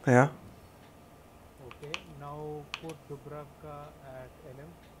yeah Okay. Now put Dubravka at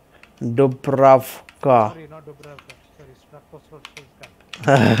LM. Dubravka Sorry, not Dubravka. Sorry, Strakosovska.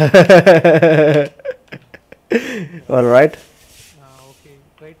 all right Okay.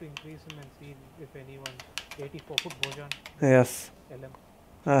 to increase him and see if anyone 84 put Bojan Yes. LM.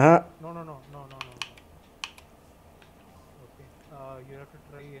 Uh-huh. No. Okay. You have to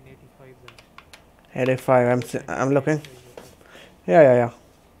try an 85 then. 85. I'm looking. 85 is okay. Yeah.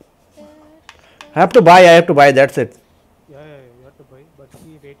 I have to buy. That's it. Yeah, you have to buy. But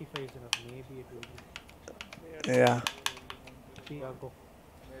see if 85 is enough. Maybe it will be. Yeah. Thiago.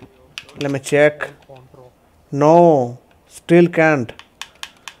 Let me check. Control. No. Still can't.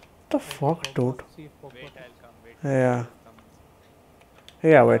 The fuck, dude. See if Pogba. Wait, I'll come. Wait. Yeah. Come.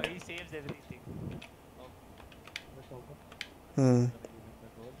 Yeah. Oh, Wait. he saves everything. The Pogba. Hmm. Gonna give him the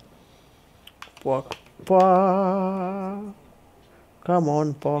goal. Pogba. Come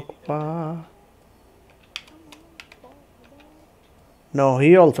on, Pogba. No,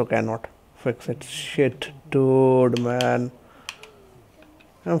 he also cannot fix it. Shit, dude, man.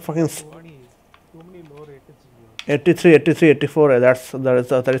 I'm fucking Too many low rated in here. 83, 83, 84.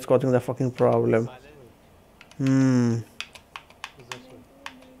 That is causing the fucking problem. Hmm. Is this way?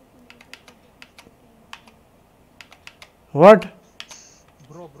 What?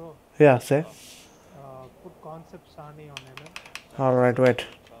 Bro. Yeah, say. Put concept Sani on LM. All right, wait.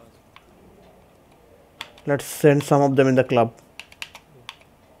 Let's send some of them in the club.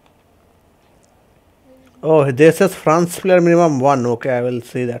 Oh, this says France player minimum 1. Okay, I will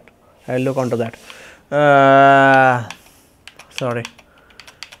see that. I will look onto that. Sorry.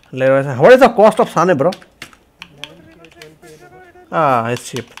 What is the cost of Sane, bro? 12K. It's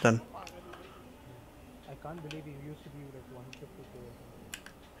cheap then. I can't believe he used to be like 150K.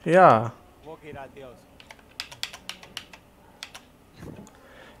 Yeah. वो गिरा दिया उसको.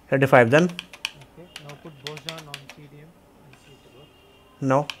 35 then. Okay, now put Bojan on CDM and see if it works.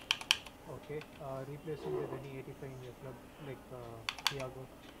 No. Okay, replace him with any 85 in your club, like Thiago.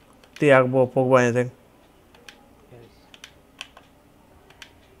 Thiago, Pogba, anything. Yes.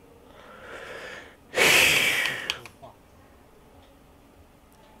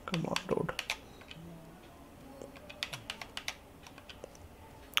 Come on, dude.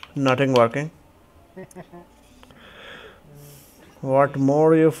 Nothing working. What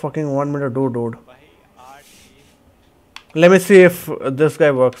more you fucking want me to do, dude? भाई 8 Let me see if this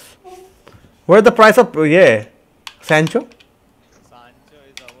guy works. What is the price of Sancho? Sancho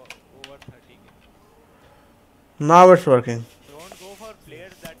is over 30K. Now it's working. Don't go for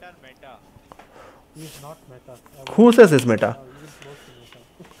players that are meta. He is not meta. Who says he's meta? Even close to meta.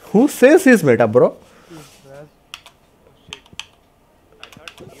 Who says he's meta, bro? He is trash. Oh shit. I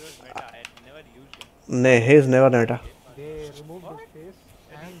thought he was meta. I never used him. Nah, he's never meta. They removed his face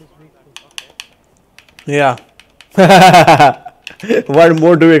and his weak foot. Okay. Yeah. What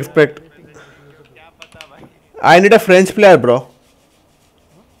more do you expect? क्या पता भाई. I need a French player, bro.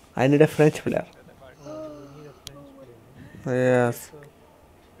 I need a French player. We need a French player. Yes.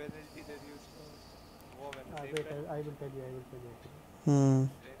 Penalty they use. वो मैंने Wait, देखा. I will tell you. Hmm.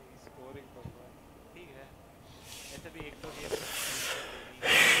 Scoring performance ठीक है. ऐसे भी एक दो game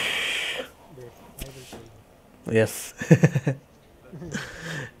Wait, I will tell you. Yes.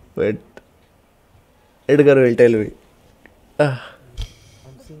 Wait. Edgar will tell me. I'm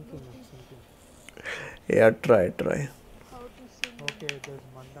thinking. Yeah, try. How to sing? Okay, there's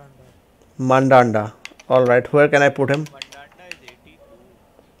Mandanda. Mandanda. All right. Where can I put him? Mandanda is 82,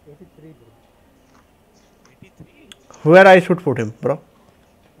 83 bro. 83 Where I should put him, bro? I'm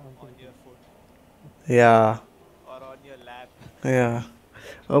on thinking. your foot Yeah. or on your lap. Yeah.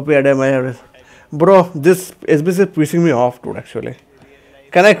 Bro, this SBC is pissing me off, dude, actually.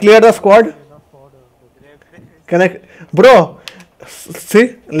 Can I clear the squad? Enough order. Can I? Bro,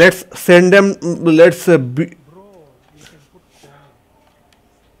 see, let's send them. Let's Bro, you can put Coman.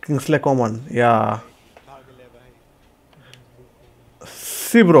 Kingsley Coman. Yeah. भाग ले भाई.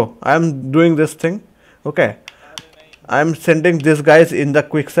 See, bro, I am doing this thing. Okay. I am sending these guys in the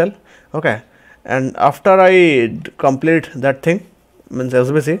quick sell. Okay. And after I complete that thing, means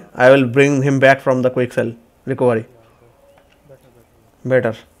SBC, I will bring him back from the quick sell recovery. Better.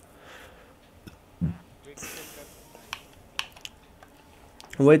 Better.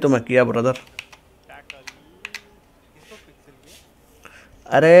 वही तो मैं किया brother. Tackle किसको pixel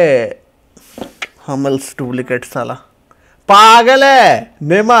किया. अरे हमल्स duplicate साला पागल है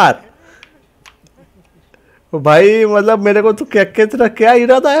नेमार. भाई मतलब मेरे को तो क्या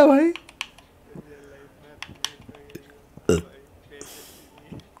इरादा है भाई.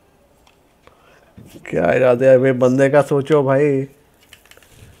 क्या इरादे है भाई बंदे का सोचो भाई.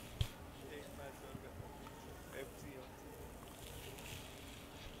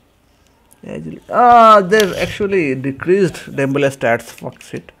 They've actually decreased Dembele stats. Fuck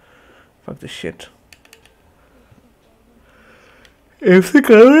this shit. FC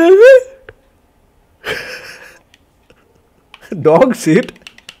करोगे dog shit.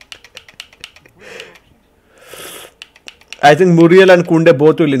 I think Muriel and Kunde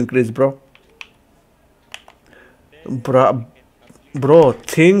both will increase, bro. Bro,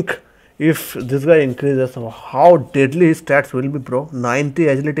 think if this guy increases, how deadly his stats will be, bro. 90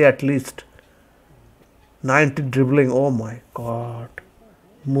 agility at least. 90 dribbling. Oh my god.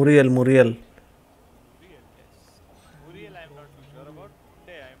 Muriel. Muriel, yes. Muriel, I'm not too sure about.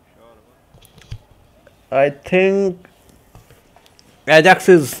 Today, I'm sure about. I think Ajax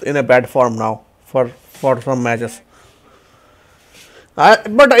is in a bad form now for some matches.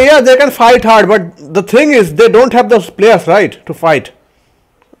 But yeah, they can fight hard. But the thing is, they don't have those players, right, to fight.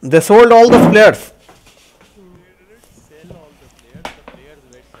 They sold all those players. They didn't sell all the players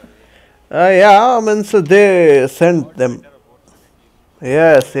went away. Yeah, I mean, so they sent them. Better opportunity.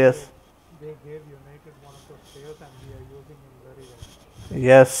 Yes. They gave United one of those players and we are using him very well.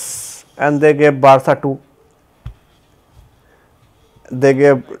 Yes. And they gave Barca 2. They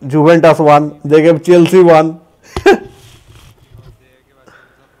gave Juventus 1. They gave Chelsea 1.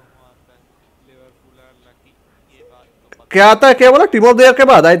 क्या आता है क्या बोला team of the year के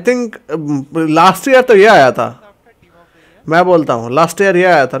बाद I think last year तो ये आया था मैं बोलता हूँ लास्ट ईयर ये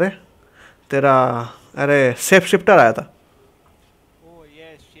आया था रे तेरा अरे शेप शिफ्टर आया था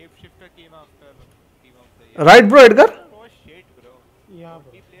राइट ब्रो एडगर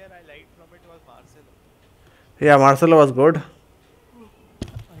या Marcelo was good I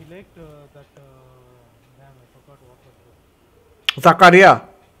liked that. Damn, I forgot what was it. Zakaria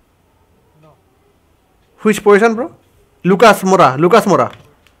No, which position bro Lucas Moura yeah, Lucas Moura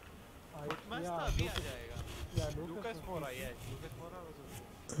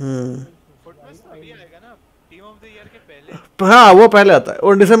हाँ वो पहले आता है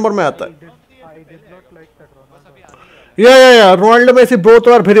और दिसंबर में आता है I did not like that Ronaldo. या रोनाल्डो में both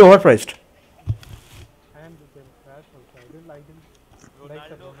are very over priced And the crash also. I didn't like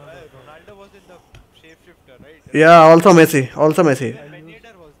that Ronaldo. Ronaldo was in the shapeshifter, right? Yeah, also Messi.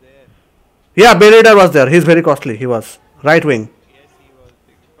 Mediator was there. Yeah, Beneder was there. He's very costly. He was right wing. Yes, he was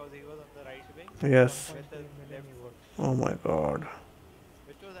because he was on the right wing. Yes. With the left, Oh my God.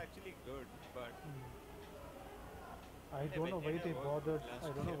 which was actually good, but I don't know why they bothered. I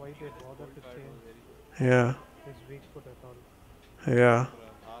don't know why they bothered to change Yeah. his weak foot at all. Yeah.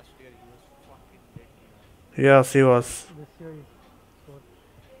 last year he was fucking deadly, man. Yes, he was. This year he's so bad.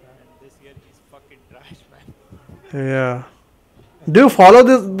 And this year he's fucking trash, man. Yeah. Do you follow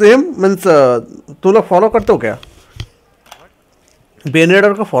this him? Means तू लोग follow करते हो क्या?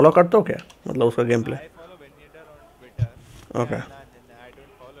 बेनेडर को follow करते हो क्या? मतलब उसका game play. I follow Mediator on Twitter. Okay. I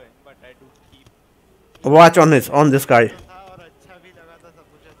don't follow him, but I do keep. Watch on this guy. था और अच्छा भी लगा था सब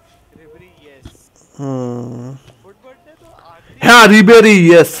कुछ. Ribery, yes. Football ने तो आखिरी Yeah, Ribery.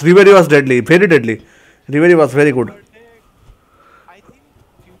 Yes, Ribery was deadly. Very deadly. Ribery was very good. I think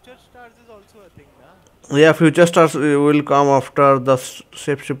Future Stars is also a thing, na? Yeah, future stars will come after the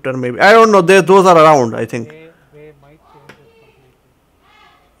shapeshifter maybe. I don't know. Those are around. I think. They might change it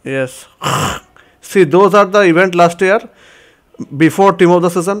completely. Yes. See, those are the event last year before team of the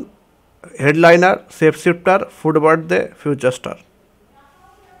season. Headliner, shapeshifter, food birthday, future star.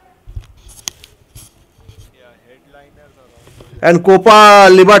 Yeah, headliners are also. And Copa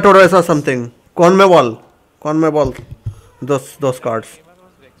Libertadores or something. CONMEBOL. Those cards. Neymar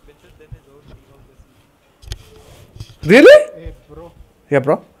was expensive than his own team of the season. Really? Hey, bro, Yeah,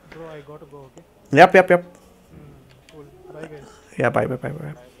 bro. I got to go. Okay. Yep. Cool. Bye, guys. Yeah, bye.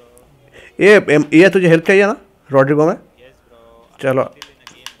 ये तुझे help चाहिए ना Rodrigo में Yes, bro. चलो Still in a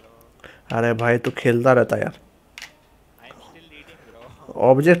game, bro. अरे भाई तू खेलता रहता है यार I'm still leading, bro.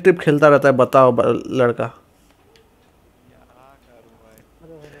 Objective खेलता रहता है बताओ लड़का क्या करूँ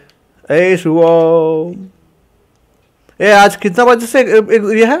भाई? ए सुबो ए आज कितना बजे से एक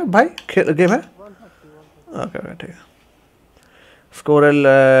ये है भाई गेम है ओके ठीक है स्कोर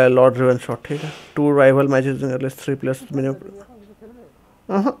लॉर्ड ड्रिवन शॉट ठीक है 2 rival matches in at least 3 players minimum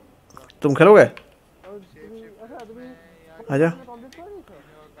तुम खेलोगे आजा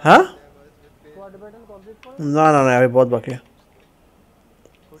हाँ ना अभी बहुत बाकी है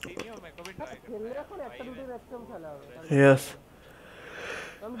Coutinho मेरे को भी try करना है। यस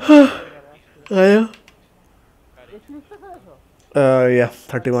आया या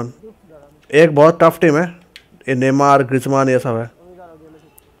 31 एक बहुत टफ टीम है ये नेमार ग्रिजमान ये सब है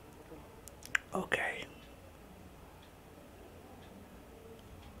ओके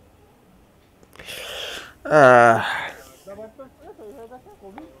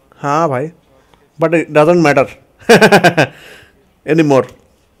हाँ भाई but it doesn't matter any more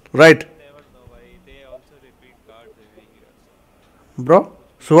right Never know, भाई. They also repeat cards every year. Bro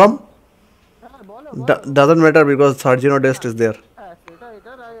Shubham হ্যাঁ বলো বলো doesn't matter because Sargino Dest is there. হ্যাঁ সেটা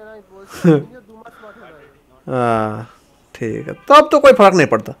এটা আমি বলছি আপনিও 2 মাস মাঠে রয়েছে हाँ ठीक है, तो अब तो कोई फर्क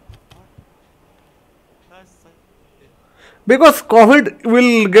नहीं पड़ता because COVID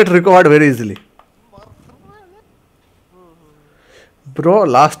will get recovered very easily. Bro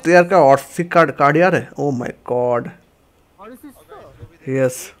last year का ऑर्सी कार्ड यार है, ओ माय गॉड. और इस तो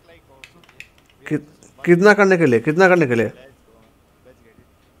यस. कितना करने के लिए, कितना करने के लिए,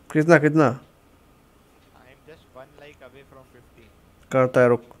 कितना कितना I am just 1 like away from 50. करता है,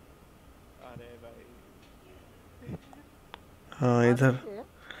 रुक. अरे भाई हाँ इधर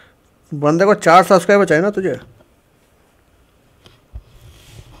बंदे को 4 सब्सक्राइबर चाहिए ना तुझे.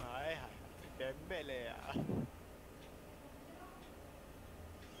 हाय हाय डेम्बेले यार.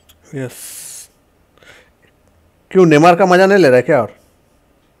 यस. क्यों नेमार का मजा नहीं ले रहा है क्या? और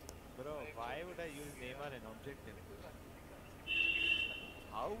Bro, why would I use Neymar in objective?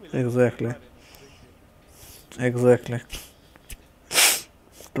 How will I use Exactly. Neymar in objective? Exactly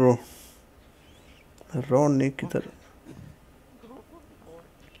true. रोनी किधर?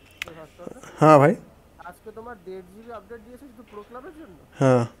 हाँ भाई. আজকে তোমার 1.5 জিবি আপডেট দিয়েছে শুধু প্রো ক্লাবের জন্য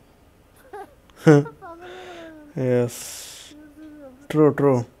हाँ. Yes true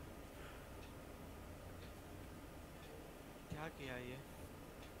true. क्या किया ये?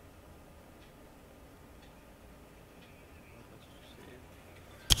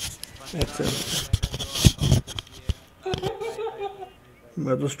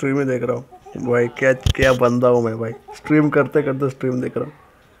 मैं तो स्ट्रीम ही देख रहा हूँ भाई. क्या क्या बंदा हूँ मैं भाई, स्ट्रीम करते करते स्ट्रीम देख रहा हूँ.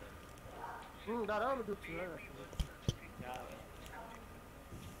 দাঁড়াও আমি ঢুকছি হয়ে গেছে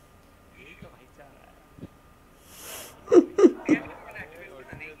यही तो भाईचारा है.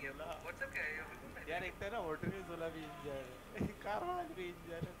 यार एक तो ना मोटरी जोला भी इंजर है, कारवान भी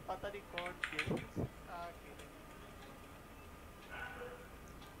इंजर है, पता नहीं कौन क्यों.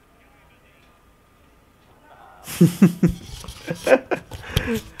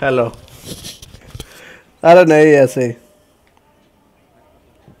 हेलो. अरे नहीं ऐसे ही.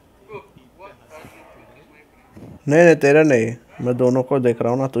 नहीं नहीं तेरा नहीं, मैं दोनों को देख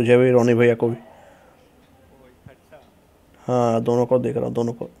रहा हूँ ना, तुझे भी रोनी भैया को भी. हाँ दोनों को देख रहा हूँ,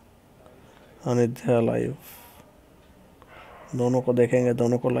 दोनों को. अनिध्या लाइव दोनों को देखेंगे,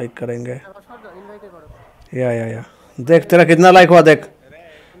 दोनों को लाइक करेंगे. ইনভাইটে করো या देख तेरा कितना लाइक हुआ, देख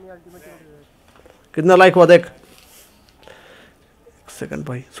তুমি আলটিমেট कितना लाइक हुआ देख. एक सेकंड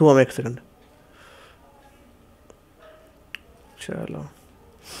भाई, सुबह में एक सेकंड. चलो.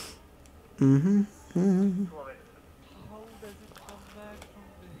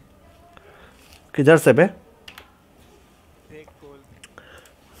 किधर से बे? देख गोल.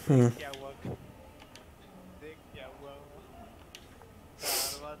 क्या हुआ? देख क्या हुआ?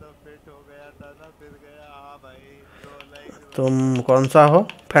 कारवा तो फिट हो गया था ना, फिर गया. हाँ भाई 2 लाइक. तुम कौन सा हो?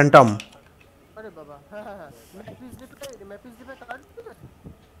 फैंटम. আরে বাবা হ্যাঁ হ্যাঁ ম্যাপিস দিবে কার্ড ঠিক আছে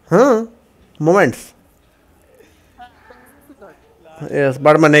हाँ मोमेंट्स. यस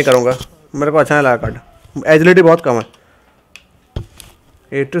बट मैं नहीं करूँगा, मेरे को अच्छा नहीं लगा कार्ड. एजिलिटी बहुत कम है.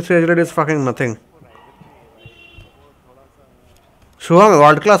 83 agility is fucking nothing. Shubham में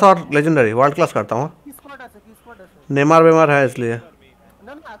वर्ल्ड क्लास और लेजेंडरी वर्ल्ड क्लास करता हूँ. কি স্কোয়াড আছে কি স্কোয়াড আছে नेमार वेमार है इसलिए.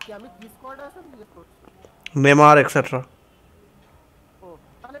 না না কি আমি কি স্কোয়াড আছে জিজ্ঞেস করছি नेमार एक्सेट्रा. ও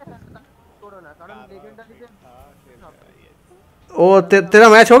তাহলে করো না কারণ লেজেন্ডারিতে ओ तेरा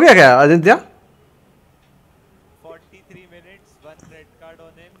मैच हो गया क्या Aditya? 43 minutes, 1 red card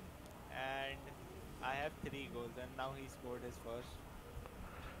on him, and I have 3 goals, and now he scored his first.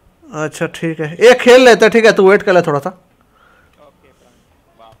 अच्छा ठीक है, एक खेल लेते हैं. ठीक है तू वेट कर ले थोड़ा सा. Okay, Frank.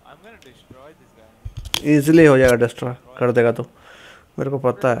 Wow, I'm gonna destroy this guy. Easily हो जाएगा, डिस्ट्रॉय कर देगा तू, मेरे को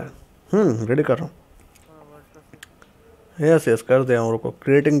पता है. रेडी कर रहा हूँ. यस यस कर दिया हूँ. रुको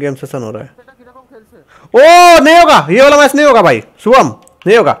क्रिएटिंग गेम सेशन हो रहा है. এটা কি রকম খেলছে ओ नहीं होगा, ये वाला मैच नहीं होगा भाई शुभम,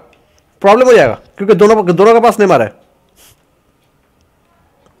 नहीं होगा. प्रॉब्लम हो जाएगा क्योंकि दोनों के पास नहीं मारा है.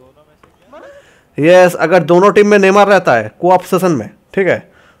 दोनों में से क्या? यस अगर दोनों टीम में नेमार रहता है कोऑप सेशन में, ठीक है,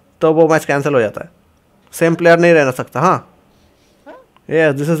 तो वो मैच कैंसिल हो जाता है. सेम प्लेयर नहीं रहना सकता. हाँ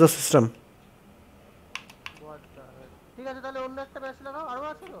yes this is the system. ঠিক আছে তাহলে অন্য একটা ম্যাচ লাগাও আরো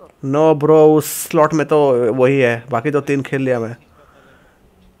আছে তো नो ब्रो उस स्लॉट में तो वही है, बाकी तो 3 खेल लिया मैं.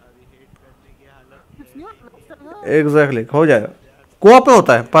 अभी हेट करने की हालत. एग्जैक्टली हो जाएगा. कोऑप में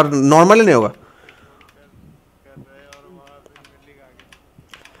होता है पर नॉर्मली नहीं होगा. कर रहे और वहाँ प्रीमियर लीग आ गई.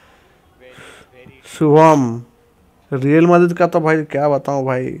 Very very Shubham real Madrid का तो भाई क्या बताऊं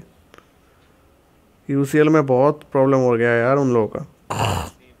भाई, यूसीएल में बहुत प्रॉब्लम हो गया है यार उन लोगों का.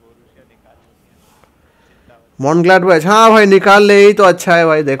 बोरुसिया निकाल लिया. चिंता मत. मॉनग्लाड मैच हाँ भाई निकाल ले ही तो अच्छा है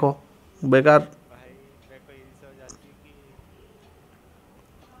भाई. देखो बेकार भाई मेरे को यही समझ आती है कि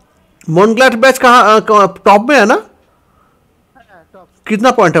मोनग्लाट बैच कहाँ टॉप में है ना? टॉप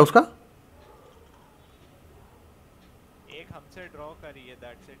कितना पॉइंट है उसका? एक हमसे ड्रॉ करी है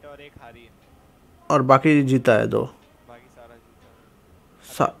दैट्स इट, और एक हारी है, और बाकी जीता है 2। बाकी सारा जीता है।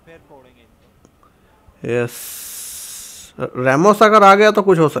 सा अच्छा, फिर फोड़ेंगे इनको। यस, रैमोस अगर आ गया तो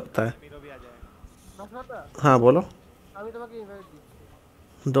कुछ हो सकता है। मीरो भी आ जाएगा, बसना हाँ बोलो। আমি তোমাকে ইনভাইট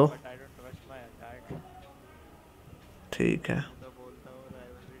দিচ্ছি 2 but I don't trust my attack. ठीक है। तो बोलता हूँ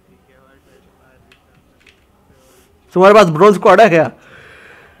राइवलरी ठीक है, बट मैं तुम्हारे पास ब्रोंज स्क्वाड है क्या?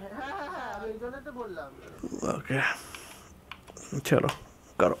 হ্যাঁ আমি এই জন্যই তো বললাম ओके चलो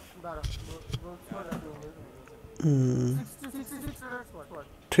करो। দাঁড়া ব্রোঞ্জ স্কোয়াড আছে 66 রান স্কোয়াড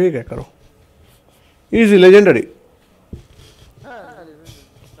ठीक है करो। Easy legendary. হ্যাঁ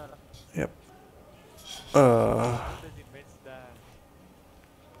দাঁড়া यप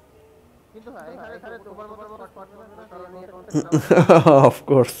কিন্তু হ্যাঁ এখানে তোমার মতো স্কোয়াড পাবে না কারণ এই ऑफ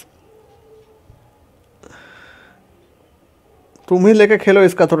कोर्स। तुम ही लेके खेलो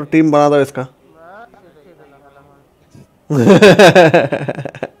इसका, थोड़ा टीम बना दो इसका।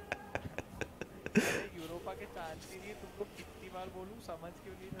 यूरोपा के चांस ही नहीं, तुमको कितनी बार बोलूं, समझ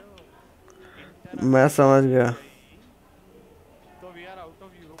क्यों नहीं रहे हो? इंटर मैं समझ गया। तो we are out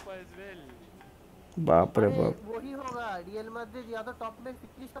of Europa as well. बाप रे अरे बाप। वही होगा रियल मैड्रिड या तो टॉप में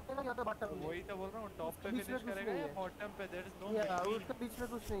फिनिश करेगा या तो बॉटम में वही तो बोल रहा हूँ, टॉप पे बीच में फिनिश कुछ करेगा नहीं या है। बॉटम पे, देयर इज नो या उसके बीच में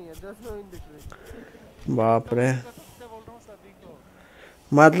कुछ नहीं है there is no in between बाप रे, कसम से बोल रहा हूँ सभी को।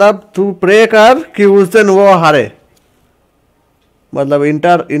 मतलब तू प्रे कर कि उस दिन वो हारे, मतलब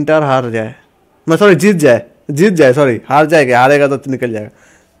इंटर हार जाए, मैं सॉरी जीत जाए सॉरी, हार जाएगा, हारेगा तो निकल जाएगा,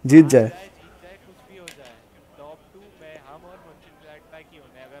 जीत जाए। जीत जाए कुछ भी हो जाए, टॉप 2 में हम और मॉन्टेनेग्रो ही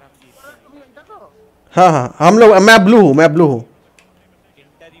होने अगर हम जीत गए। तुम इंटर तो हाँ हाँ हम लोग, मैं ब्लू हूँ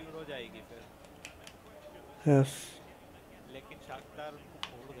इंटर यूरो जाएगी फिर, यस। लेकिन शाख्तार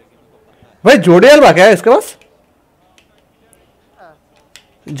छोड़ देगी, मेरे को पता है। भाई जोडी अल्बा क्या है इसके पास?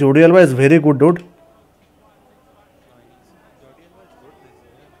 जोडी alba is very good dude,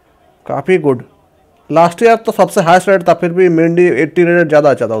 काफी गुड। लास्ट ईयर तो सबसे हाईएस्ट रेट था, फिर भी मेंडी 80 रेट ज़्यादा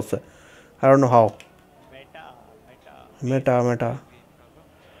अच्छा था उससे। I don't know how. Meta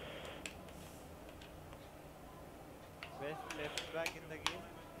Best left back in the game,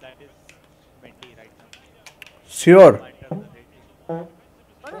 that is Mendy right now. Sure. Matter the rating.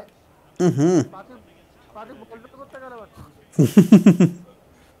 पाती पाती बॉल पे करते गया बात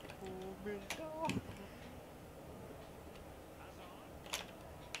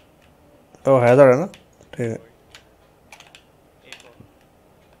ओ हैदर है ना, ठीक है। एक और,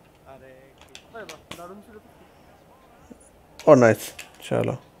 अरे अरे वाह दारुण से और नाइस,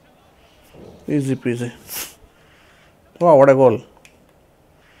 चलो इजी पीजी। वाह व्हाट अ गोल।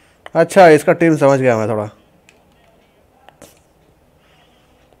 अच्छा इसका टीम समझ गया मैं थोड़ा।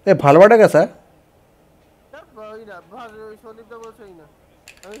 ये भालवाड़ा कैसा है? यार वही ना भाग सोनिप तो बोल सही ना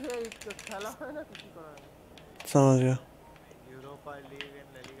अभी से खेला है ना किसी को समझ गया। Europa league and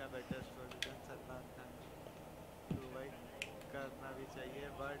La Liga better solution Salman Khan provide करना भी चाहिए,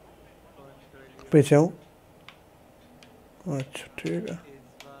 बट पीछे हूँ, अच्छा ठीक है। इस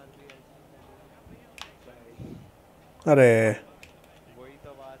बार भी ऐसी अरे वही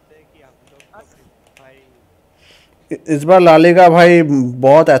तो बात है कि हम लोग तो भाई इस बार ला लीगा भाई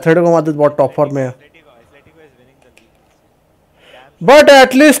बहुत एथलेटिको माद्रिद बहुत टॉप फॉर्म में है, Atletico is winning the league. But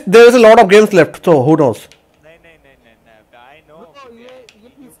at least there is a lot of games left, so who knows. नहीं आई नो ये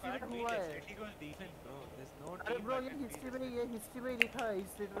हिस्ट्री में हुआ है Atletico is decent bro, there is no अरे team bro ये history में लिखा है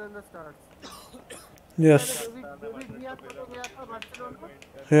इस return the stars yes David विया को गया था बार्सिलोना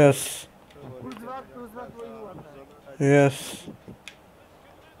यस उस वक्त वही हुआ था यस।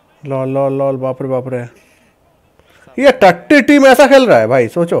 लॉल लॉल लॉल, बाप रे ये टट्टी टीम ऐसा खेल रहा है भाई,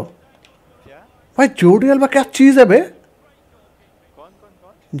 सोचो क्या भाई। जोडी अल्बा क्या चीज है बे। कौन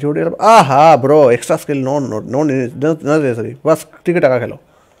जोडी अल्बा आहा bro, extra skill no necessary, बस टिकट आका खेलो।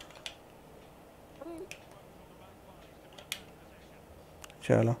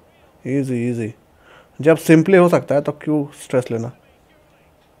 चलो इजी जब सिंपली हो सकता है तो क्यों स्ट्रेस लेना।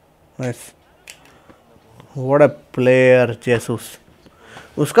 Nice what a player Jesus.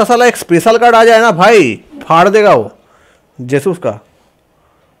 उसका साला एक स्पेशल कार्ड आ जाए ना भाई, फाड़ देगा वो जेसूस का।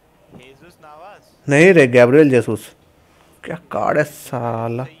 हेजुस नावास नहीं रे, गैब्रियल जेसूस क्या कार्ड है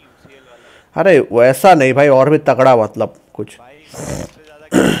साला। अरे वैसा नहीं भाई, और भी तगड़ा, मतलब कुछ। भाई सबसे ज्यादा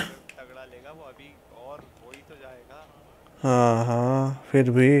तगड़ा लेगा वो अभी, और हो ही तो जाएगा। हाँ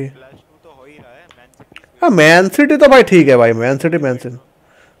फिर भी +2 तो हो ही रहा है मैन सिटी। हाँ मैन सिटी तो भाई ठीक है भाई, मैन सिटी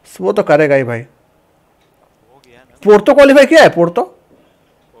वो तो करेगा ही भाई। हो गया ना पोर्तो क्वालिफाई किया है, पोर्तो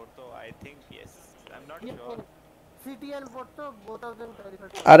और तो I think yes, I am not sure. City and both of them carry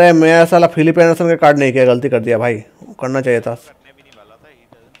 30. अरे मैं साला फिलिप एंडरसन का कार्ड नहीं किया, गलती कर दिया भाई, करना चाहिए था। करने भी नहीं वाला था, he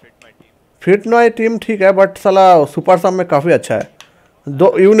doesn't fit my team. Fit my team ठीक है, बट साला सुपर सब में काफ़ी अच्छा है।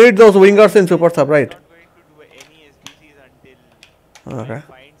 दो you need those wingers in super सब, right? Not going to do any SBCs until okay, I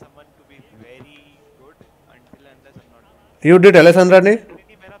find someone to be very good. Until unless I'm not. You did Alexandra नहीं?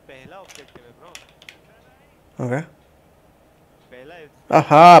 नहीं, मेरा पहला ऑब्जेक्टिव है ब्रो। ओके, पहला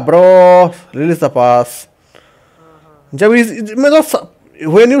हाँ bro, release the पास। जब मतलब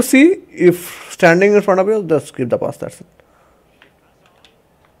when you see if standing in front of you, just give the pass, that's it.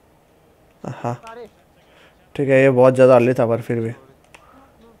 हाँ अरे ठीक है, ये बहुत ज़्यादा अर्ली था पर फिर भी।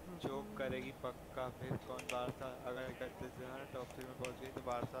 चोक करेगी पक्का। फिर कौन? बारसा। अगर करते टॉप 3 में पहुंच गई तो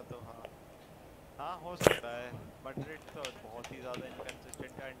बारसा तो हाँ हो सकता है। मैड्रिड तो बहुत ही ज़्यादा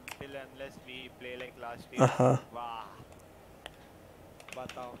इनकंसिस्टेंट है until unless we play like last year। हाँ वाह,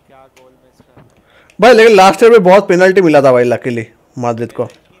 बताओ क्या गोल मिस कर। भाई, लेकिन लास्ट ईयर में बहुत पेनल्टी मिला था भाई, लकीली माद्रिद को।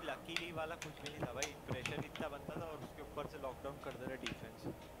 लकीली वाला कुछ भी नहीं था भाई, प्रेशर इतना बनता था और उसके ऊपर से लॉकडाउन कर दे रहे defence.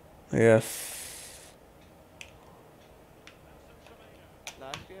 Yes,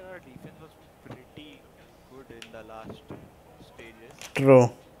 Last year our defense was pretty good in the last stages, true.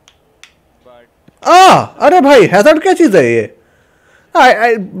 but अरे भाई, हैजर्ड क्या चीज़ है ये?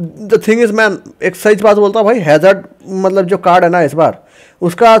 I the thing is man, एक सच बात बोलता हूँ भाई, हैजर्ड मतलब जो कार्ड है ना इस बार,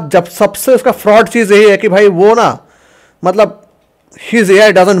 उसका जब सबसे उसका फ्रॉड चीज़ यही है कि भाई वो ना मतलब his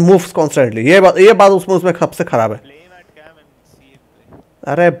AI doesn't move constantly. ये बात उसमें सबसे खराब है। blame at Cam and see him play।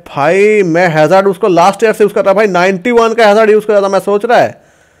 अरे भाई, मैं हैजर्ड उसको लास्ट ईयर से यूज़ कर रहा भाई, 91 का हैजर्ड यूज़ कर रहा था, मैं सोच रहा है।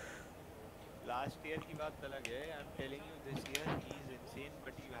 Last year की बात अलग है। I'm telling you this year he is insane,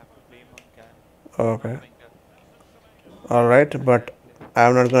 but you have to blame on Cam। Okay, alright, but I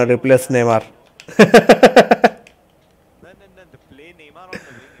am not gonna replace Neymar. No, the play Neymar on the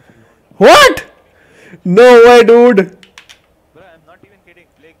wing if you want। What? No way dude, Bro, I'm not even kidding।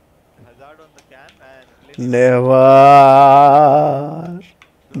 Play Hazard on the Cam and play never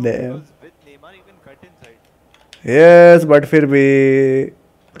Bro, because with Neymar you can cut inside। Yes, but फिर भी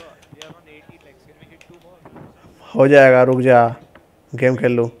Bro, we are on 80 legs, can we hit 2 more? हो जाएगा, रुक जा, game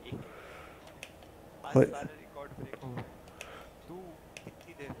खेल लूँ। आज सारे रिकॉर्ड ब्रेक हो गए। तू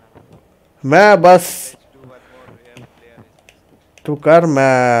कितनी देर में? मैं बस, Let's do one more rare player। तू कर,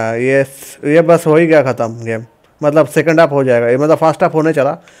 मैं ये बस हो ही गया ख़त्म गेम, मतलब सेकंड हाफ हो जाएगा, ये मतलब फर्स्ट हाफ होने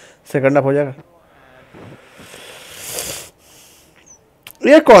चला, सेकंड हाफ हो जाएगा।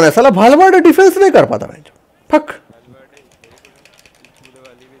 ये कौन है साला? भालवर्ड डिफेंस नहीं कर पाता भाई, fuck. Valverde is very good। पूरे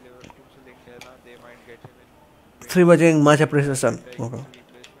वाली भी लिवरपूल से लिंक है ना, they might get him in 3 बजे मच अप्रिसिएशन होगा।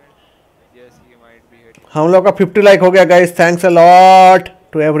 replacement। Yes, he might be hitting। हम लोग का 50 लाइक हो गया guys, thanks a lot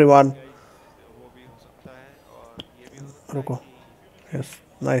to everyone. वो भी हो सकता है और ये भी हो सकता रुको, है यस,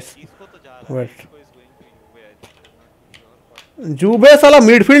 नाइस। कि इसको तो जा रहा है। वेट, इसको is going to Juve, I think। I'm not too sure, but जूबे साला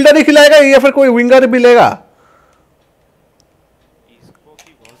मिडफील्डर ही खिलाएगा या फिर कोई विंगर भी लेगा इसको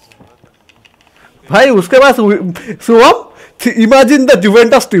की बहुत जरूरत है। भाई? उसके पास Shubham, imagine the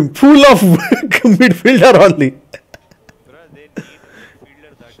Juventus team full of midfielder only. Bro, they need a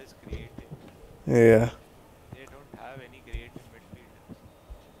midfielder that is creative। या They don't have any creative midfielders।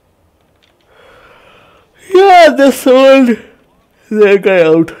 या the sold there guy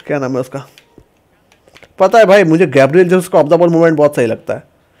out, क्या नाम है उसका? पता है भाई, मुझे गैब्रियल जेसस का ऑफ द बॉल मूवमेंट बहुत सही लगता है।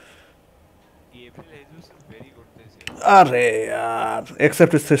 Gabriel Jesus is very good this year। अरे यार,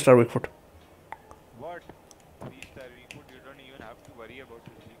 accept his sister week foot. What? 3-star weak foot, you don't even have to worry about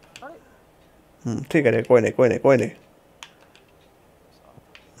his weak foot। ठीक है रे, कोई नहीं।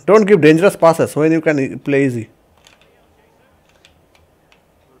 Don't give dangerous passes when you can play easy. तो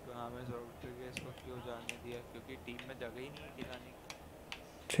हमें Rodriguez को क्यों जाने दिया? क्योंकि टीम में जगह ही नहीं है खिलाने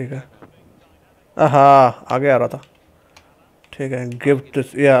की। ठीक है, हाँ आगे आ रहा था। ठीक है,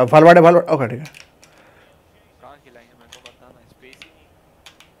 गिफ्ट या भालवाड़े, ओके ठीक है। कहाँ खिलाएंगे मेरे को बताना, स्पेस ही नहीं।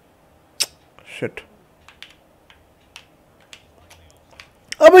 शिट,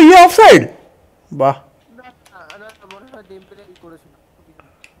 अबे ये ऑफसाइड, वाह। না মনে হয় ডেম্পেলে কি করেছিল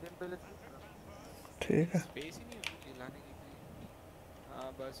ডেম্পেলে ठीक है, स्पेस ही नहीं है खिलाने की कहीं। हाँ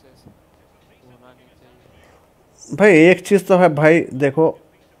बस ऐसे होना नहीं चाहिए। भाई एक चीज़ तो है भाई, देखो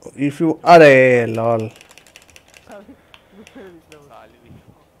इफ यू, अरे लॉल, साल भी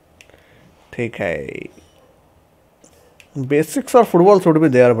ठीक है, बेसिक्स और football should be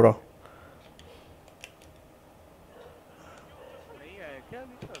there bro. नहीं आया क्या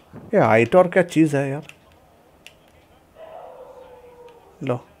अभी तक? ये आइटोर क्या चीज़ है यार?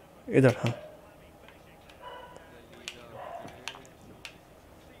 लो इधर, हाँ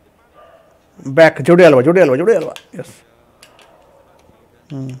बैक, जोड़ी हलवा, यस।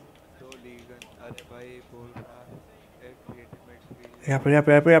 दो लीगन। अरे भाई बोल रहा यहाँ पे यहाँ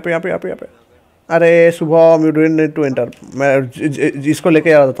पे यहाँ पे यहाँ पे यहाँ पे यहाँ पे यहाँ पे। अरे Shubham, you don't need to enter. मैं इसको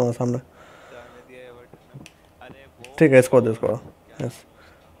लेके आ जाता हूँ सामने। जाने दिया एवर्टन ने। अरे वो ठीक है, इसको दे, इसको। यस,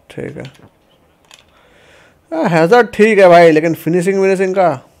 ठीक है। हैज़ार्ड ठीक है भाई, लेकिन फिनिशिंग विनिशिंग का।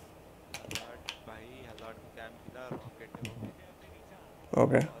 भाई हज़ार्ड को कैम किया, रॉकेट है वो।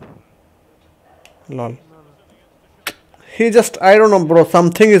 Okay, lol. He just, I don't know bro,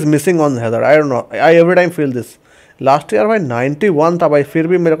 something is missing on Hazard. I don't know. I every time feel this. Last year भाई 91 था भाई, फिर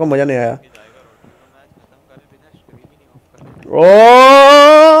भी मेरे को मजा नहीं आया। जाएगा रोड मैच खत्म करे बिना स्ट्रीम ही नहीं ऑफ कर। ओ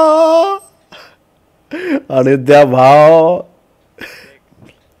अनिद्या भाव,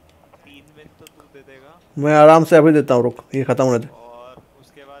 3 विन तो तू दे देगा मैं आराम से अभी देता हूँ, रुक ये खत्म होने दे। और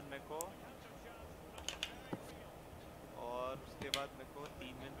उसके बाद मेरे को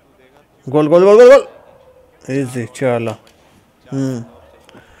 3 विन तू देगा तो गोल गोल गोल गोल गोल, इजी, चलो।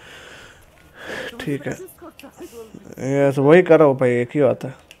 ठीक है, यस वही करो भाई, एक ही बात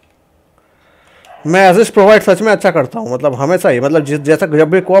है। मैं असिस्ट प्रोवाइड सच में अच्छा करता हूँ, मतलब हमेशा ही, मतलब जैसा जब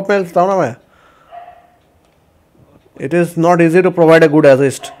भी कोऑप में खेलता हूँ ना मैं, it is not easy to provide a good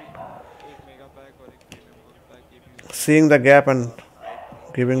assist. एक मेगा पैक और एक प्रीमियम गोल्ड पैक ये भी seeing the gap and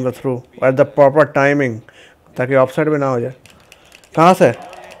giving the through at the proper timing, ताकि ऑफसाइड भी ना हो जाए। कहाँ से?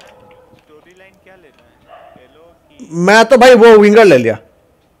 स्टोरी लाइन क्या लेना है? पेलो की मैं तो भाई वो विंगर ले लिया,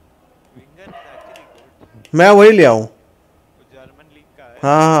 विंगर इज एक्चुअली गुड। मैं वही लिया हूँ। वो जर्मन लीग का है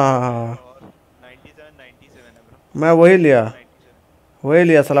हाँ, और 97 97 है ब्रो। मैं वही लिया,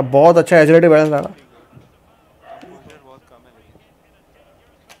 97 साला बहुत अच्छा एजिलिटी बैलेंस आएगा। कंपोजर बहुत कम है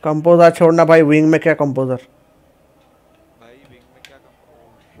लेकिन कंपोजर छोड़ना भाई, विंग में क्या कंपोजर। भाई विंग में क्या कम।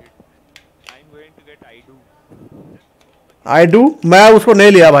 Shit I am going to get I do, मैं उसको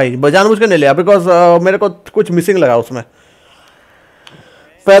नहीं लिया भाई, जानबूझ के नहीं लिया, बिकॉज मेरे को कुछ मिसिंग लगा उसमें।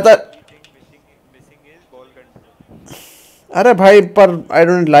 पता, मिसिंग इज बॉल कंट्रोल। अरे भाई पर I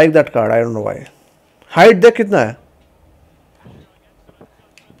don't like that card, I don't know why. Height देख कितना है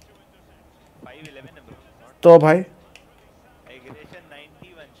 511 है ब्रो। तो भाई। Aggression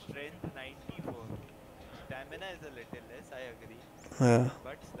 91, strength 94, stamina is a little less, I agree हाँ।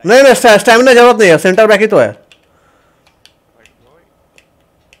 बट नहीं नहीं, स्टैमिना जरूरत नहीं है, सेंटर बैक ही तो है। बट ब्रो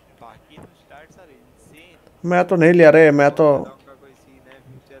बाकी तो स्टार्ट्स आर इनसेन। मैं तो नहीं लिया रे, मैं तो का कोई सीन है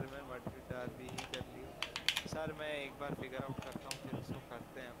फ्यूचर में मट गिटार भी ही कर लियो सर। मैं एक बार फिगर आउट करता हूं फिर उसको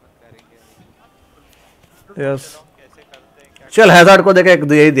करते हैं, अपन करेंगे यस। चलो हम कैसे करते हैं क्या चल हैज़ार्ड को देखे एक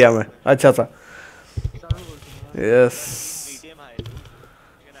यही दिया मैं, अच्छा सा। Yes, medium high you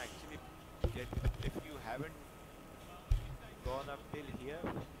can actually get if you haven't gone up till here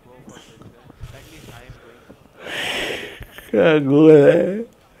go for this at least I am going क्या गोल है।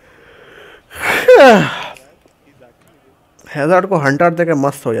 हैज़ार्ड को हंटर देके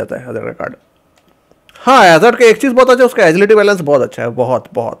मस्त हो जाता है हैज़ार्ड का कार्ड। हाँ, हैज़ार्ड की एक चीज़ बहुत अच्छा है, उसका एजिलिटी बैलेंस बहुत अच्छा है, बहुत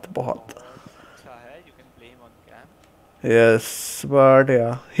बहुत बहुत। अच्छा है। You can play him on cam Yes, but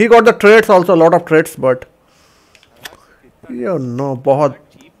yeah, he got the traits also, a lot of traits, but you know, बहुत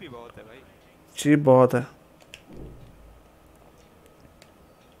चीप भी बहुत है भाई। चीप बहुत है।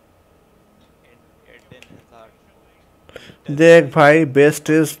 एडन हज़ार्ड देख भाई, बेस्ट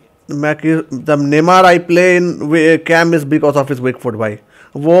इज मैं कि the Neymar I play in cam is because of his week foot भाई।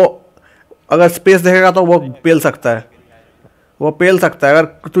 वो अगर स्पेस देखेगा तो वो पेल सकता है, वो पेल सकता है।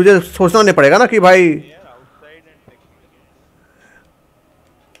 अगर तुझे सोचना नहीं पड़ेगा ना कि भाई यार outside and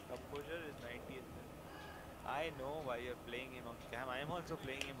composure is 90th. I know why you're playing him on cam. I am also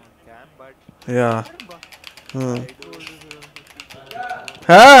playing him on cam, but या I do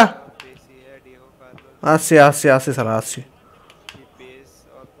हाँ Pacey है, Diego Carlos 80 80 80 साला 80। की pace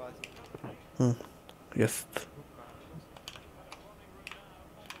और passing. यस,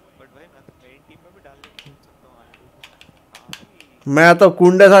 But भाई मैं तो मेन टीम में भी डाल सकता हूँ आंडू को। मैं तो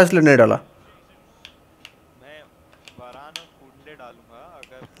कुंडे था इसलिए नहीं डाला। मैं वरान और कुंडे डालूंगा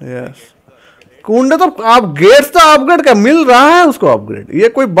अगर यस, कुंडे तो आप गेट्स तो अपग्रेड का मिल रहा है उसको अपग्रेड, ये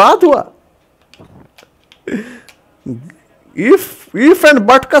कोई बात हुआ? इफ एंड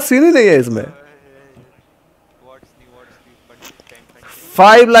बट का सीन ही नहीं है इसमें। what's the but time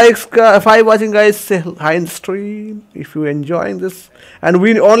 5 likes का 5 watching guys, say hi in stream if you enjoying this, and we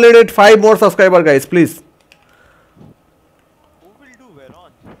only need 5 more subscriber guys please। who will do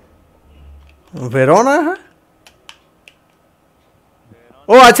Veron? Veyron आया है?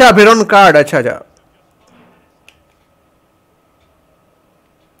 ओ अच्छा, Veyron card, अच्छा अच्छा।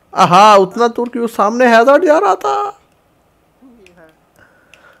 हाँ, उतना दूर क्यों, सामने हैज़ार्ड जा रहा था।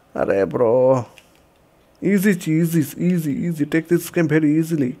 अरे bro, easy cheese, easy take this game very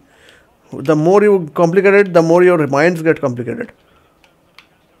easily. The more you complicate it, the more your minds get complicated.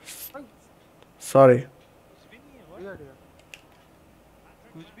 Sorry,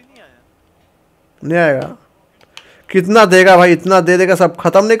 भी नहीं आया। नहीं आएगा। कितना देगा भाई, इतना दे देगा, सब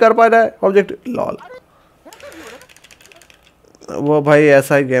खत्म नहीं कर पा रहा है ऑब्जेक्ट। लॉल वो भाई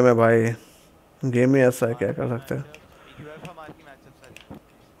ऐसा ही गेम है भाई, गेम ही ऐसा है, क्या कर सकते हैं। यूएफए मार की मैचअप सारी।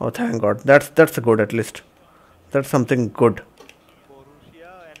 Oh thank God, that's good at least. That's something good Borussia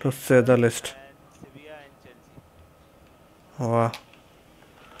and to say the least. सेविया and Chelsea. वाह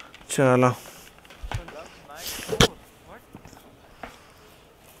चलो, लव माय स्कोर व्हाट।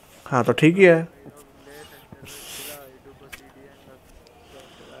 हाँ तो ठीक ही है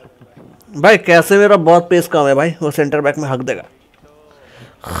भाई। कैसे मेरा बहुत पेस कम है भाई, वो सेंटर बैक में हक देगा।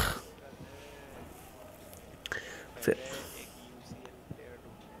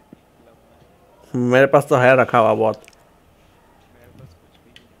 मेरे पास तो है रखा हुआ बहुत।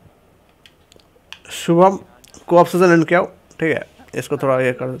 शुभम को ऑफ सीजन एंड किया हो, ठीक है, इसको थोड़ा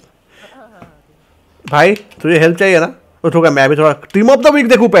ये कर भाई। तुझे हेल्प चाहिए ना, तो ठोका मैं भी थोड़ा टीम ऑफ द वीक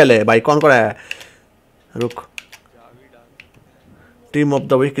देखूं पहले भाई, कौन कौन है। रुक, टीम ऑफ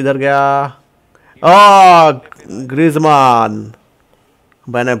द वीक किधर गया। ग्रिजमान,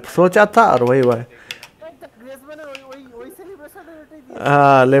 मैंने सोचा था और वही भाई।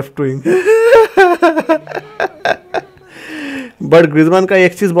 हाँ लेफ्ट विंग। बट ग्रिजमान का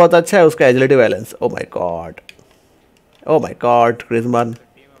एक चीज बहुत अच्छा है, उसका agility balance. Oh my God, oh my God, ग्रिजमान।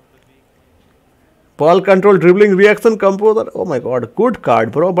 Ball control, dribbling, reaction, composer. Oh my God, good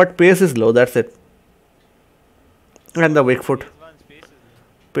card bro, but pace is low, that's it. And the week foot.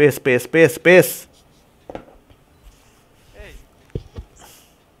 Pace pace pace pace.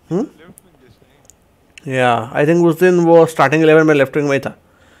 Yeah, I think उस दिन वो starting 11 में left wing में ही था।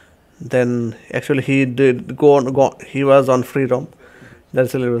 Then actually he did go, he was on free roam.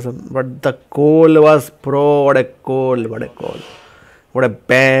 That's the reason. But the goal was, bro, what a goal, what a goal, what a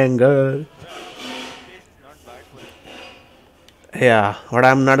banger. Yeah, but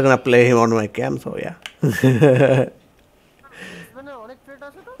I'm not gonna play him on my cam, so yeah.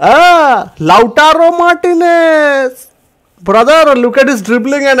 Lautaro Martinez, brother, look at his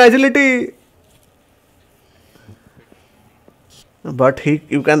dribbling and agility. But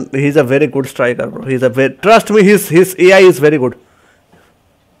he's a very good striker, bro. Trust me, his AI is very good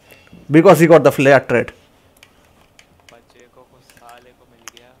because he got the flair trait.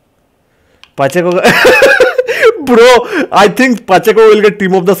 Pacheco bro, I think Pacheco will get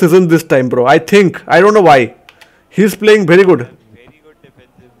team of the season this time, bro. I don't know why. He's playing very good. Very good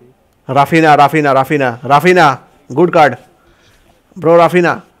defensively. Rafinha, good card, bro.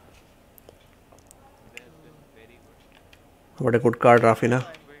 Rafinha, what a good card, Rafinha.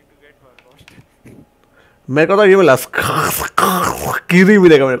 मेरे को तो ये मिला, स्कीरी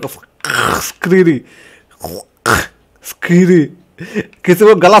मिलेगा मेरे को, स्कीरी। किसी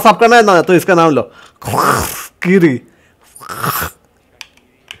को गला साफ करना है ना, तो इसका नाम लो, स्कीरी,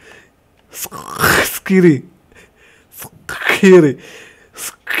 स्कीरी, स्कीरी,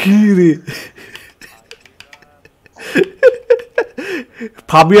 स्कीरी।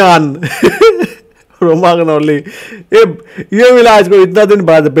 फाबियान, रोमागनोली। ये मिला आज को इतना दिन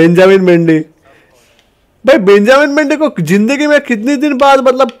बाद, बेंजामिन मेंडी। भाई बेंजामिन मेंडी को जिंदगी में कितने दिन बाद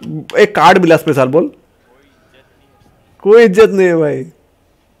मतलब एक कार्ड मिला स्पेशल। बोल, कोई इज्जत नहीं है भाई,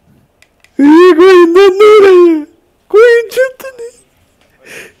 कोई इज्जत नहीं है, कोई इज्जत नहीं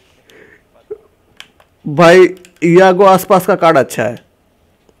भाई। यागो आसपास का कार्ड अच्छा है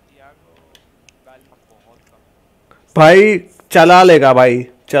भाई, चला लेगा भाई,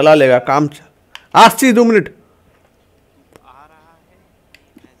 चला लेगा काम। आस्ती 2 मिनट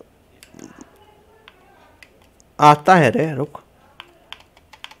आता है रे, रुक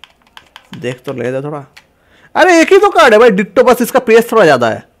देख तो ले दे थोड़ा। अरे एक ही तो कार्ड है भाई, डिट्टो, बस इसका पेस थोड़ा ज्यादा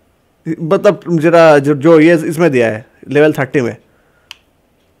है, मतलब जरा जो ये इसमें दिया है लेवल 30 में।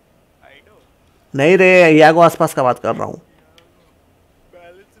 नहीं रे, यागो आसपास का बात कर रहा हूँ।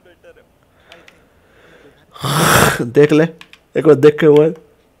 देख ले एक बार, देख के वो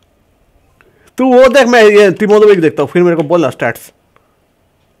तू वो देख, मैं ये टीमोदोविक देखता हूँ, फिर मेरे को बोलना स्टैट्स।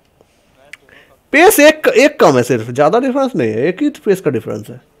 पेस एक कम है सिर्फ, ज्यादा डिफरेंस नहीं है, एक ही पेस का डिफरेंस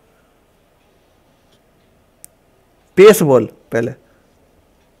है। पेस बोल पहले।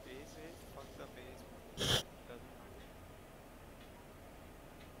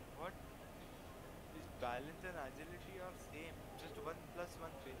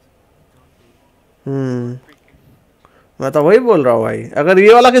 मैं तो वही बोल रहा हूँ भाई, अगर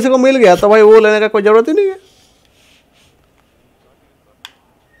ये वाला किसी को मिल गया तो भाई वो लेने का कोई जरूरत ही नहीं है।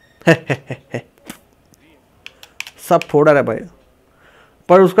 सब फोड़र है भाई,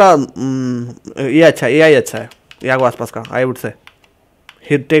 पर उसका ये अच्छा, एआई अच्छा है यागो आसपास का। I would say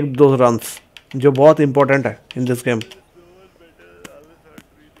he take those runs जो बहुत इंपॉर्टेंट है in this game.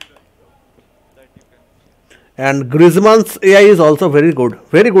 And Griezmann's AI is also very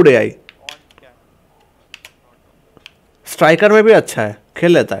good AI. On क्या स्ट्राइकर में भी अच्छा है,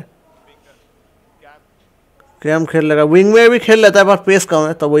 खेल लेता है, क्या गेम खेल लेगा, विंग में भी खेल लेता है, पर पेस कम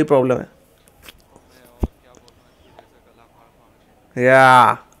है, तो वही प्रॉब्लम है। मैं और क्या बोलूं इसकी जैसे गला फाड़ फाड़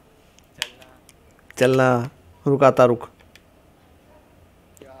या के चलना चलना, रुकाता रुक।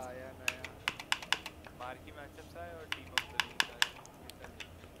 क्या आया नया मार्की मैचअप्स आए और टीम ऑफ द वीक आए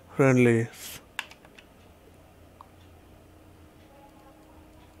फ्रेंडली।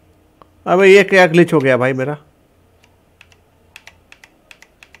 अबे ये क्या ग्लिच हो गया भाई मेरा।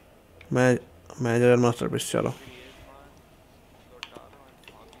 मैनेजर मास्टरपीस, चलो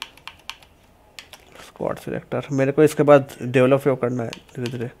स्क्वाड सिलेक्टर। मेरे को इसके बाद डेवलप करना है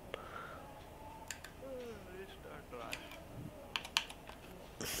धीरे धीरे।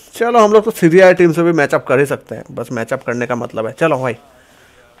 चलो हम लोग तो सीरिया टीम से भी मैचअप कर ही सकते हैं, बस मैचअप करने का मतलब है। चलो भाई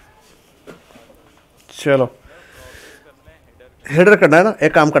चलो, हेडर करना है ना,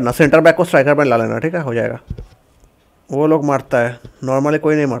 एक काम करना, सेंटर बैक को स्ट्राइकर में ला लेना, ठीक है, हो जाएगा। वो लोग मारता है, नॉर्मली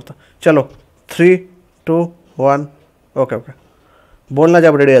कोई नहीं मारता। चलो 3 2 1 ओके ओके, बोलना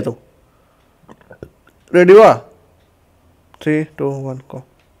जब रेडी है तू। रेडी हुआ? 3 2 1 को।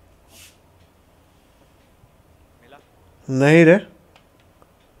 मिला नहीं रे,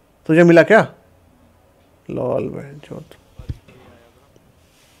 तुझे मिला क्या? लॉल बहन चोद।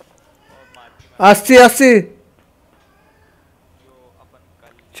 और मार्की 80 80। जो अपन कल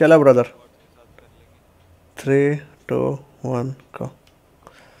चला ब्रदर, और के साथ कर लेंगे 3 2 1 को।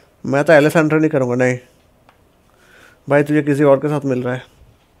 मैं तो एलेसेंड्रो नहीं करूँगा, नहीं भाई, तुझे किसी और के साथ मिल रहा है।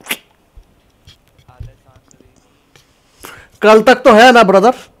 आले सांसरी कल तक तो है ना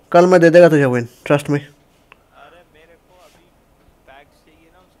ब्रदर, कल मैं दे देगा तुझे विन, ट्रस्ट मी। अरे मेरे को अभी पैक्स चाहिए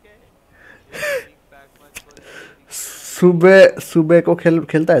ना उसके पैक मत को सुबह को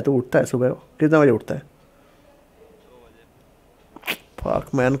खेलता है, तो उठता है सुबह को कितने बजे उठता है? 2 बजे फक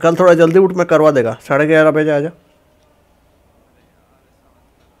मैन, कल थोड़ा जल्दी उठ, मैं करवा देगा, 11:30 बजे आ जा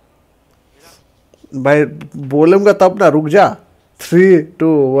भाई, बोलूँगा तब ना, रुक जा। 3 2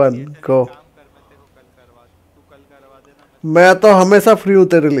 1 को। काम कर मैं तेरे को कल करवा तू कल करवा देना मैं मैं तो हमेशा फ्री हूँ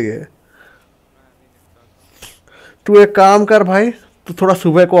तेरे लिए। अभी निपटा तू एक काम कर भाई, तू थोड़ा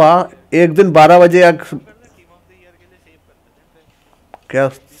सुबह को आ, एक दिन 12 बजे या कर ले टीम ऑफ द ईयर के लिए सेव कर लेते हैं फिर क्या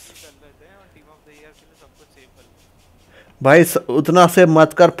बीसी कर लेते हैं और टीम ऑफ द ईयर के लिए सब कुछ सेव कर लेते हैं भाई, उतना से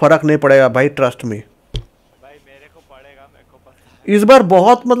मत कर, फर्क नहीं पड़ेगा भाई, ट्रस्ट मी। भाई मेरे को पड़ेगा, मेरे को पता है। इस बार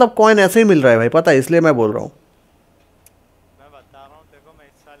बहुत मतलब कॉइन ऐसे ही मिल रहा है भाई, पता है, इसलिए मैं बोल रहा हूँ। मैं बता रहा हूँ देखो, मैं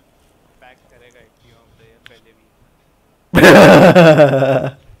इस साल पैक करेगा एक टीम ऑफ द ईयर पहले वीक में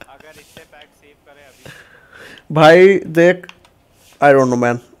अगर इससे पैक सेव करे अभी से तो। भाई देख, I don't know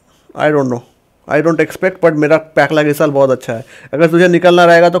man, I don't know, I don't expect, but मेरा पैक लग इस साल बहुत अच्छा है। अगर तुझे निकलना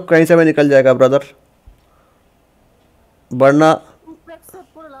रहेगा तो कहीं से भी निकल जाएगा ब्रदर, वरना पैक सेव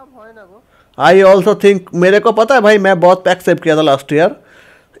করে লাভ হয় না গো। आई ऑल्सो थिंक, मेरे को पता है भाई, मैं बहुत पैक सेव किया था लास्ट ईयर।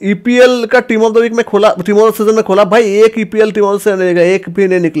 ईपीएल का टीम ऑफ द वीक में खोला, टीम ऑफ द सीजन में खोला भाई, एक ईपीएल टीम ऑफ से नहीं, एक भी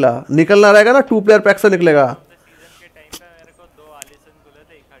नहीं निकला। निकलना रहेगा ना 2 प्लेयर पैक से निकलेगा। सीजन के टाइम पे मेरे को 2 आलिसन खुले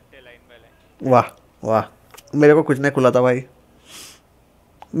थे इकट्ठे लाइन बाय लाइन। वाह वाह, मेरे को कुछ नहीं खुला था भाई,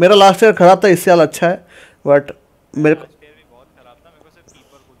 मेरा लास्ट ईयर खराब था, इस साल अच्छा है, बट मेरे को लास्ट ईयर भी बहुत खराब था, मेरे को सिर्फ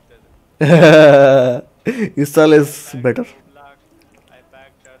कीपर खुलते थे। इस साल is better. I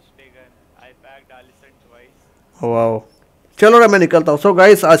packed Ter Stegen, I packed Alisson twice. Wow, चलो रे मैं निकलता हूँ। सो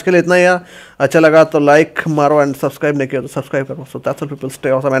गाइस, आज के लिए इतना ही है। अच्छा लगा तो लाइक मारो, एंड सब्सक्राइब नहीं किया तो सब्सक्राइब करो। So that's all people, stay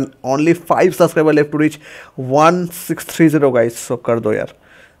awesome, and only 5 subscriber left to reach 1630 guys. सो कर दो यार,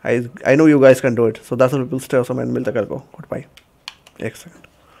 I know you guys can do it. So that's all people, stay awesome, and मिलते कल को। Good bye. एक सेकंड,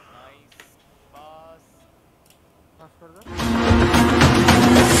 Nice pass. পাস করে দাও।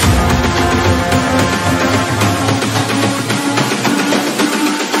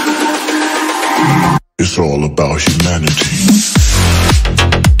 It's all about humanity.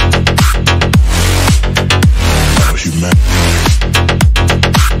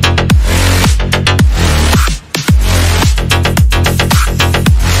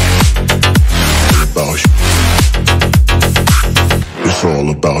 About it's all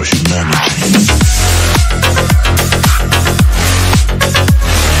about humanity.